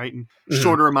time, right? And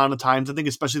shorter amount of times. I think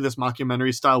especially this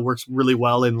mockumentary style works really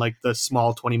well in like the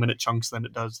small 20-minute chunks than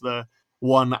it does the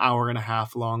 1 hour and a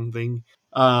half long thing.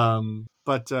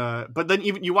 But then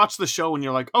even you watch the show and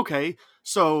you're like, okay,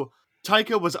 so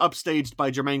Taika was upstaged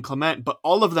by Jermaine Clement, but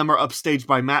all of them are upstaged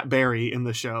by Matt Berry in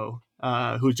the show.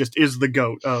 Who just is the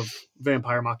GOAT of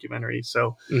vampire mockumentary.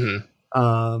 So,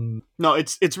 no,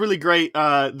 it's really great.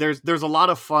 There's a lot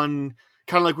of fun,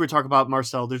 kind of like we were talking about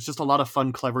Marcel. There's just a lot of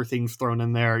fun, clever things thrown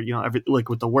in there. You know, like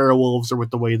with the werewolves or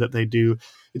with the way that they do.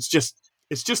 It's just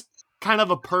kind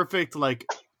of a perfect, like,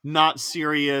 not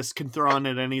serious, can throw on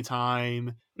at any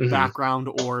time, background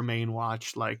or main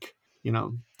watch. Like, you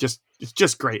know, it's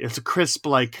just great. It's a crisp,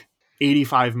 like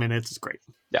 85 minutes. It's great.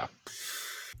 Yeah.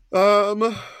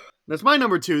 That's my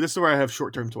number 2. This is where I have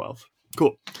Short Term 12.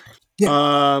 Cool.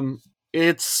 Yeah.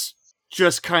 It's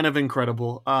just kind of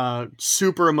incredible.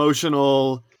 Super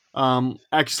emotional.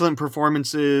 Excellent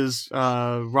performances.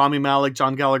 Rami Malek,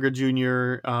 John Gallagher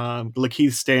Jr.,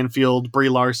 Lakeith Stanfield, Brie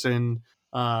Larson.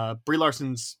 Brie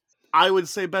Larson's, I would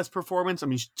say, best performance. I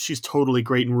mean, she's totally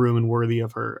great in Room and worthy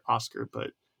of her Oscar.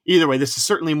 But either way, this is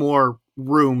certainly more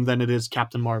Room than it is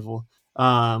Captain Marvel.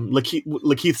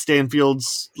 Lakeith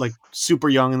Stanfield's like super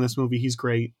young in this movie. He's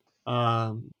great.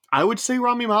 I would say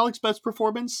Rami Malek's best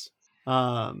performance.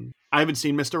 I haven't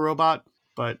seen Mr. Robot,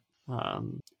 but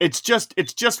it's just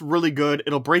really good.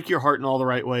 It'll break your heart in all the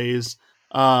right ways.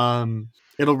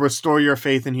 It'll restore your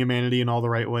faith in humanity in all the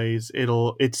right ways.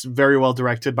 It's very well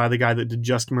directed by the guy that did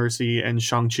Just Mercy and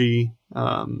Shang-Chi.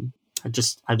 I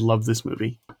love this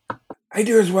movie. I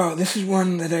do as well. This is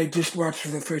one that I just watched for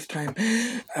the first time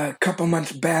a couple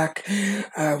months back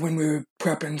when we were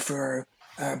prepping for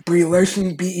Brie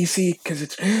Larson BEC, because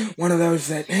it's one of those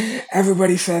that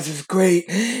everybody says is great,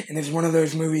 and it's one of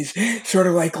those movies sort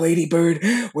of like Lady Bird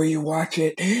where you watch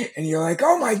it and you're like,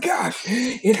 oh my gosh,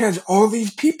 it has all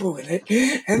these people in it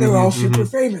and they're all super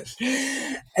famous,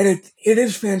 and it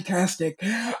is fantastic.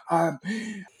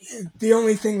 The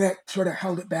only thing that sort of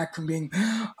held it back from being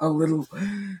a little,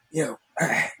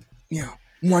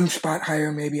 one spot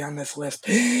higher maybe on this list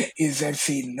is I've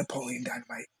seen Napoleon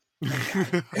Dynamite.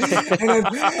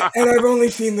 and I've only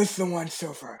seen this the once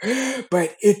so far,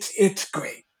 but it's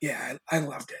great. Yeah, I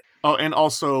loved it. Oh, and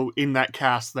also in that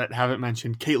cast that haven't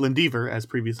mentioned, Caitlin Dever, as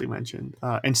previously mentioned,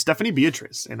 and Stephanie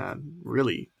Beatrice in a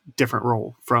really different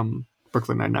role from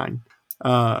Brooklyn Nine-Nine.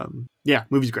 Yeah,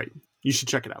 movie's great. You should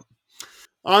check it out.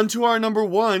 On to our number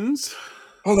ones.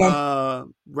 Hold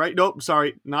on. Right? Nope.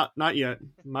 Sorry, not yet.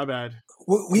 My bad.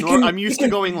 I'm used to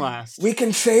going last. We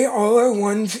can say all our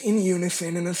ones in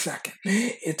unison in a second.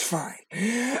 It's fine.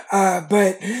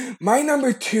 But my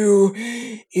number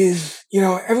 2 is,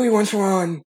 every once in a while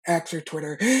on X or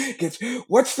Twitter gets,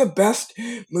 what's the best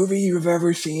movie you've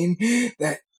ever seen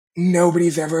that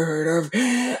nobody's ever heard of?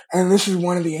 And this is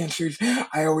one of the answers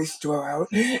I always throw out.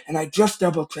 And I just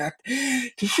double checked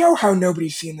to show how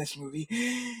nobody's seen this movie.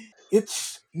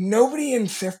 it's nobody in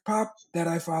Sif Pop that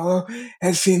I follow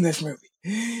has seen this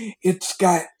movie. It's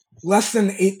got less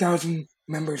than 8,000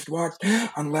 members watched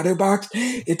on Letterboxd.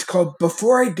 It's called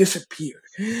Before I Disappear.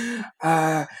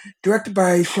 Directed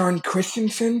by Sean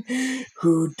Christensen,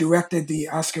 who directed the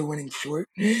Oscar-winning short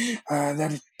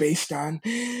that it's based on.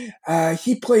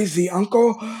 He plays the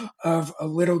uncle of a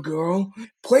little girl,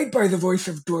 played by the voice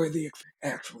of Dorothy,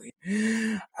 actually.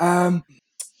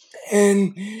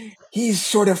 And he's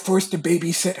sort of forced to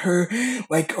babysit her,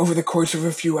 like, over the course of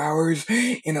a few hours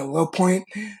in a low point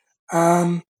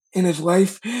in his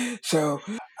life. So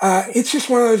it's just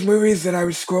one of those movies that I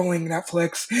was scrolling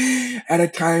Netflix at a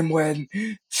time when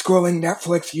scrolling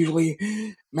Netflix usually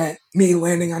meant me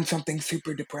landing on something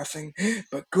super depressing,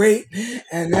 but great.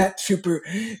 And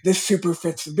this super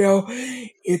fits the bill.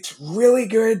 It's really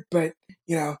good, but,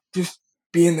 just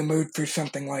be in the mood for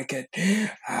something like it.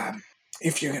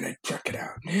 If you're gonna check it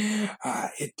out,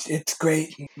 it's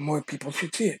great. More people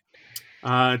should see it.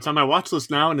 It's on my watch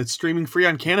list now, and it's streaming free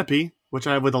on Canopy, which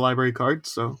I have with a library card.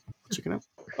 So check it out.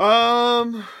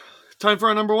 Time for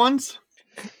our number ones.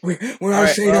 We're all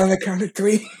saying on the count of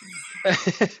three.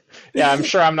 Yeah, I'm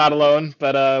sure I'm not alone.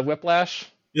 But Whiplash.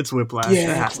 It's Whiplash.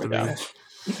 Yeah, it has to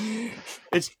be.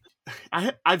 It's.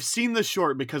 I've seen the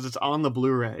short because it's on the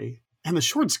Blu-ray, and the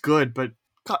short's good, but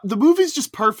God, the movie's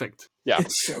just perfect. Yeah,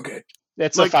 it's so good.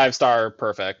 It's a 5-star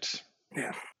perfect.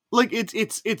 Yeah. Like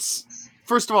it's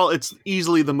first of all, it's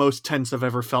easily the most tense I've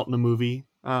ever felt in a movie.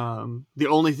 The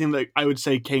only thing that I would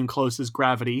say came close is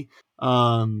Gravity.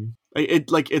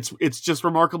 It's just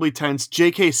remarkably tense.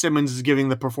 J.K. Simmons is giving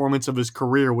the performance of his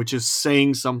career, which is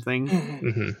saying something.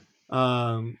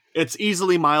 Mm-hmm. It's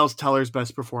easily Miles Teller's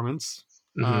best performance,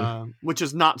 which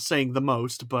is not saying the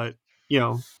most, but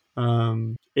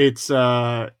it's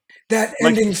that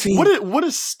ending scene. What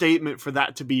a statement for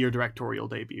that to be your directorial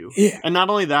debut. Yeah. And not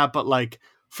only that, but like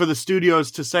for the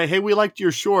studios to say, hey, we liked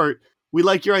your short. We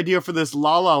like your idea for this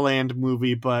La La Land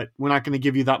movie, but we're not going to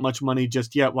give you that much money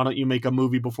just yet. Why don't you make a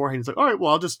movie beforehand? It's like, all right,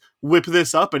 well, I'll just whip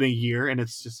this up in a year. And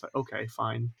it's just like, okay,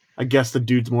 fine. I guess the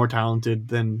dude's more talented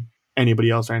than anybody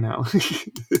else right now.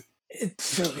 It's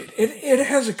so good. It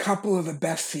has a couple of the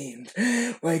best scenes.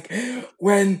 Like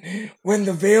when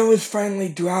the veil is finally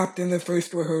dropped in the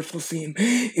first rehearsal scene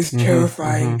is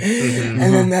terrifying.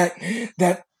 And then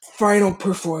that final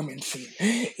performance scene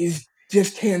is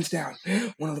just hands down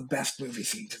one of the best movie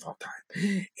scenes of all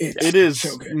time. It is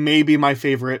so good. Maybe my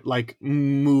favorite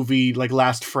movie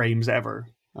last frames ever.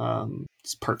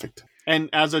 It's perfect. And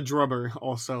as a drummer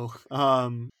also,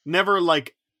 never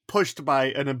pushed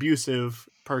by an abusive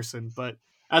person, but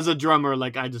as a drummer,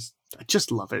 I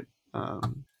just love it.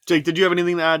 Jake, did you have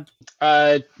anything to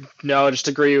add? No, just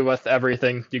agree with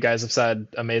everything you guys have said.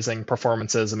 Amazing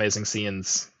performances, amazing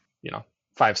scenes.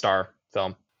 5-star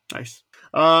film. Nice.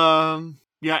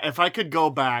 Yeah, if I could go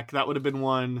back, that would have been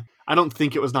one. I don't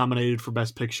think it was nominated for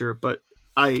Best Picture, but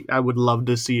I would love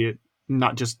to see it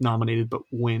not just nominated but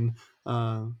win.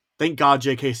 Thank God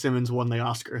J.K. Simmons won the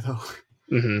Oscar though.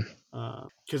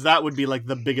 Because that would be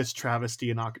the biggest travesty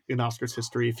in Oscars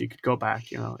history if you could go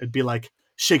back. It'd be like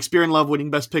Shakespeare in Love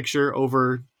winning Best Picture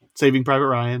over Saving Private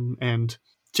Ryan and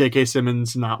J.K.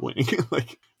 Simmons not winning.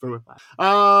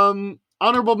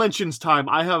 Honorable mentions time.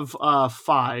 I have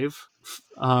 5.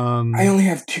 I only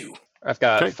have 2. I've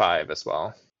got 5 as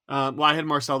well. I had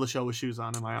Marcel the Shell with Shoes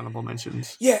on in my honorable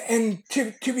mentions. Yeah, and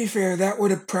to be fair, that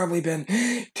would have probably been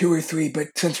 2 or 3, but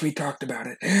since we talked about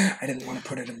it, I didn't want to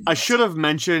put it in. I should have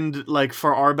mentioned,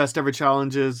 for our best ever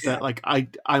challenges, that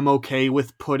I'm okay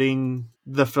with putting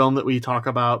the film that we talk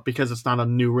about because it's not a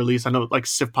new release. I know,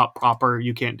 Sif Pop proper,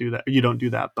 you can't do that. You don't do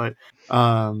that, but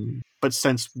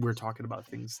since we're talking about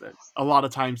things that a lot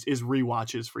of times is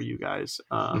rewatches for you guys,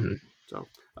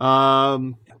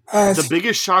 the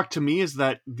biggest shock to me is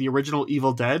that the original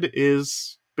Evil Dead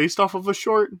is based off of a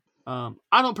short. I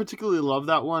don't particularly love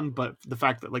that one, but the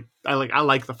fact that I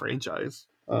like the franchise.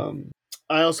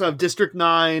 I also have District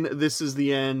 9, This Is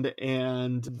the End,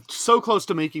 and so close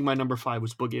to making my number 5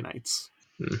 was Boogie Nights.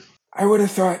 I would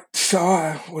have thought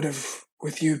Saw would have,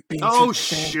 with you being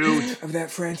such a fan of that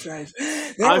franchise.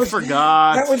 I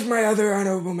forgot. That was my other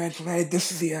honorable mention. I had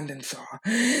This Is the End and Saw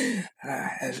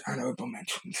as honorable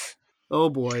mentions. Oh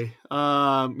boy.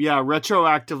 Yeah,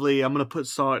 retroactively, I'm going to put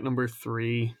Saw at number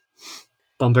 3.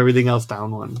 Bump everything else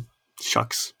down 1.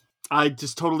 Shucks. I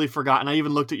just totally forgot, and I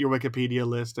even looked at your Wikipedia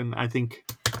list, and I think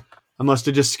I must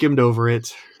have just skimmed over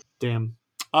it. Damn.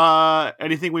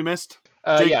 Anything we missed?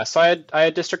 Yeah, so I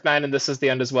had District 9 and This Is the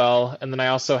End as well, and then I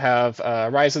also have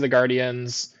Rise of the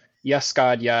Guardians, Yes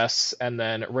God Yes, and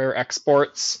then Rare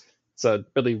Exports. It's a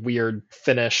really weird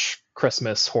Finnish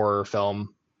Christmas horror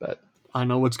film. But I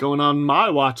know what's going on my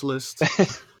watch list.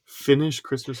 Finish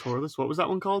Christmas Horror List. What was that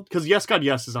one called? Because Yes God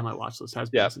Yes is on my watch list. Has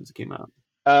been since it came out.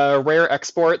 Rare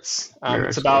Exports. Rare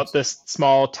it's Exports. about this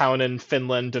small town in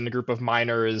Finland, and a group of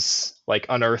miners like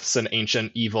unearths an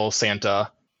ancient evil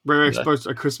Santa. Rare Exports,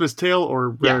 A Christmas Tale, or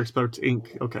Rare Exports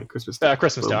Inc. Okay, Christmas Tale.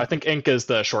 Christmas Tale. I think Inc. is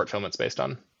the short film it's based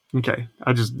on. Okay,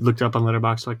 I just looked up on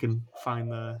Letterboxd so I can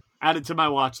find add it to my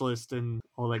watch list and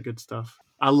all that good stuff.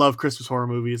 I love Christmas horror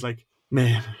movies. Like,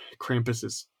 man, Krampus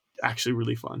is actually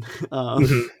really fun.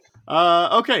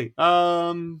 Okay.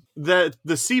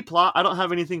 The C plot. I don't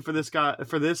have anything for this.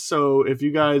 So if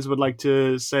you guys would like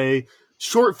to say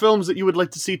short films that you would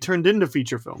like to see turned into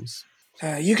feature films,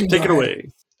 you can take it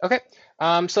away. Okay.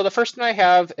 So the first one I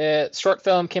have, it's short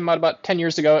film, came out about 10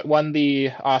 years ago. It won the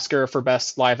Oscar for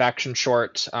Best Live Action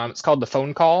Short. It's called The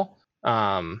Phone Call.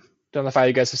 Don't know if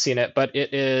you guys have seen it, but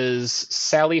it is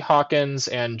Sally Hawkins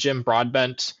and Jim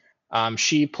Broadbent.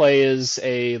 She plays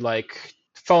a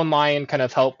phone line kind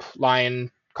of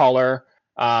helpline caller,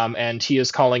 and he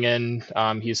is calling in.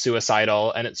 He's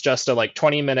suicidal, and it's just a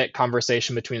 20-minute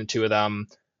conversation between the two of them.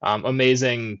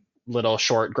 Amazing little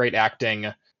short, great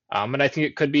acting. And I think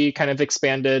it could be kind of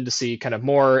expanded to see kind of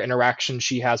more interaction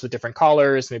she has with different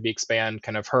callers, maybe expand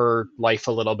kind of her life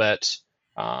a little bit.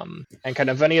 And kind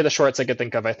of any of the shorts I could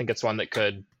think of, I think it's one that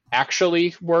could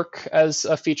actually work as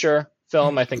a feature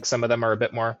film. I think some of them are a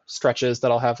bit more stretches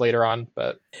that I'll have later on,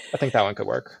 but I think that one could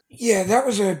work. Yeah, that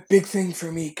was a big thing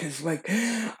for me because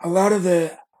a lot of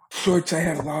the shorts I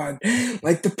have on,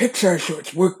 the Pixar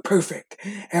shorts work perfect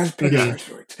as Pixar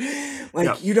shorts.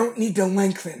 You don't need to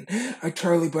lengthen a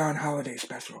Charlie Brown holiday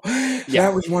special. So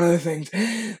that was one of the things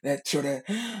that sort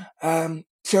of...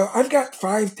 So I've got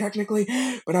 5 technically,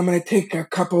 but I'm going to take a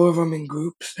couple of them in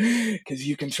groups because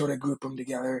you can sort of group them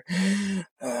together.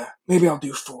 Maybe I'll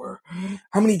do 4.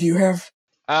 How many do you have?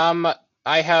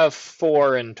 I have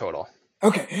 4 in total.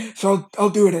 Okay, so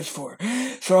I'll do it as 4.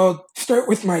 So I'll start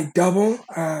with my double.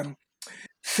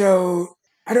 So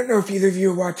I don't know if either of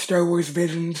you watch Star Wars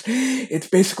Visions. It's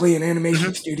basically an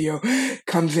animation studio,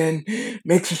 comes in,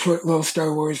 makes a short little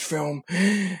Star Wars film,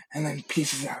 and then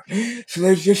pieces out. So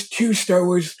there's just 2 Star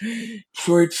Wars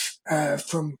shorts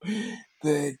from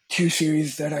the 2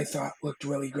 series that I thought looked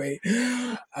really great.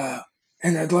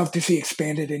 And I'd love to see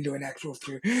expanded into an actual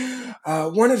series.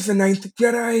 One is The Ninth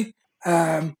Jedi,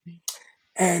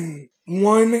 and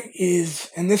one is,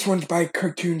 and this one's by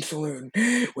Cartoon Saloon,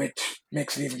 which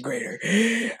makes it even greater.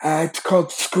 It's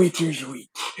called Screecher's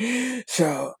Reach.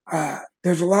 So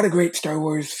there's a lot of great Star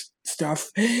Wars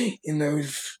stuff in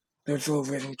those little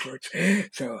vision shorts.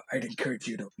 So I'd encourage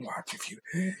you to watch if you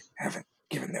haven't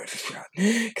given those a shot,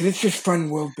 because it's just fun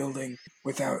world building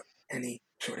without any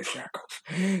sort of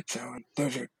shackles. So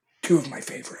those are 2 of my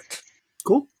favorites.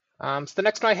 Cool. So the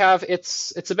next one I have,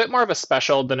 it's a bit more of a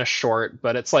special than a short,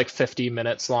 but it's 50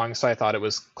 minutes long, so I thought it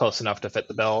was close enough to fit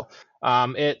the bill.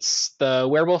 It's The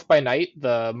Werewolf by Night,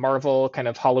 the Marvel kind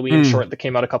of Halloween short that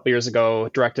came out a couple years ago,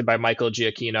 directed by Michael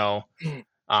Giacchino.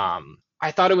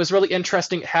 I thought it was really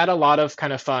interesting. It had a lot of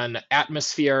kind of fun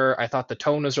atmosphere. I thought the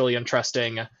tone was really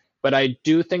interesting, but I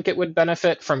do think it would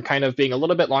benefit from kind of being a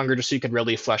little bit longer just so you could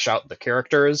really flesh out the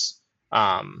characters.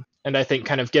 And I think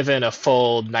kind of given a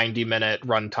full 90-minute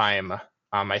runtime,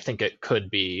 I think it could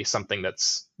be something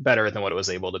that's better than what it was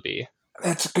able to be.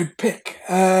 That's a good pick.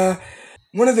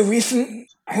 One of the recent,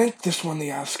 I think this won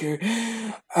the Oscar.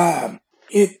 I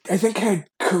think had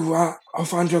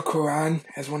Alfonso Cuarón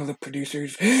as one of the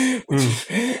producers, which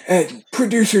is,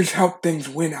 producers help things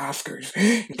win Oscars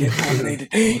and get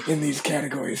nominated in these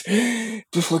categories.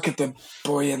 Just look at The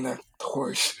Boy and the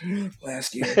Horse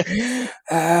last year,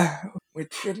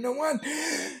 which shouldn't have won.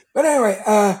 But anyway,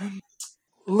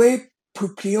 Le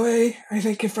Pupille, I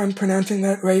think if I'm pronouncing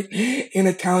that right, in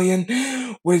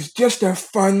Italian, was just a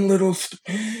fun little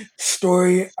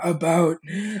story about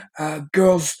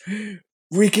girls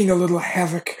wreaking a little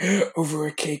havoc over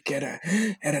a cake at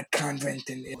a convent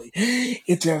in Italy.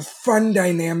 It's a fun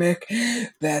dynamic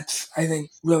that's, I think,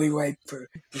 really ripe for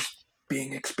just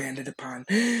being expanded upon.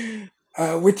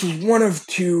 Which is one of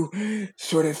 2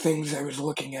 sort of things I was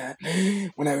looking at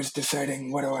when I was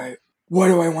deciding what do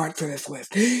I want for this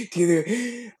list. It's either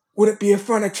would it be a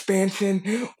fun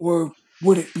expansion or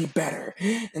would it be better?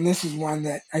 And this is one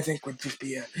that I think would just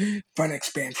be a fun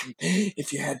expansion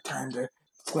if you had time to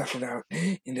flesh it out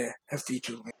into a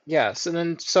feature length. Yes, and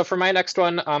then so for my next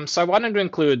one, so I wanted to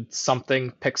include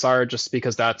something Pixar just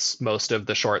because that's most of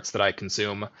the shorts that I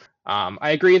consume.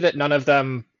 I agree that none of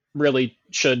them really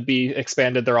should be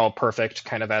expanded. They're all perfect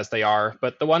kind of as they are.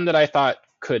 But the one that I thought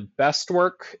could best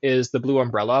work is The Blue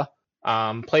Umbrella.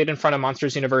 Played in front of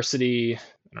Monsters University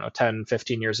I don't know, 10,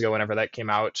 15 years ago, whenever that came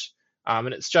out.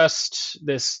 And it's just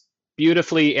this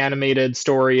beautifully animated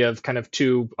story of kind of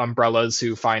two umbrellas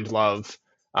who find love.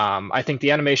 I think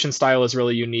the animation style is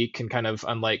really unique and kind of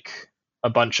unlike a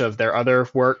bunch of their other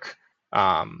work.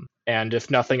 And if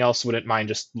nothing else, wouldn't mind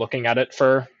just looking at it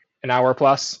for an hour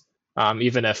plus,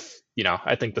 even if,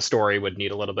 I think the story would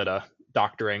need a little bit of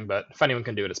doctoring, but if anyone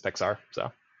can do it, it's Pixar.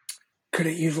 So Could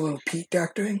it use a little Pete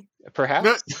doctoring?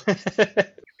 perhaps.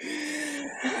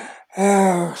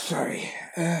 Oh, sorry.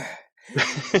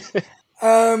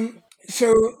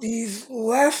 So these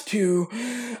last two,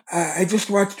 I just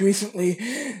watched recently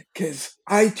because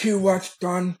I too watched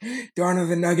Dawn of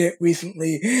the Nugget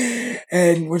recently,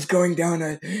 and was going down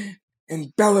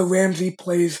and Bella Ramsey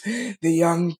plays the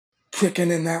young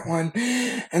chicken in that one,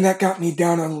 and that got me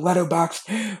down a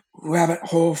Letterboxd rabbit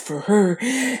hole for her,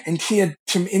 and she had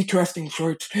some interesting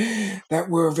shorts that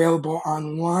were available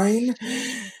online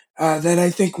that I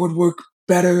think would work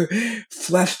better,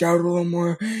 fleshed out a little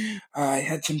more. I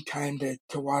had some time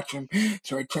to watch them,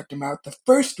 so I checked them out. The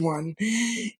first one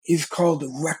is called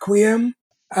Requiem.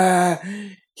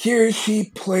 Here she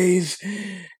plays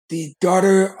the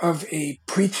daughter of a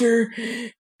preacher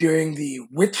during the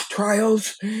witch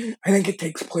trials. I think it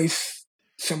takes place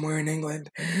somewhere in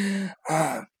England.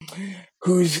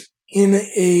 Who's in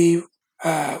a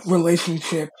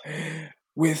relationship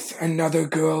with another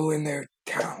girl in their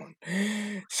town.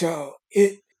 So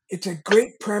it's a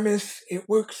great premise. It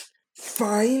works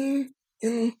fine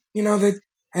in the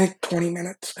I think 20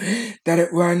 minutes that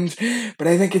it runs, but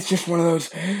I think it's just one of those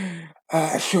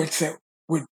shorts that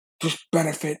would just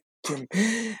benefit from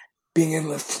being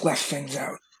able to flesh things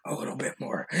out a little bit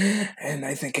more. And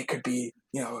I think it could be,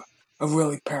 a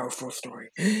really powerful story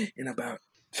in about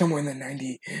somewhere in the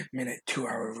 90-minute,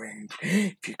 2-hour range,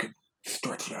 if you could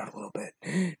stretch it out a little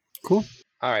bit. Cool.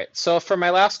 All right. So for my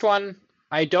last one,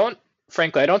 I don't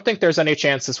think there's any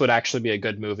chance this would actually be a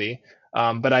good movie.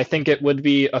 But I think it would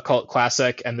be a cult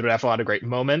classic and it would have a lot of great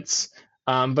moments.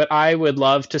 But I would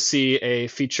love to see a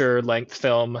feature-length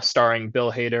film starring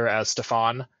Bill Hader as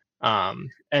Stefan,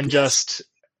 and just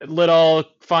little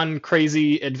fun,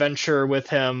 crazy adventure with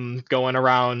him going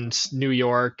around New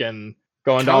York and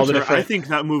going to all the different... I think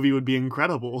that movie would be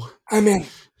incredible. I mean,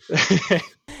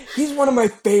 he's one of my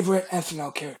favorite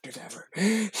SNL characters ever.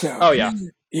 So, oh, yeah.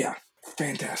 Yeah,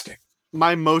 fantastic.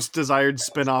 My most desired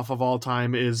spinoff of all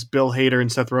time is Bill Hader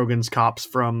and Seth Rogen's Cops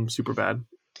from Superbad.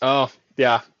 Oh,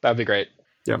 yeah, that'd be great.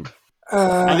 Yeah.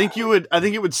 I think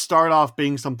it would start off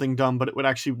being something dumb, but it would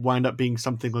actually wind up being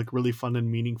something like really fun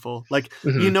and meaningful. Like,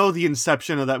 the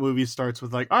inception of that movie starts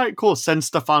with like, all right, cool, send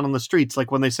Stefan on the streets, like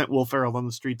when they sent Will Ferrell on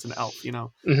the streets in Elf,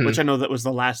 which I know that was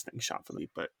the last thing shot for me,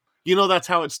 but that's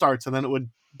how it starts, and then it would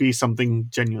be something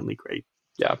genuinely great.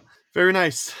 Yeah. Very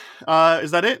nice.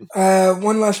 Is that it?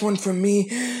 One last one from me.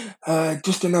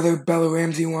 Just another Bella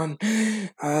Ramsey one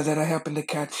that I happened to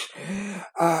catch.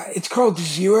 It's called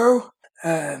Zero.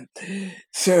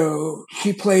 So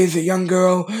she plays a young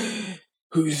girl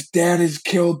whose dad is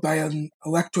killed by an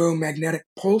electromagnetic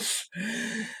pulse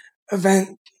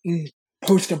event,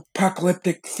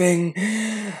 post-apocalyptic thing.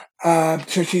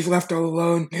 So she's left all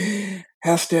alone,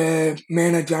 has to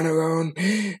manage on her own,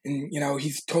 and,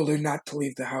 he's told her not to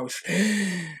leave the house.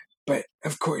 But,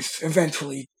 of course,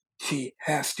 eventually she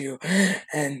has to.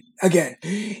 And, again,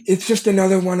 it's just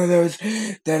another one of those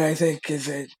that I think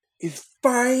is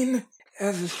fine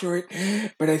as a short,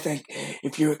 but I think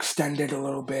if you extend it a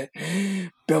little bit,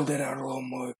 build it out a little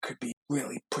more, it could be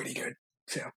really pretty good.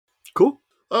 So cool.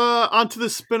 On to the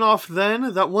spinoff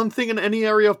then. That one thing in any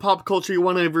area of pop culture you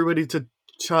want everybody to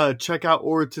check out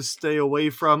or to stay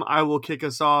away from. I will kick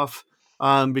us off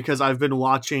because I've been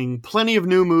watching plenty of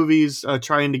new movies,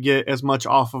 trying to get as much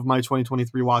off of my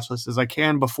 2023 watch list as I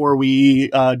can before we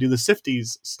do the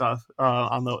Sifties stuff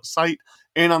on the site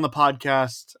and on the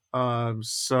podcast.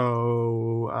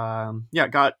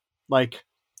 Got like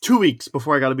 2 weeks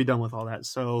before I got to be done with all that.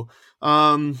 So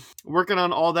working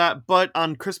on all that. But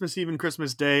on Christmas Eve and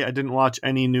Christmas Day, I didn't watch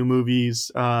any new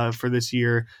movies for this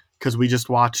year because we just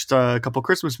watched a couple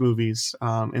Christmas movies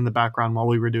in the background while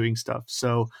we were doing stuff.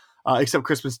 So except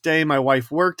Christmas Day, my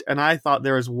wife worked, and I thought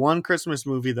there was one Christmas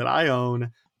movie that I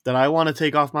own that I want to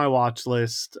take off my watch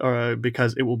list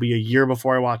because it will be a year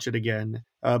before I watch it again,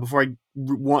 before I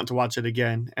want to watch it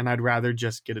again, and I'd rather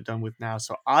just get it done with now.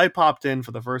 So I popped in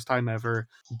for the first time ever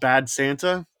Bad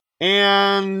Santa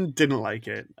and didn't like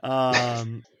it.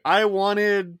 I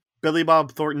wanted Billy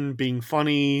Bob Thornton being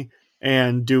funny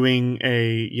and doing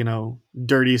a,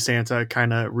 dirty Santa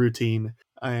kind of routine.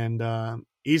 And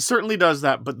he certainly does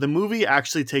that, but the movie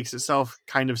actually takes itself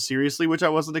kind of seriously, which I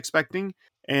wasn't expecting.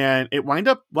 and it wound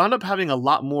up having a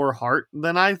lot more heart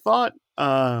than I thought,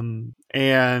 and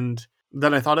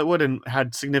than I thought it would, and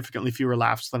had significantly fewer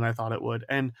laughs than I thought it would.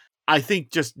 And I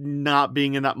think just not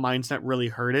being in that mindset really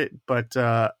hurt it, but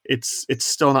it's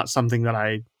still not something that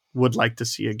I would like to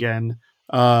see again.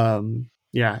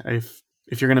 Yeah,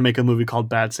 if you're gonna make a movie called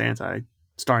Bad Santa,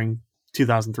 starring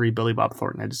 2003 Billy Bob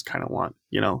Thornton, I just kind of want,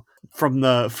 from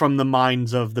the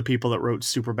minds of the people that wrote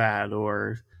Superbad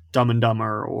or Dumb and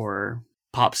Dumber or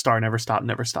Pop Star Never Stop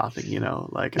Never Stopping,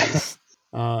 like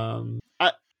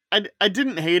I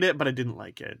didn't hate it, but I didn't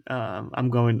like it. I'm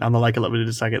the like it, love it,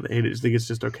 dislike it, hate it. I think it's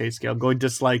just okay scale. I'm going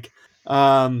dislike.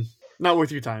 Not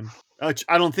worth your time. I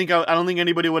don't think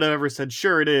anybody would have ever said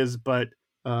sure it is, but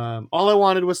all I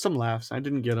wanted was some laughs. I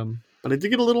didn't get them, but I did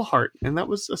get a little heart, and that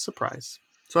was a surprise.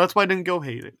 So that's why I didn't go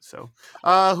hate it. So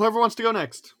whoever wants to go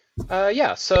next.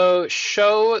 Yeah. So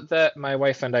show that my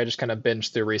wife and I just kind of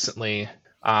binged through recently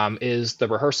is The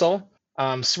Rehearsal.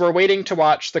 So we're waiting to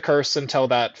watch The Curse until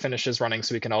that finishes running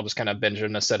so we can all just kind of binge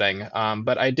in a sitting.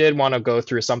 But I did want to go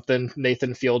through something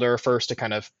Nathan Fielder first to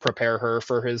kind of prepare her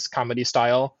for his comedy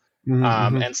style.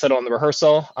 And settle on The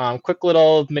Rehearsal. Quick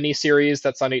little mini series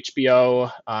that's on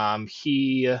HBO.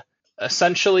 He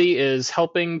essentially is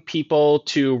helping people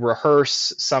to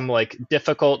rehearse some like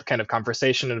difficult kind of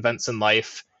conversation events in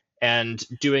life, and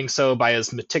doing so by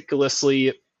as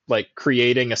meticulously like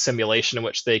creating a simulation in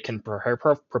which they can prepare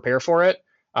for it.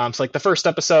 So like the first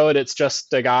episode, it's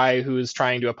just a guy who's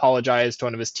trying to apologize to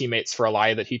one of his teammates for a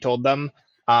lie that he told them.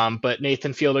 But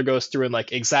Nathan Fielder goes through and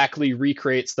like exactly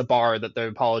recreates the bar that the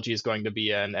apology is going to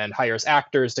be in, and hires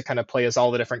actors to kind of play as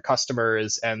all the different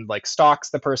customers, and like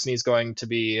stalks the person he's going to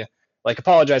be like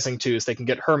apologizing to so they can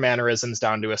get her mannerisms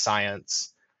down to a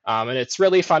science. And it's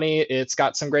really funny. It's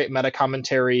got some great meta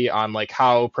commentary on like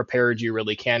how prepared you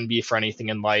really can be for anything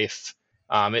in life.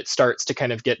 It starts to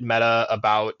kind of get meta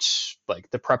about like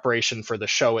the preparation for the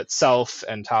show itself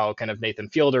and how kind of Nathan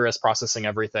Fielder is processing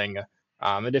everything.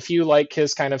 And if you like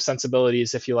his kind of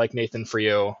sensibilities, if you like Nathan For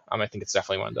You, I think it's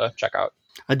definitely one to check out.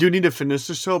 I do need to finish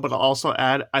the show, but I'll also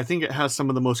add, I think it has some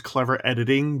of the most clever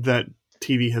editing that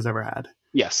TV has ever had.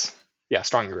 Yes. Yeah,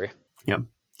 strong agree. Yeah.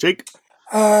 Jake?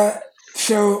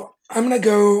 So I'm going to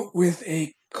go with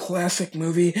a classic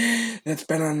movie that's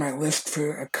been on my list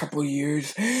for a couple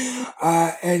years.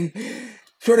 And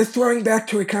sort of throwing back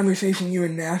to a conversation you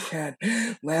and Nash had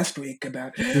last week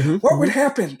about what would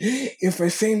happen if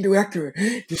a same director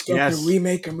just got to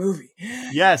remake a movie.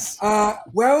 Yes.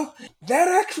 Well, that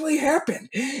actually happened.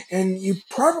 And you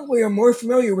probably are more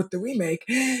familiar with the remake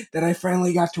that I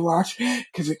finally got to watch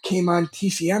because it came on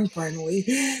TCM finally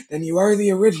than you are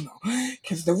the original.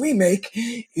 Because the remake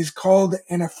is called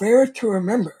An Affair to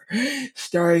Remember,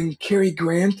 starring Cary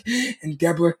Grant and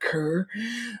Deborah Kerr.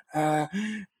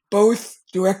 Both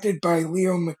directed by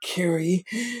Leo McCarey,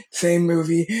 same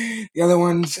movie. The other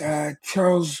one's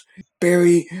Charles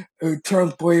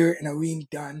Boyer and Irene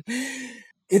Dunn.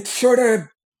 It's sort of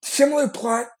similar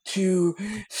plot to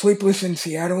Sleepless in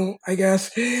Seattle, I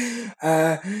guess.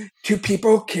 Two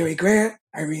people, Cary Grant,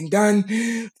 Irene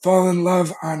Dunn, fall in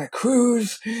love on a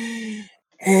cruise,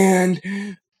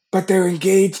 but they're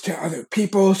engaged to other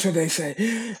people, so they say,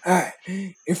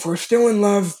 if we're still in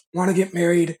love, want to get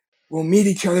married, we'll meet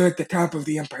each other at the top of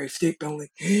the Empire State Building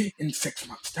in 6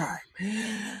 months' time.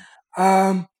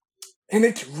 And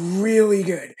it's really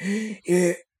good.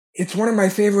 It's one of my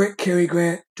favorite Cary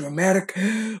Grant dramatic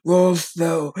roles,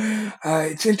 though.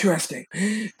 It's interesting.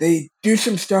 They do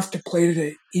some stuff to play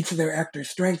to each of their actors'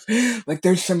 strengths. Like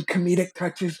there's some comedic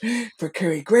touches for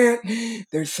Cary Grant.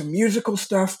 There's some musical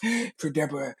stuff for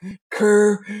Deborah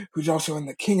Kerr, who's also in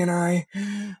The King and I.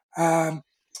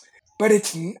 But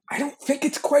I don't think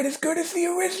it's quite as good as the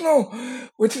original,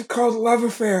 which is called Love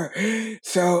Affair.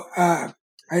 So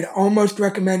I'd almost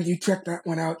recommend you check that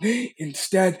one out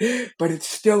instead, but it's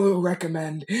still a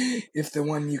recommend if the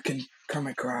one you can come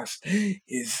across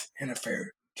is An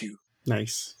Affair too.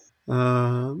 Nice.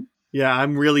 Yeah,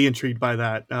 I'm really intrigued by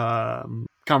that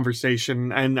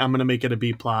conversation, and I'm going to make it a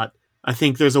B plot. I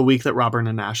think there's a week that Robert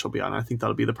and Nash will be on. I think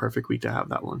that'll be the perfect week to have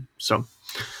that one. So,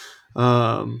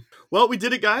 well, we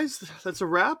did it, guys. That's a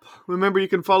wrap. Remember, you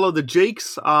can follow the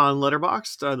Jakes on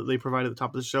Letterboxd that they provide at the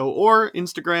top of the show, or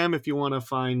Instagram if you want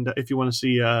to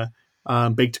see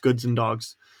baked goods and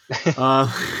dogs. I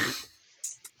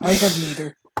have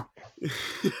neither.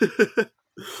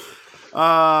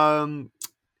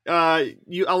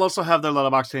 I'll also have their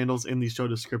Letterboxd handles in the show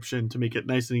description to make it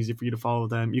nice and easy for you to follow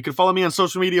them. You can follow me on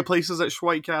social media places at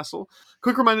Schweik Castle.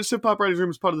 Quick reminder, Sip Pop Writers Room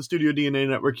is part of the Studio DNA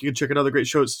Network. You can check out other great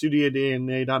shows at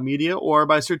studiodna.media or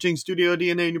by searching Studio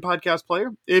DNA in your podcast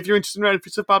player. If you're interested in writing for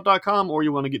SipPop.com or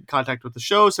you want to get in contact with the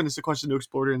show, send us a question to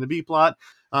explore during the B-plot.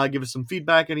 Give us some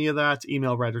feedback, any of that.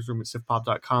 Email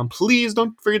writersroom@sifpop.com. Please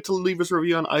don't forget to leave us a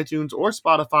review on iTunes or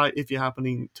Spotify if you're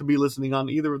happening to be listening on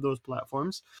either of those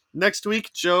platforms. Next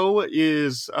week, Joe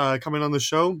is coming on the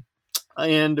show,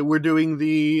 and we're doing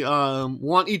the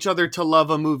Want Each Other to Love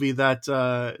a movie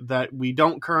that we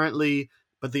don't currently,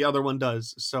 but the other one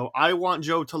does. So I want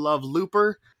Joe to love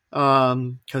Looper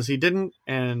because he didn't,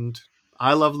 and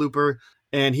I love Looper,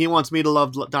 and he wants me to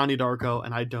love Donnie Darko,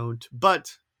 and I don't.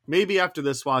 But maybe after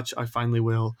this watch, I finally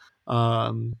will.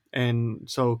 And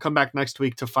so come back next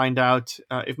week to find out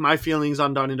if my feelings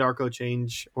on Donnie Darko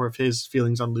change or if his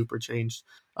feelings on Looper changed.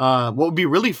 What would be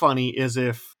really funny is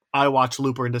if I watch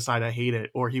Looper and decide I hate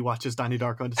it, or he watches Donnie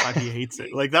Darko and decide he hates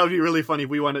it. Like, that would be really funny if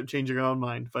we wound up changing our own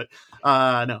mind. But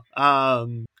no,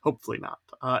 hopefully not.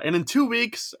 And in 2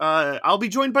 weeks, I'll be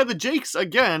joined by the Jakes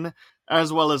again,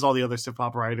 as well as all the other Sip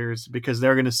Pop writers, because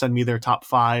they're going to send me their top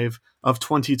 5 of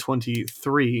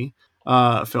 2023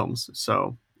 films.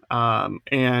 So,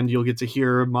 and you'll get to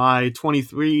hear my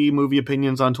 23 movie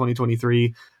opinions on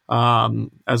 2023,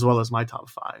 as well as my top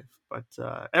 5. But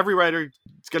every writer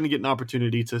is going to get an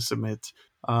opportunity to submit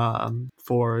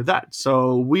for that.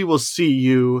 So we will see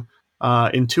you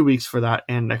in 2 weeks for that,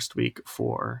 and next week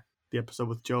for the episode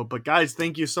with Joe. But guys,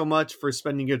 thank you so much for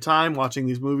spending your time watching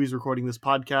these movies, recording this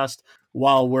podcast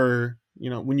while we're,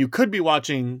 when you could be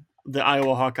watching the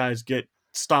Iowa Hawkeyes get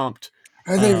stomped.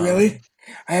 Are they really?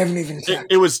 I haven't even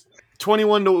checked. It was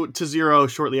 21-0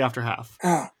 shortly after half.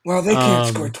 Oh, well, they can't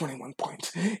score 21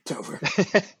 points. It's over.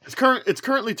 It's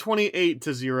currently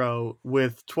 28-0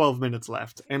 with 12 minutes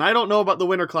left. And I don't know about the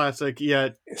Winter Classic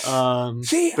yet.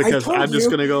 See, because I'm just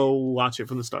going to go watch it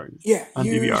from the start. Yeah, on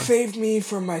you DVR. Saved me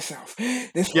from myself.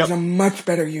 This was a much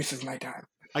better use of my time.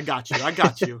 I got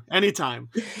you. Anytime.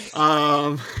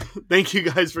 Thank you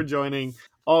guys for joining.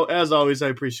 As always, I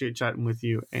appreciate chatting with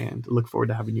you and look forward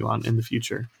to having you on in the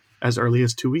future as early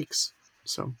as 2 weeks.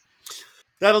 So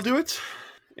that'll do it.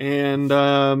 And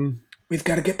we've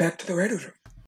got to get back to the writer's room.